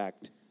passing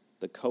affect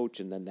the coach,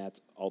 and then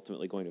that's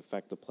ultimately going to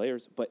affect the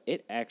players, but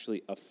it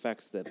actually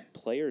affects the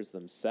players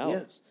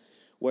themselves. Yeah.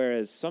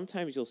 Whereas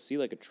sometimes you'll see,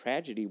 like, a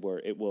tragedy where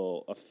it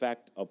will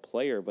affect a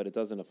player, but it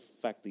doesn't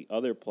affect the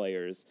other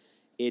players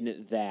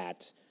in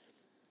that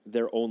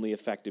they're only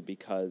affected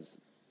because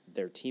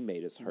their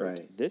teammate is hurt.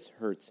 Right. This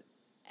hurts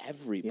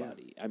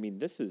everybody. Yeah. I mean,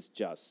 this is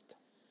just...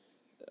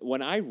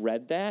 When I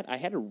read that, I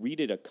had to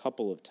read it a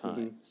couple of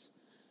times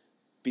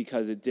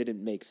because it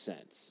didn't make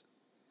sense.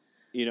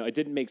 You know, it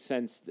didn't make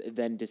sense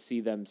then to see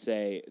them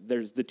say,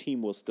 the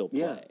team will still play.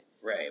 Yeah.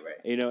 Right.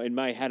 You know, in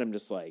my head, I'm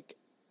just like,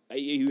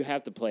 you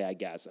have to play, I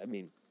guess. I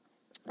mean,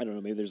 I don't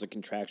know, maybe there's a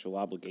contractual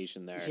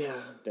obligation there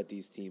that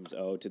these teams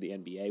owe to the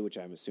NBA, which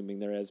I'm assuming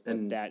there is,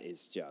 but that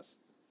is just...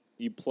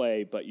 You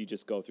play, but you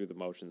just go through the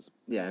motions.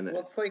 Yeah, well,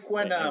 it's like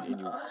when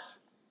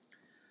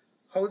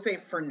Jose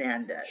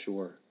Fernandez.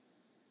 Sure.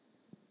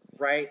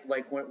 Right,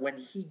 like when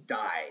he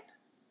died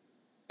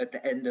at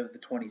the end of the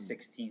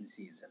 2016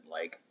 season,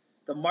 like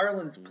the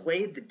Marlins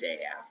played the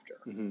day after,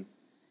 and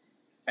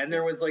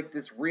there was like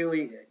this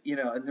really,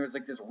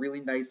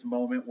 nice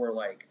moment where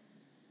like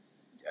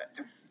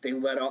they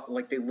let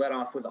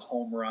off with a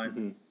home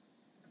run.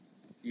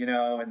 You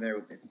know, and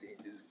there's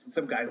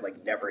some guy who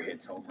like never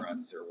hits home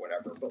runs or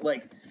whatever. But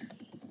like,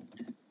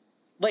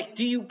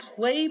 do you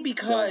play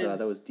because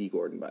that was D.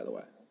 Gordon, by the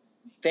way?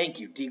 Thank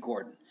you, D.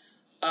 Gordon.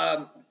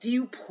 Do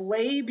you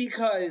play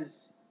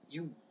because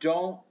you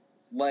don't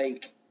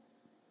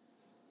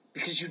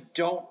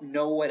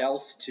know what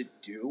else to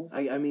do?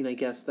 I mean, I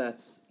guess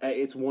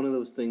it's one of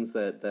those things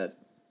that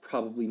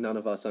probably none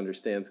of us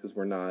understands because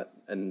we're not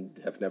and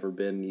have never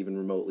been even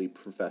remotely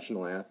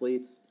professional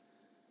athletes.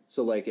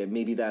 So, like,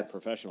 maybe that's...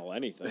 Professional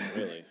anything,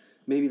 really.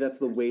 Maybe that's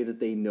the way that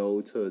they know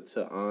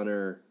to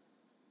honor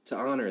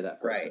that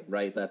person,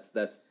 right?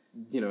 That's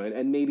you know,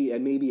 and maybe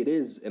it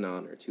is an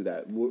honor to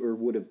that, or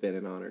would have been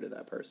an honor to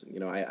that person. You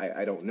know,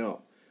 I don't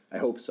know. I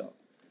hope so.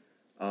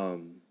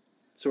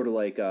 Sort of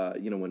like,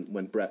 you know,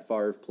 when Brett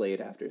Favre played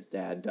after his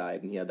dad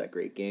died and he had that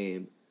great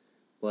game,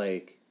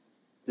 like,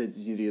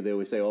 they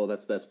always say, oh,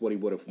 that's what he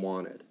would have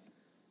wanted.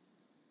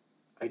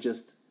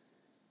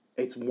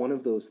 It's one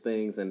of those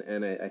things,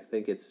 and I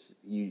think it's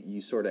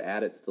you sort of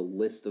add it to the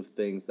list of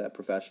things that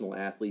professional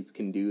athletes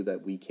can do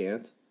that we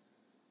can't.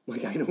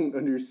 Like, I don't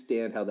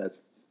understand how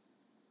that's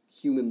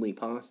humanly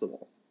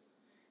possible.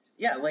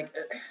 Yeah, like,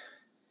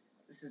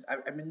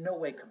 I'm in no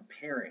way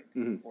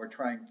comparing or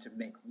trying to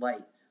make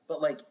light,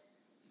 but, like,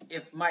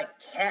 if my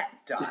cat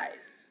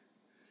dies,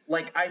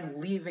 like, I'm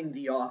leaving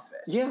the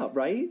office. Yeah,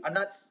 right? I'm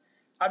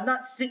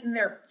not sitting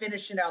there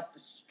finishing out the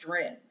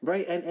string.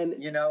 Right,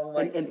 and you know,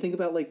 like, and think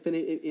about, like,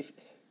 if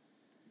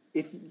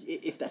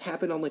that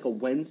happened on, like, a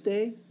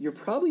Wednesday, you're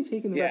probably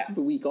taking the rest of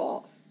the week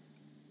off.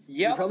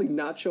 Yeah. You're probably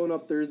not showing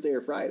up Thursday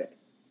or Friday.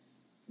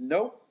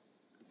 Nope.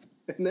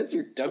 And that's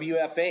your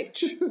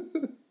WFH. I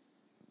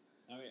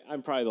mean,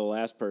 I'm probably the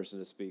last person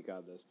to speak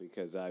on this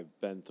because I've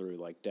been through,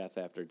 like, death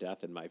after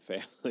death in my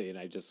family, and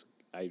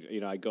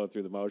I go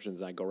through the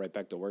motions and I go right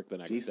back to work the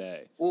next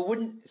day. Well,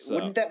 wouldn't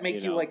that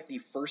make you like the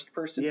first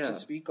person to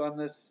speak on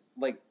this?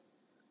 Like,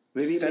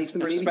 maybe it makes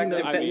him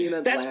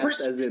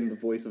last as in the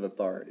voice of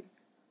authority.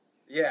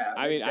 Yeah,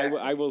 I mean, exactly.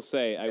 I will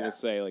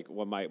say, like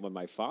when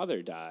my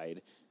father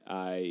died,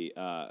 I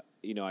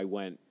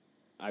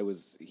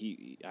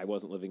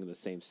wasn't living in the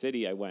same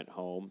city. I went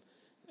home,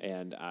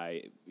 and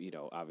I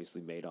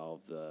obviously made all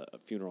of the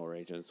funeral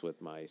arrangements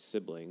with my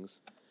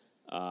siblings,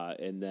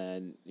 and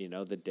then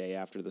the day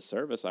after the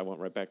service, I went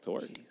right back to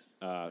work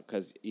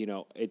because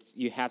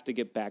you have to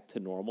get back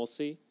to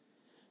normalcy.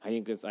 I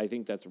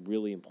think that's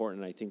really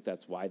important. I think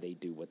that's why they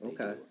do what they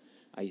do.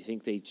 I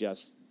think they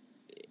just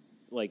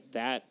like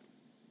that.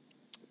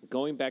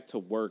 Going back to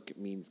work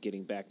means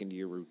getting back into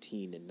your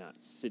routine and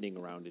not sitting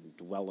around and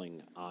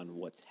dwelling on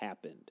what's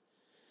happened.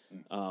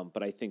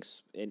 But I think,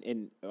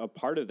 and a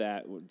part of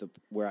that,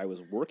 where I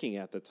was working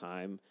at the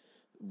time,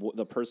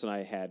 the person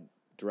I had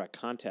direct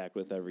contact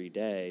with every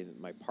day,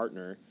 my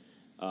partner,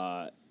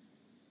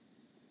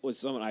 was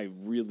someone I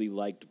really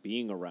liked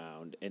being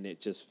around, and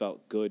it just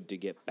felt good to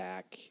get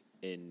back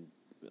in,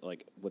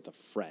 like, with a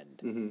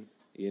friend,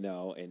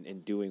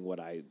 and doing what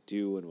I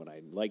do and what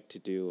I like to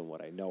do and what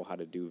I know how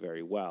to do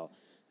very well.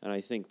 And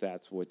I think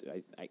that's what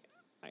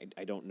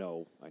I don't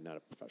know. I'm not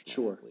a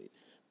professional athlete,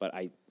 but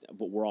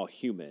we're all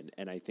human,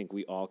 and I think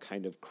we all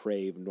kind of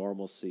crave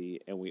normalcy,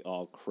 and we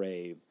all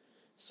crave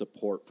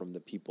support from the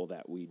people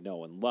that we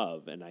know and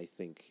love, and I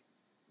think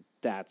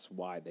that's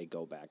why they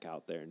go back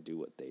out there and do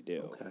what they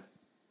do. Okay.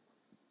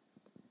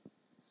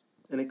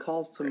 And it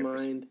calls to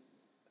mind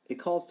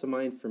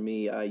for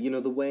me,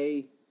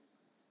 the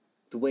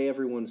way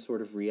everyone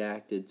sort of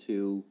reacted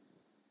to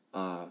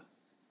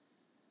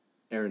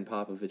Aaron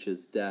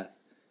Popovich's death.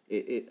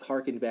 It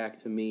harkened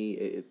back to me.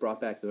 It brought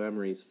back the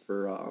memories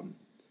for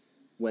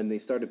when they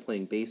started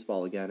playing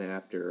baseball again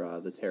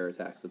after the terror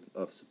attacks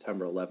of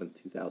September 11th,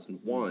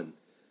 2001.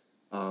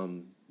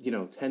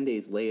 10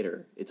 days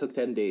later, it took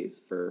 10 days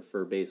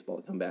for baseball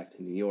to come back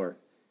to New York,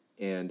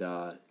 and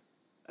I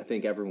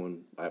think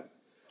everyone.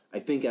 I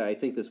think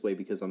this way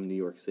because I'm New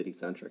York City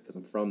centric, because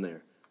I'm from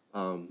there.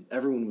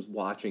 Everyone was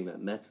watching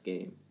that Mets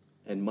game,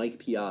 and Mike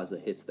Piazza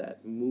hits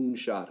that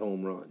moonshot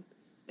home run.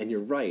 And you're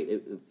right,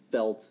 it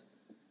felt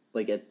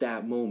like at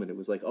that moment, it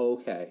was like, oh,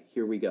 okay,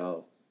 here we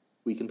go.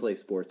 We can play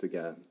sports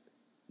again.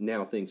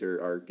 Now things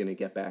are going to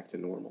get back to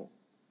normal.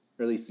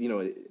 Or at least,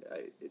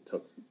 it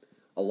took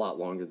a lot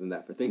longer than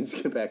that for things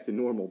to get back to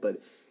normal.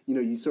 But,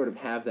 you sort of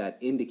have that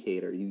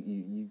indicator.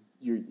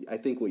 I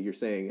think what you're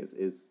saying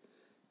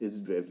is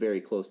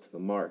very close to the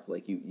mark.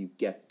 Like you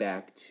get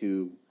back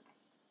to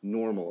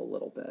normal a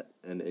little bit,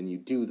 and you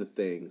do the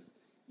things,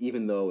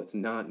 even though it's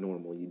not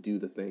normal, you do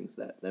the things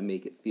that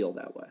make it feel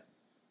that way.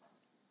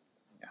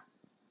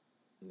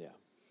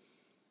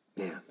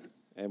 Yeah.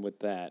 And with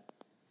that,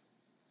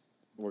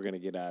 we're going to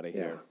get out of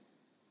here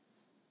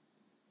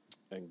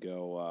and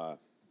go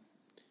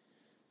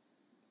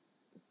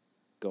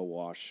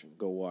wash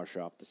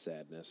off the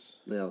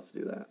sadness. Yeah, let's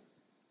do that.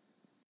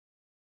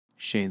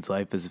 Shane's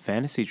Life as a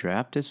Fantasy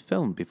Draft is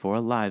filmed before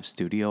a live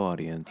studio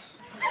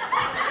audience.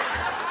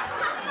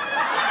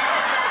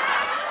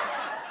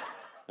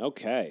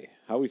 Okay,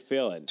 how we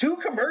feeling? 2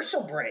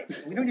 commercial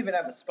breaks. We don't even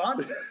have a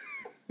sponsor.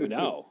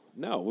 No,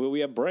 we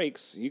have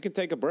breaks. You can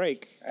take a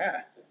break.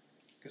 Yeah.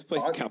 This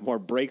place got more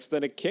breaks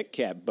than a Kit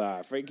Kat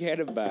bar. Forget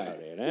about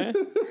it, huh?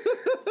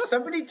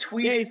 Somebody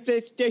tweeted.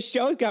 Yeah, this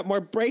show's got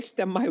more breaks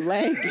than my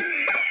leg.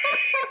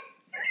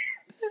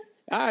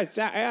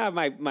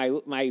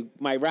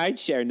 My ride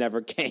share never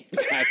came.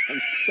 God,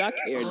 I'm stuck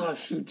here. Oh,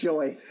 shoot,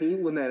 Joe, I hate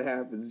when that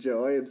happens,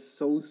 Joe. I am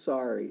so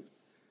sorry.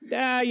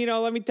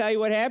 Let me tell you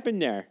what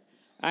happened there.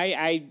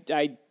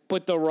 I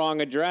put the wrong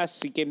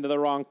address. He came to the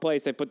wrong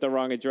place. I put the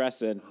wrong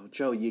address in. Oh,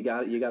 Joe, you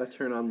got to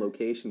turn on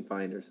location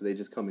finder so they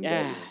just come and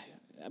get you.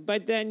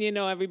 But then,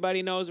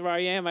 everybody knows where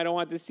I am. I don't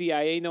want the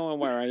CIA knowing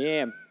where I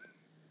am.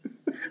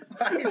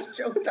 Why is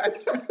Joe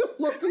Theismann? I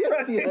love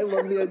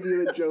the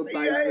idea that Joe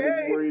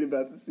Theismann is worried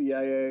about the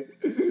CIA.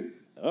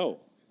 Oh,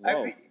 whoa.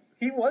 I mean,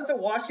 he was a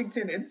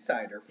Washington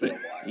insider for a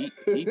while.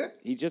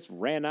 He just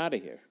ran out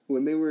of here.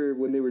 When they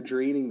were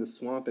draining the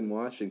swamp in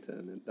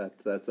Washington,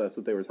 that's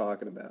what they were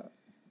talking about.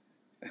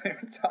 They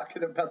were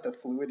talking about the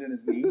fluid in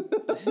his knee.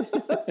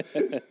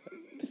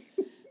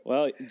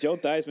 Well, Joe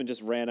Theismann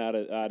just ran out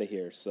of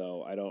here,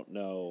 so I don't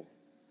know.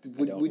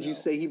 Would you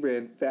say he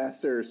ran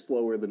faster or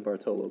slower than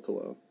Bartolo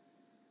Colon?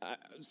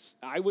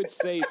 I would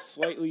say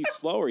slightly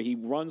slower. He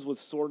runs with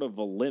sort of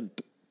a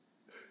limp.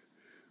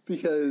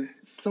 Because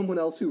someone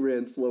else who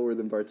ran slower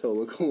than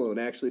Bartolo Colon,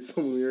 actually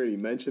someone we already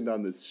mentioned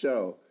on this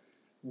show,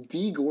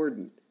 Dee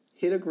Gordon,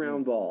 hit a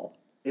ground ball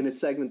in a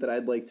segment that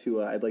I'd like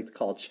to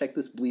call "Check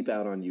This Bleep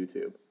Out" on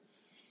YouTube.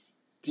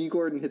 Dee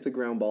Gordon hits a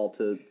ground ball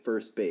to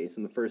first base,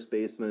 and the first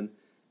baseman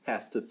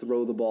has to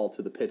throw the ball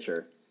to the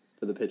pitcher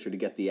for the pitcher to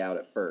get the out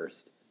at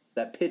first.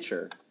 That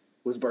pitcher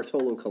was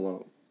Bartolo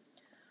Colon.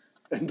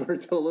 And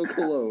Bartolo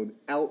Colon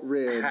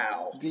outran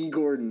Dee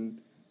Gordon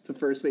to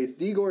first base.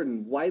 Dee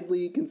Gordon,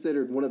 widely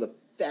considered one of the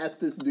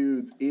fastest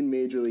dudes in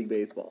Major League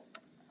Baseball.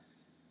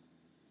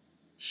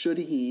 Should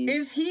he?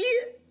 Is he?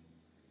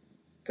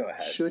 Go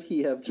ahead. Should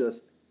he have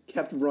just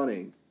kept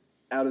running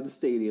out of the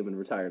stadium and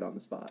retired on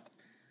the spot?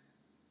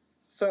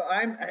 So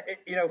I'm,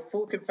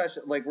 full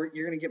confession. Like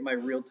you're gonna get my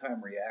real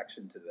time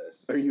reaction to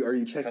this. Are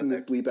you checking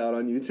this bleep out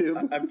on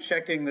YouTube? I'm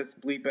checking this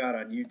bleep out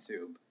on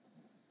YouTube.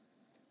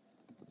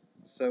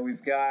 So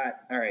we've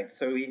got all right.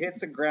 So he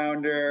hits a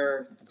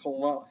grounder.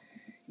 Cologne.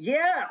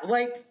 Yeah,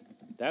 like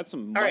that's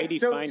some mighty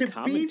fine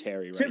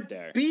commentary right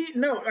there.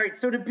 All right.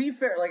 So to be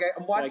fair, like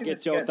I'm watching. Should I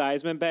get Joe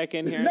Theismann back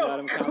in here and let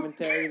him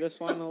commentary this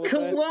one a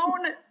little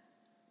bit?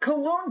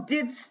 Cologne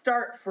did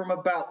start from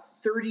about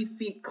 30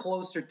 feet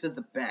closer to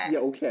the bag. Yeah,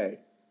 okay.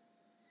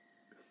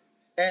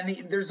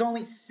 And there's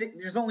only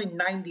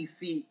 90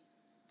 feet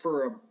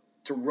to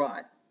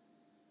run.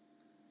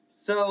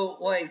 So,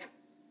 like,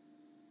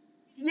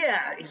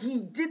 yeah, he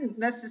didn't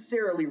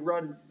necessarily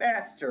run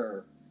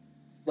faster,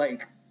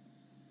 like,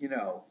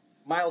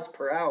 miles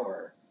per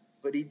hour,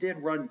 but he did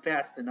run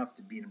fast enough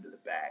to beat him to the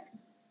bag.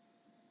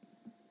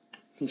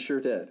 He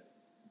sure did.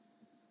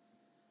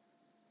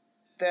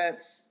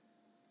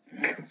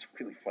 It's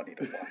really funny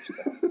to watch,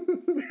 though.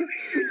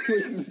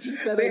 Like,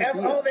 just that they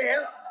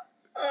idea.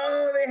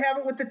 they have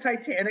it with the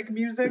Titanic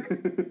music.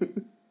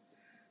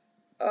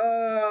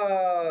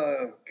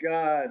 Oh,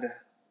 God.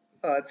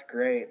 Oh, that's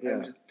great. Yeah.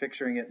 I'm just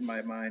picturing it in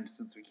my mind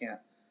since we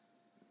can't.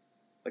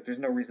 Like, there's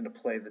no reason to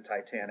play the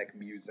Titanic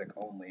music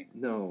only.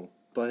 No,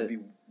 but It'd be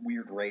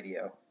weird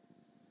radio.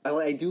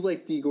 I do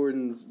like D.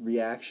 Gordon's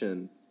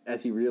reaction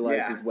as he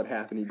realizes what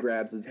happened. He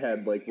grabs his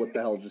head like, what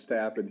the hell just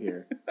happened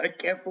here? I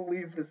can't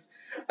believe this.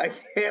 I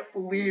can't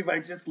believe I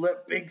just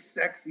let Big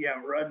Sexy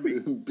outrun me.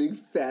 Big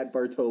fat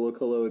Bartolo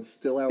Colon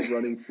still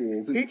outrunning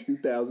fools in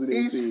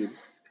 2018.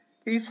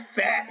 He's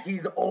fat.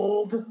 He's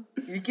old.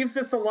 He gives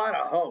us a lot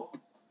of hope.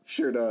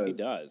 Sure does. He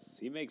does.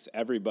 He makes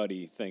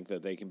everybody think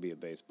that they can be a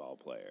baseball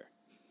player,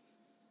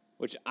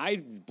 which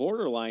I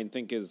borderline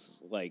think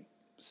is like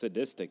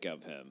sadistic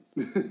of him.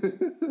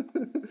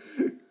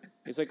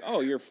 He's like, oh,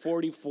 you're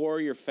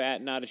 44, you're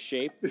fat and out of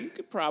shape. You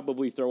could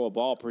probably throw a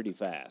ball pretty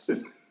fast.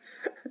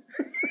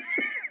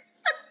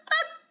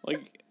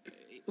 Like,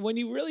 when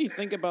you really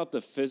think about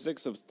the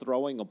physics of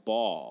throwing a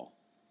ball,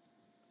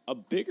 a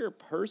bigger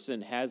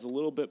person has a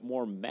little bit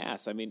more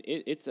mass. I mean,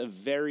 it's a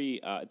very,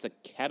 it's a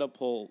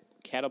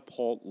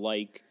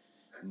catapult-like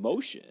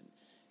motion.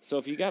 So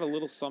if you got a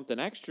little something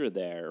extra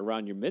there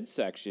around your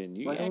midsection,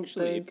 you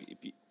actually,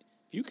 if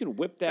you can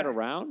whip that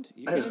around,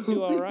 you're going to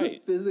do all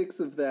right. The physics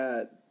of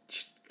that,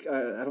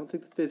 I don't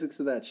think the physics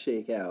of that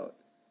shake out.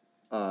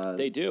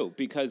 They do,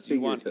 because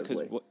you want,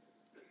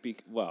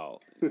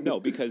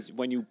 because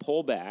when you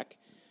pull back,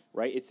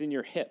 right, it's in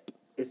your hip.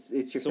 It's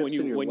your hips and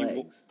your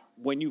legs.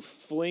 When you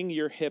fling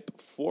your hip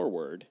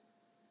forward,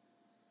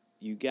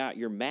 you got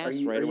your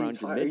mass right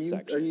around your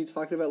midsection. Are you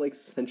talking about like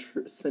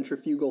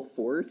centrifugal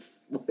force?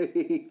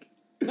 Like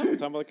no, I'm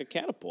talking about like a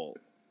catapult.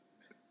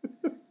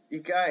 You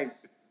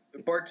guys,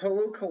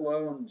 Bartolo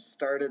Colon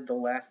started the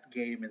last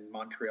game in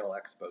Montreal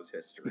Expos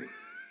history.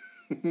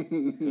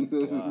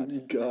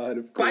 Good God,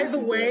 of course. By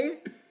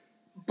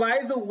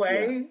the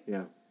way,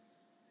 yeah.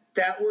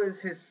 That was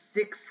his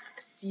 6th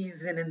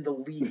season in the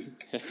league.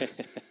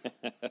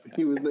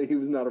 He was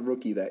not a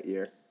rookie that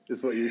year,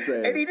 is what you're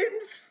saying. And he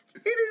didn't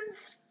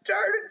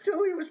start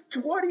until he was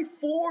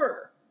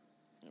 24.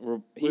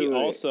 He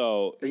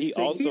also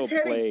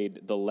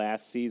played the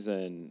last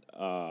season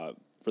for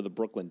the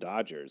Brooklyn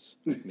Dodgers.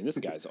 I mean, this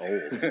guy's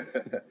old.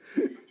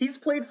 He's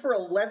played for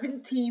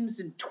 11 teams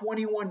in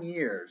 21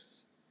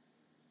 years.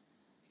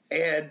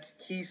 And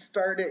he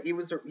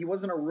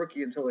wasn't a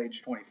rookie until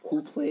age 24.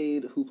 Who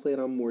played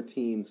on more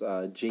teams,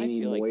 Jamie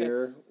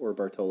Moyer or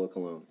Bartolo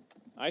Colon?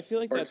 I feel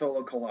like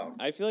Bartolo Colon.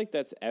 I feel like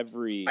that's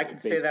every I can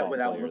baseball say that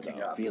without player, looking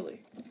though. up.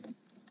 Really?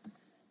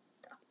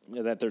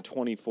 That they're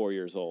 24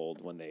 years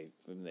old when they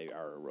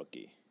are a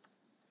rookie.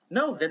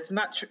 No, that's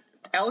not true.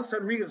 Alex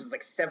Rodriguez was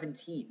like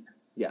 17.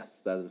 Yes,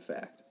 that is a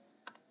fact.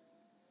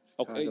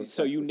 Okay,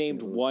 so you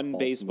named one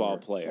baseball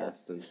player.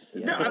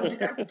 Yeah. No,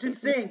 I'm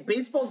just saying,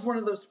 baseball's one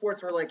of those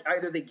sports where like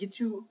either they get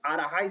you out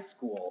of high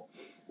school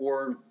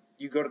or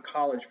you go to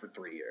college for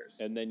 3 years.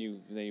 And then you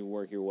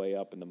work your way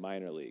up in the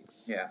minor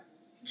leagues. Yeah.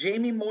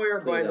 Jamie Moyer,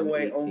 by the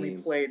way, only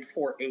played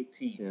for 8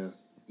 teams.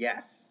 Yeah.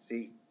 Yes,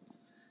 see.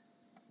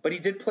 But he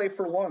did play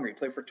for longer. He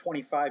played for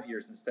 25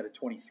 years instead of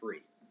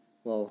 23.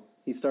 Well,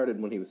 he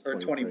started when he was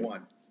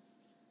 21.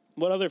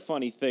 What other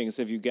funny things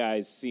have you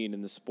guys seen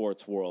in the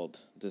sports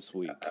world this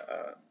week?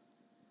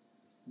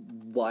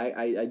 Why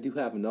I do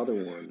have another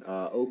one.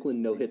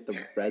 Oakland no-hit the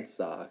Red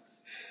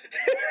Sox.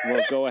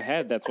 Well, go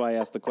ahead. That's why I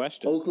asked the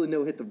question. Oakland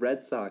no-hit the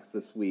Red Sox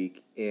this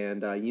week,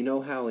 and you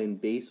know how in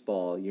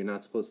baseball you're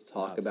not supposed to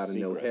talk about a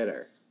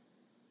no-hitter.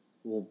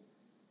 Well,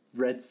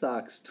 Red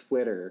Sox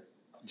Twitter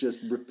just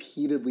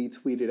repeatedly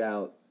tweeted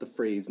out the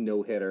phrase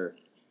no-hitter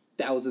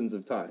thousands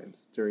of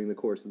times during the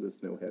course of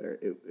this no-hitter.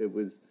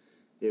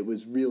 It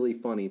was really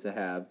funny to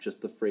have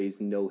just the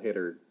phrase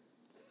no-hitter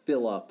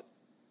fill up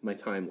my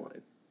timeline.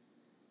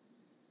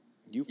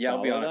 You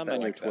follow them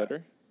on your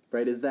Twitter?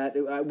 Right, is that,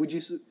 would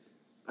you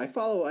I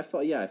follow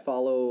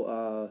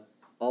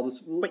all this.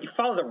 But you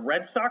follow the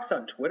Red Sox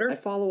on Twitter? I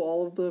follow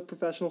all of the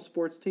professional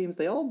sports teams.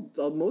 They all,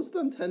 most of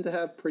them tend to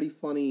have pretty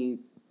funny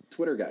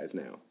Twitter guys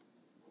now.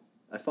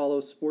 I follow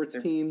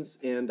sports teams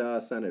and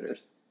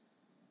senators.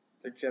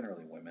 They're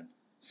generally women.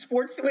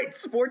 Sports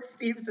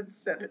teams and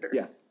senators.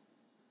 Yeah.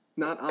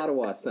 Not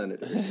Ottawa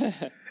Senators.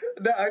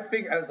 No, I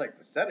was like,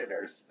 the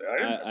Senators.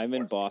 I'm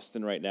in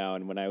Boston right now,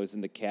 and when I was in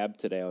the cab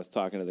today, I was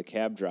talking to the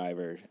cab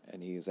driver,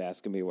 and he was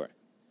asking me where.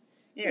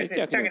 Yeah, he's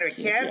talking to a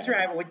cab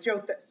driver with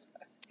Joe.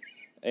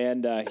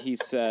 And he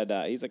said,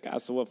 he's like,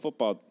 so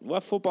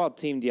what football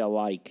team do you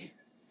like?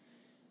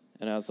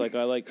 And I was like,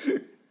 I like.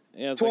 And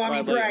I was like,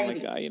 I'm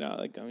like,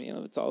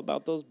 it's all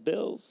about those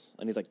Bills.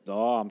 And he's like,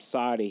 oh, I'm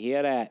sorry to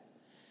hear that.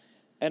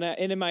 And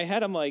in my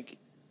head, I'm like,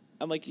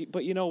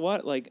 but you know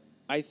what? Like,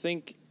 I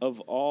think of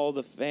all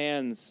the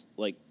fans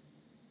like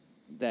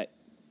that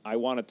I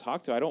want to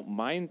talk to, I don't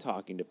mind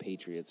talking to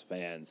Patriots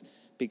fans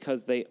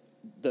because the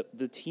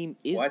team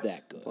is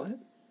that good. What?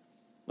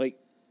 Like,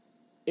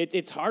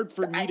 it's hard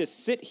for me to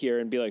sit here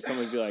and be like,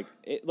 someone would be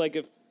like,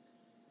 if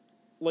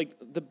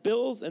the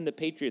Bills and the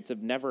Patriots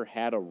have never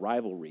had a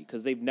rivalry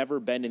because they've never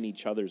been in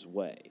each other's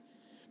way.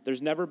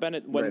 There's never been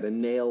a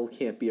nail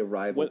can't be a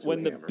rival.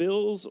 When the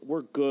Bills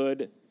were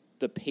good,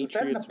 the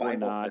Patriots were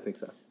not. I think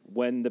so.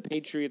 When the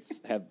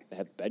Patriots have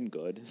been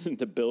good,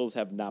 the Bills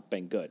have not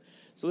been good.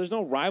 So there's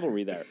no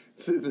rivalry there.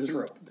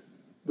 True.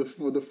 The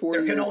 4 there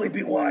years, can only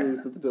be one. Years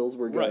that the Bills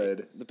were good.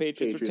 Right. The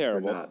Patriots were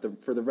terrible. Were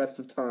not. For the rest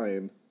of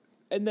time.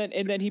 And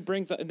then he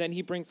brings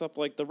up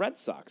like the Red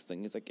Sox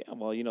thing. He's like, yeah,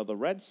 well, the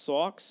Red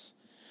Sox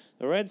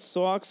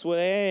were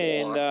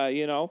there,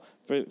 and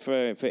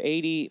for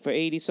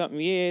 80 something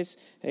years,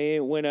 they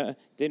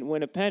didn't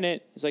win a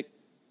pennant. It's like,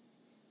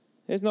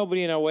 there's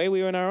nobody in our way.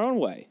 We were in our own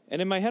way.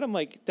 And in my head, I'm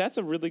like, that's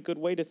a really good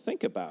way to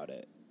think about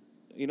it.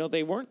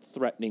 They weren't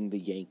threatening the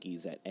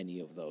Yankees at any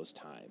of those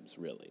times,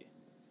 really.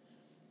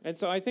 And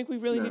so I think we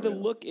really need to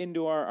look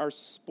into our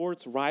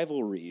sports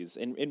rivalries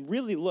and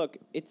really look.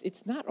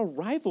 It's not a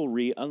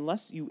rivalry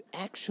unless you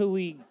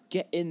actually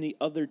get in the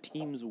other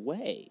team's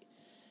way.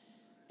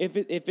 If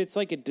it's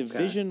like a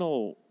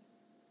divisional,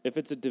 if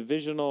it's a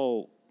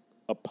divisional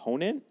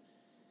opponent,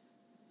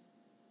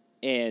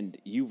 and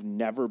you've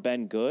never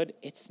been good,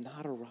 it's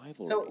not a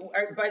rivalry. So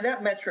by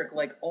that metric,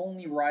 like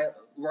only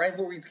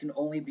rivalries can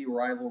only be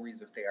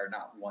rivalries if they are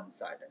not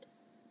one-sided.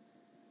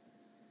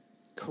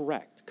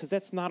 Correct, because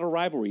that's not a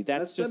rivalry.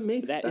 That is just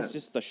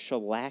the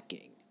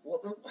shellacking.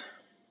 Well,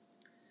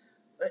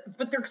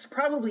 but there's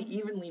probably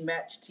evenly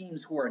matched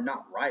teams who are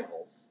not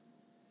rivals.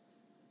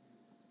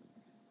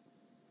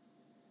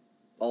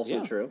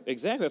 Also true.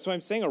 Exactly. That's why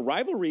I'm saying a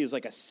rivalry is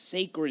like a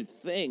sacred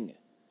thing.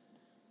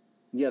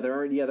 Yeah, there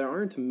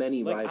aren't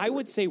many rivalries. I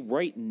would say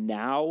right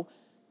now,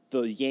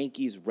 the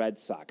Yankees Red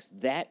Sox,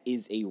 that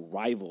is a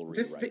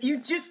rivalry. You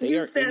just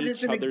used that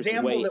as an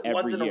example that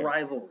wasn't a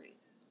rivalry.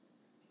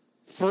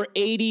 For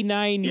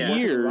 89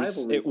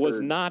 years, it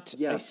was not.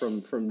 Yeah,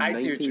 from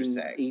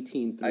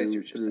 1918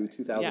 through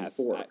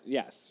 2004.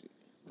 Yes.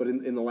 But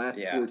in the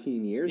last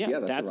 14 years,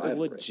 that's a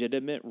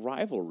legitimate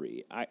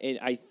rivalry.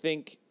 I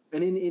think.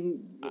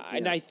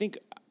 And I think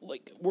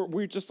like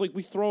we're just like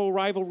we throw a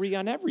rivalry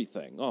on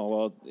everything. Oh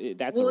well,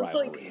 that's a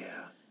rivalry.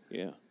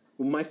 Yeah.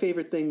 Well, my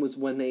favorite thing was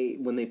when they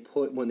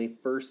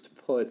first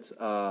put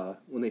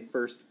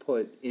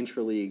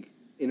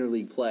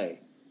interleague play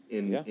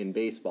in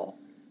baseball,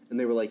 and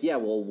they were like, yeah,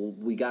 well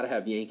we got to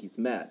have Yankees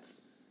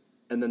Mets,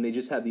 and then they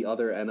just had the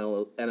other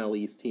NL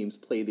East teams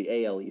play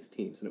the AL East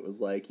teams, and it was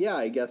like, yeah,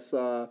 I guess.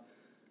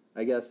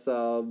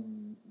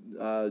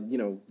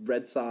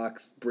 Red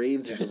Sox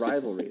Braves is a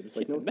rivalry. It's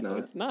like, no, it's not.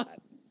 It's not.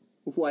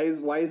 Why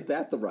is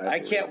that the rivalry? I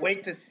can't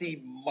wait to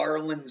see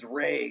Marlins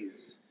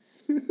Rays.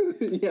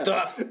 Yeah.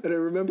 Duh. And I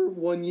remember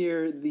one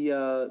year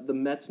the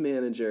Mets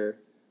manager,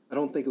 I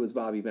don't think it was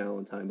Bobby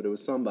Valentine, but it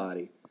was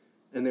somebody,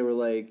 and they were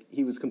like,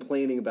 he was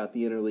complaining about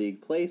the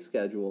interleague play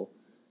schedule,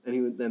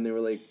 and then they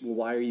were like, well,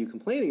 why are you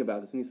complaining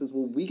about this? And he says,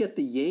 well, we get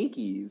the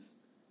Yankees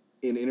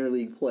in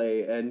interleague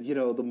play, and the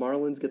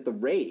Marlins get the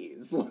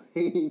Rays.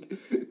 Like,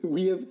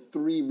 we have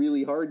 3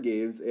 really hard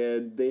games,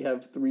 and they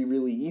have 3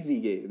 really easy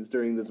games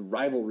during this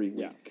rivalry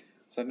week.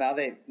 So now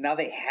they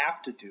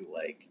have to do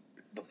like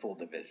the full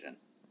division.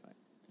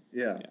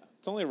 Yeah.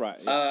 It's only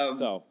right.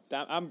 So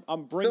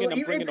I'm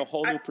bringing a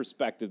whole new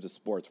perspective to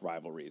sports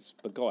rivalries.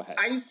 But go ahead.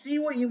 I see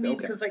what you mean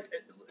because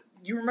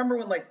you remember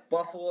when like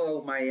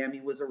Buffalo Miami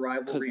was a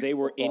rivalry because they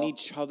were in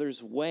each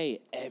other's way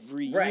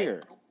every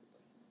year.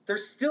 They're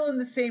still in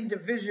the same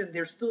division.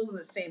 They're still in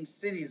the same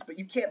cities, but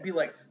you can't be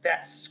like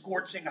that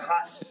scorching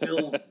hot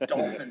Bills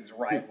Dolphins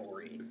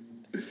rivalry.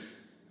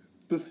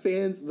 The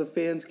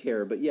fans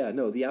care, but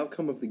the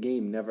outcome of the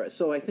game never.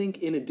 So I think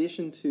in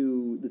addition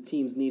to the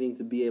teams needing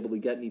to be able to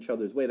get in each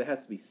other's way, there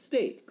has to be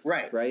stakes,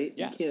 right?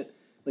 Yes. You can't,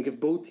 like,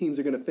 if both teams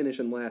are going to finish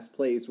in last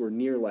place or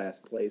near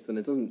last place, then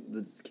it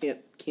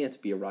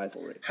can't be a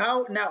rivalry.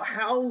 How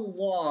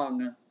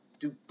long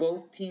do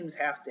both teams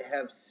have to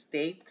have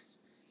stakes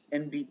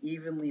and be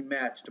evenly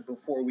matched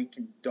before we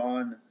can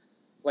don,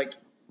 like,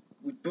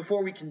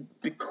 before we can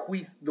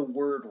bequeath the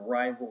word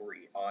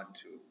rivalry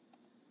onto?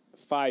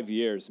 5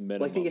 years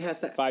minimum. Well, I think it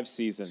has to 5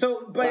 seasons.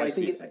 So, but Five I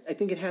think seasons. I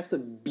think it has to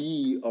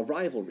be a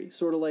rivalry,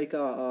 sort of like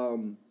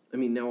I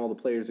mean, now all the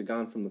players are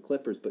gone from the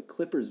Clippers, but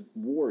Clippers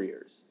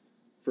Warriors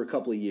for a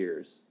couple of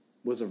years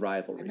was a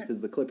rivalry because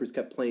the Clippers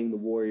kept playing the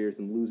Warriors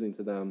and losing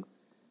to them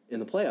in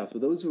the playoffs.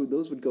 But those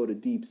would go to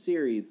deep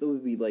series. Those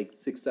would be like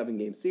 6-7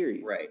 game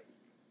series, Right.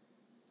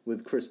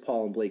 with Chris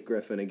Paul and Blake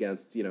Griffin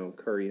against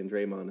Curry and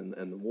Draymond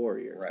and the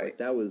Warriors. Right. Like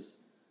that was,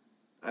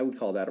 I would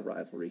call that a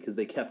rivalry because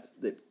they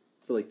kept that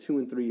for like 2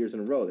 and 3 years in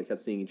a row. They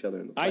kept seeing each other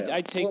in the playoffs.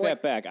 I take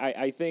that back.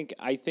 I think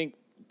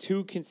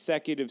 2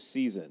 consecutive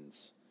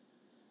seasons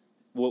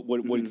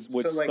would So,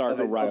 like, start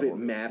a of rivalry. it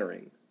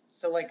mattering.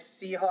 So like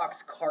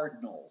Seahawks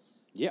Cardinals,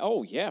 Yeah.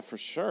 Oh yeah, for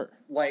sure.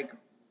 like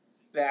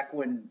back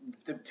when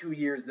the 2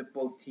 years that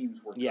both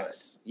teams were good.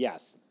 Yes.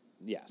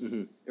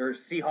 Or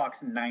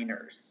Seahawks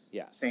Niners.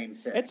 Yes. Same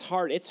thing. It's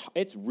hard.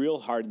 It's real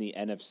hard in the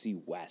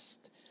NFC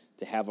West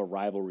to have a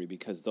rivalry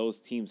because those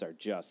teams are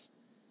just.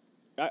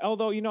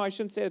 Although I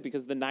shouldn't say that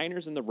because the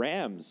Niners and the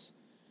Rams,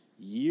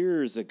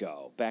 years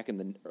ago, back in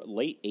the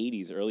late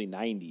 '80s, early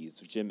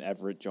 '90s, Jim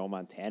Everett, Joe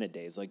Montana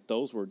days, like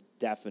those were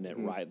definite.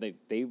 Right,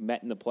 they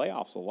met in the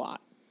playoffs a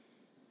lot.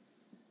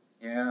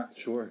 Yeah.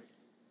 Sure.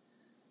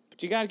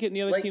 But you got to get in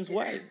the other Like- team's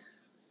way.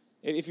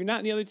 If you're not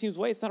in the other team's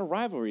way, it's not a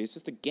rivalry. It's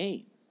just a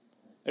game.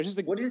 It's just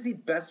a What is the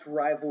best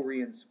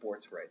rivalry in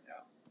sports right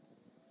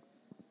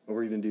now? Are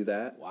we going to do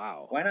that?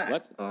 wow. Why not?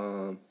 Let's-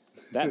 Um,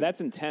 that's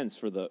intense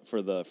for the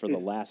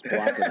last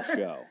block of the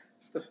show.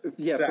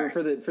 yeah, Sorry.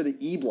 for the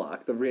E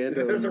block, the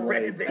random The like,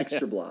 random-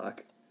 extra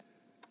block.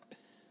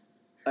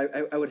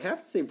 I would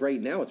have to say right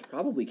now it's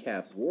probably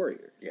Cavs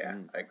Warriors. Yeah,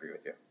 I agree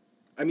with you.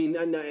 I mean,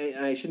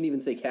 I shouldn't even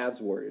say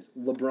Cavs Warriors.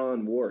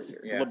 LeBron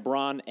Warriors. Yeah.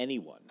 LeBron,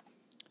 anyone.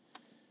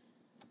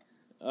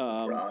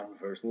 LeBron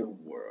versus the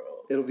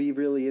world. It'll be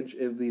really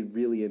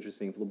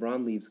interesting if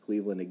LeBron leaves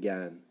Cleveland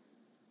again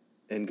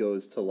and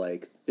goes to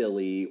like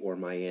Philly or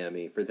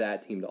Miami for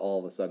that team to all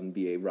of a sudden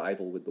be a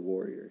rival with the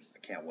Warriors. I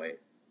can't wait.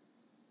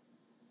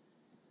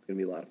 It's gonna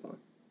be a lot of fun.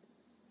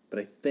 But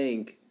I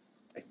think,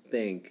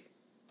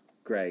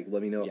 Greg,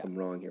 let me know if Yeah. I'm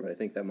wrong here, but I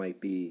think that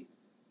might be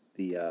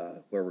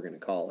the where we're gonna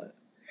call it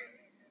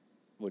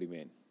What do you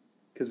mean?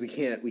 because we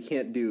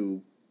can't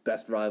do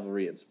best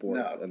rivalry in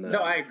sports. No, and then, no,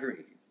 I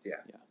agree. Yeah.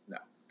 Yeah. No,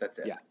 that's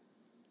it. Yeah.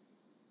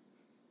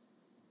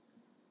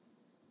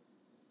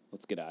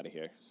 Let's get out of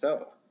here.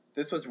 So,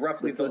 this was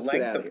roughly Let's the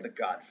get length outta of here. The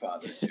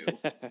Godfather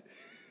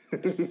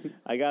 2.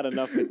 I got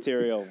enough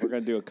material. We're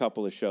gonna do a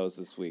couple of shows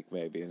this week,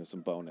 maybe, and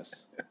some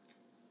bonus.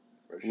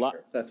 For Lot-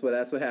 sure. That's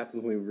what happens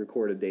when we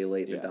record a day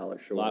late and a dollar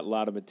short.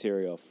 Lot of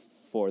material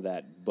for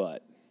that,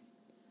 but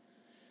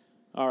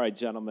all right,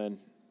 gentlemen,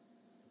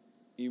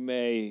 you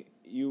may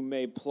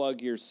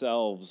plug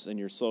yourselves and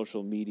your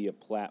social media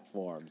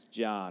platforms.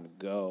 John,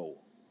 go.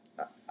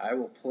 I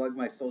will plug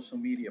my social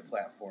media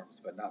platforms,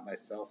 but not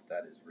myself.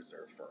 That is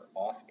reserved for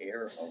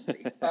off-air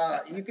only.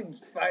 You can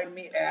find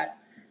me at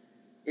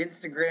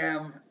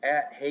Instagram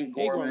at Hey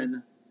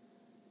Gorman.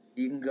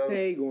 You can go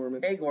Hey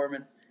Gorman. Hey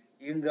Gorman.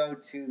 You can go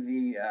to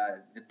the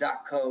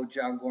 .co,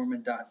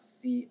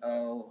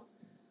 johngorman.co.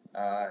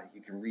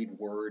 You can read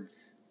words,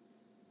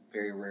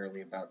 very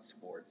rarely about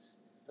sports.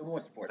 The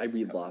more sports. I is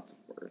read coming. lots of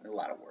words. A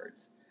lot of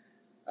words.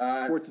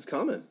 Sports is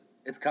coming.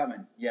 It's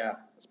coming. Yeah,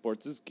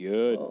 Sports is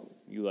good. Oh.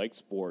 You like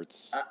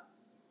sports.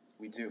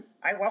 we do.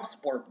 I love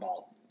sport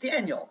ball.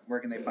 Daniel, where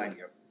can they find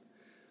you?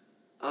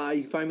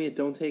 You can find me at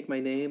Don't Take My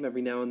Name.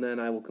 Every now and then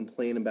I will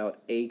complain about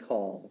a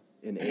call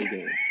in a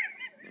game.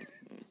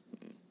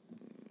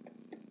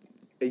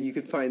 And you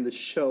can find the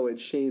show at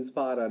Shane's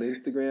Pod on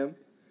Instagram.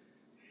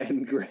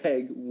 And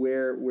Greg,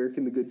 where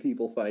can the good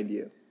people find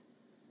you?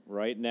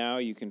 Right now,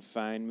 you can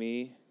find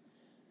me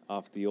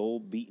off the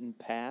old beaten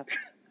path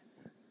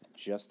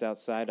just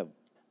outside of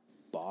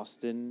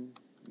Boston,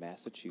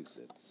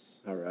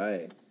 Massachusetts. All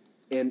right.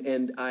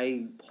 And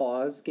I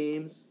pause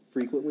games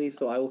frequently,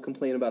 so I will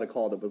complain about a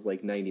call that was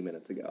like 90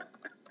 minutes ago.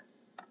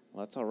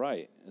 Well, that's all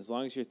right, as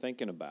long as you're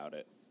thinking about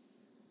it.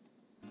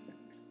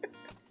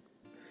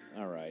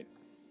 All right.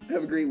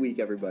 Have a great week,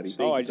 everybody.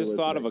 Thank Oh, you I for just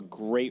thought of a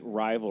listening. great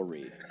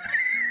rivalry.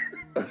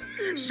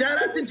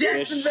 Shout out to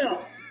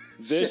Jacksonville.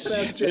 This Shout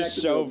out show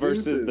Jacksonville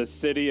versus Deuces. the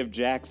city of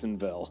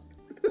Jacksonville.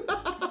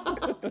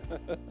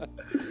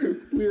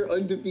 We are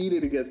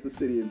undefeated against the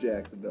city of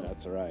Jacksonville.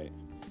 That's right.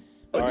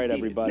 All right, Undefeated,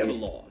 everybody. Never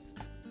lost.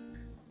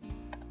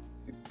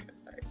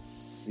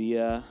 See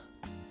ya.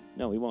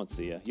 No, we won't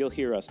see ya. You'll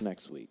hear us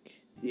next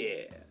week.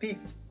 Yeah. Peace.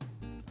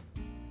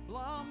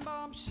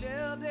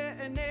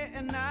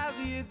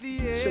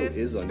 This show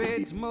is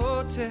undefeated.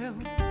 Motel.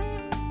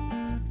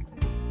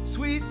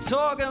 Sweet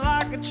talking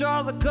like a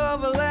chocolate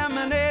cover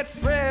lemonade,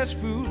 fresh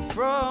fruit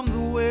from the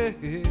well.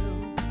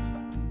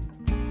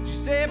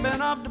 She's shaping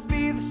up to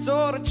be the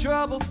sort of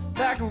trouble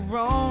that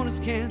coronas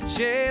can't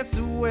chase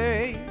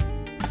away.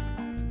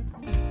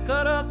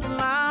 Cut up the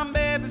line,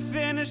 baby,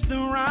 finish the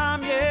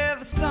rhyme. Yeah,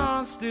 the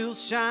sun still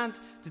shines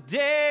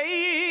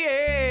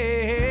today.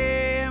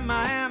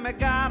 Miami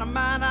got her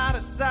mind out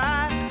of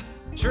sight,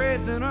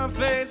 tracing her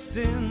face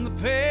in the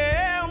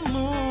pale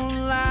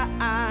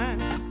moonlight.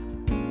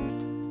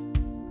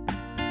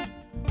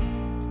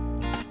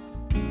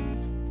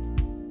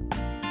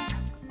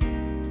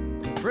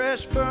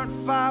 Fresh burnt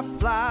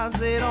fireflies,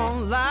 they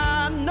don't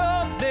lie,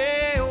 no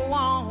they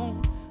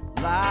won't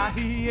lie,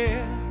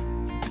 yeah.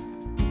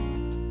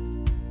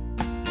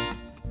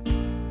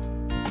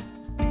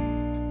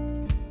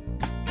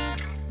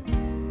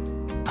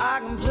 I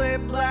can play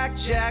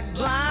blackjack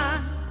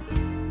blind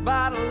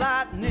by the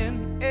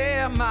lightning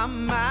in my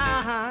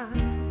mind,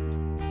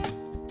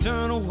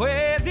 turn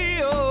away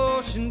the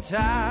ocean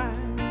tide,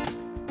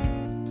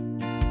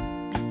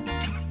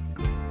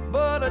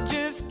 but I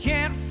just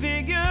can't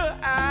figure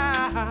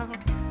out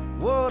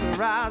what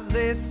her eyes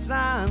they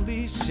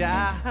silently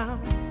shout.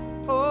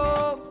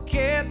 Oh,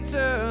 can't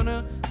turn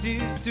her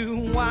tears to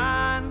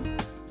wine.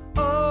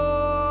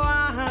 Oh,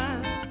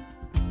 wine.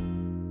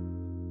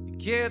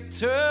 Can't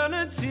turn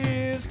her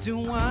tears to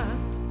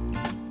wine.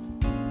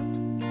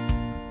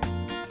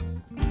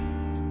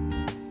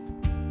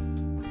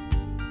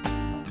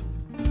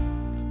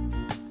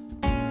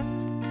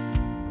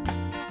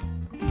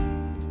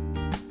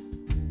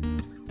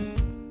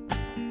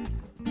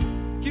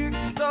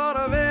 Kickstart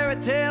a fairy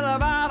tale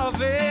about a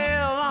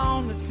veil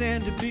on the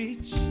sandy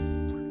beach.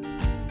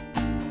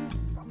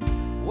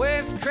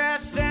 Waves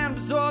crash, sand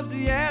absorbs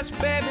the ash,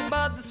 baby,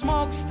 but the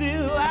smoke's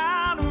still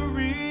out of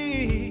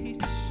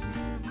reach.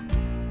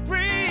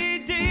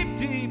 Breathe deep,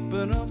 deep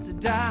enough to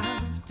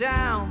dive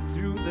down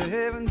through the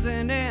heavens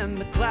and in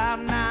the cloud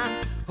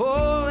nine.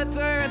 Oh, that's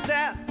where it's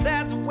at,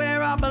 that's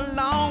where I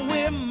belong,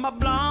 with my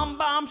blonde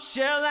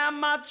bombshell and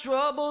my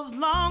troubles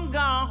long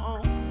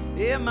gone.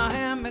 In my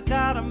hand, I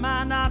got her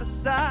mind out of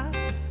sight,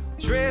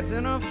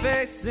 tracing her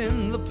face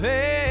in the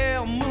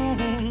pale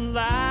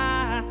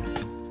moonlight.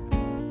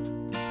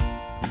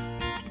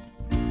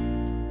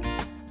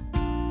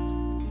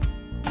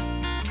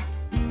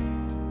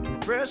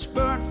 Fresh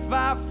burnt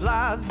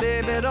fireflies,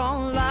 baby,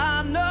 don't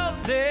lie, no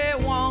they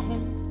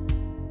won't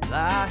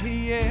lie,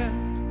 yeah.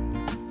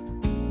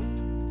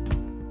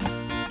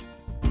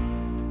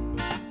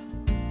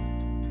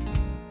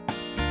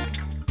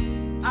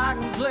 I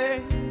can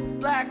play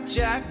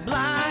blackjack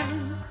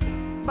blind,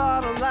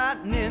 bottle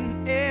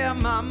lightning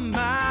in my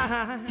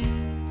mind,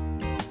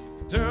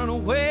 turn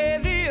away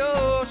the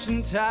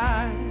ocean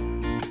tide,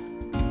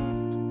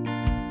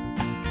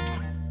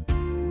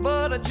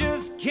 but I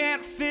just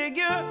can't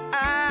figure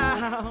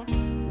out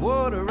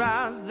what her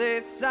eyes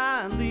they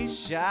silently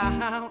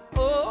shout.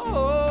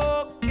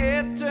 Oh,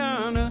 can't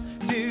turn her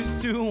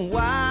tears to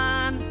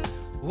wine.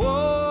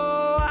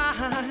 Oh,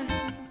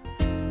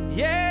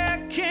 yeah,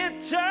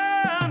 can't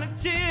turn her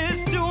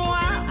tears to wine.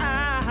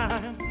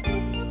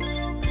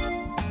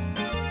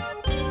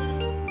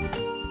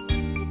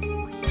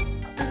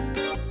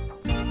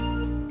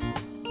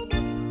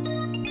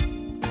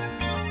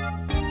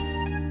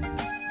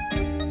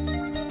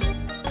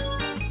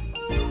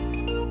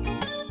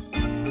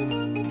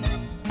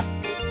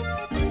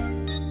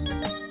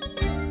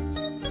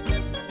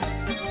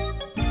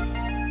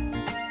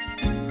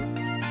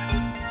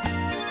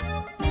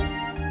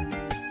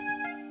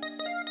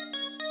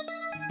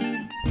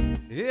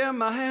 In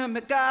my hand, I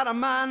got her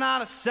mind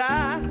out of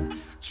sight,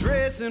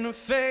 tracing her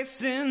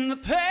face in the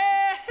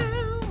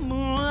pale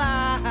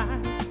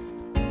moonlight.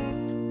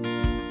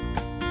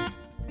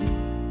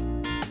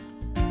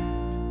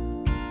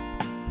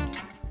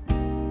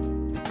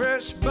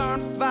 Fresh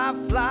burnt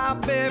firefly,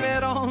 baby,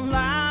 don't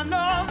lie,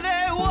 no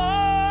they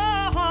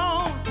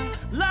won't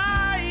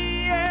lie,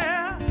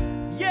 yeah,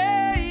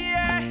 yeah,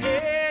 yeah,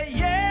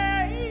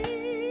 yeah.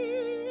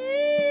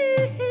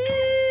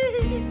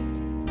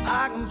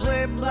 I can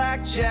play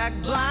blackjack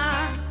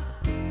blind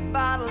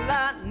by the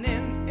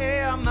lightning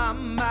in my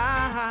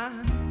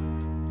mind,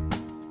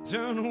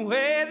 turn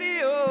away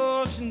the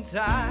ocean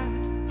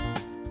tide,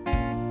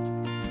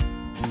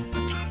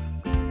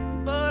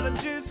 but I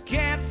just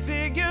can't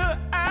figure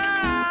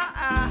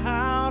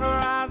out her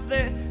eyes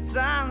they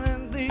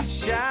silently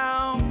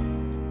shout.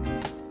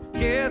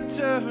 Can't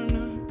turn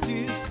her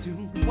tears to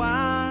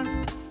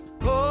wine.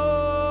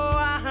 Oh,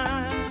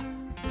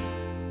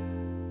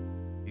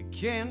 you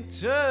can't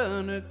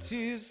turn her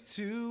tears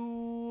to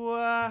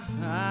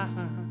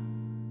wine.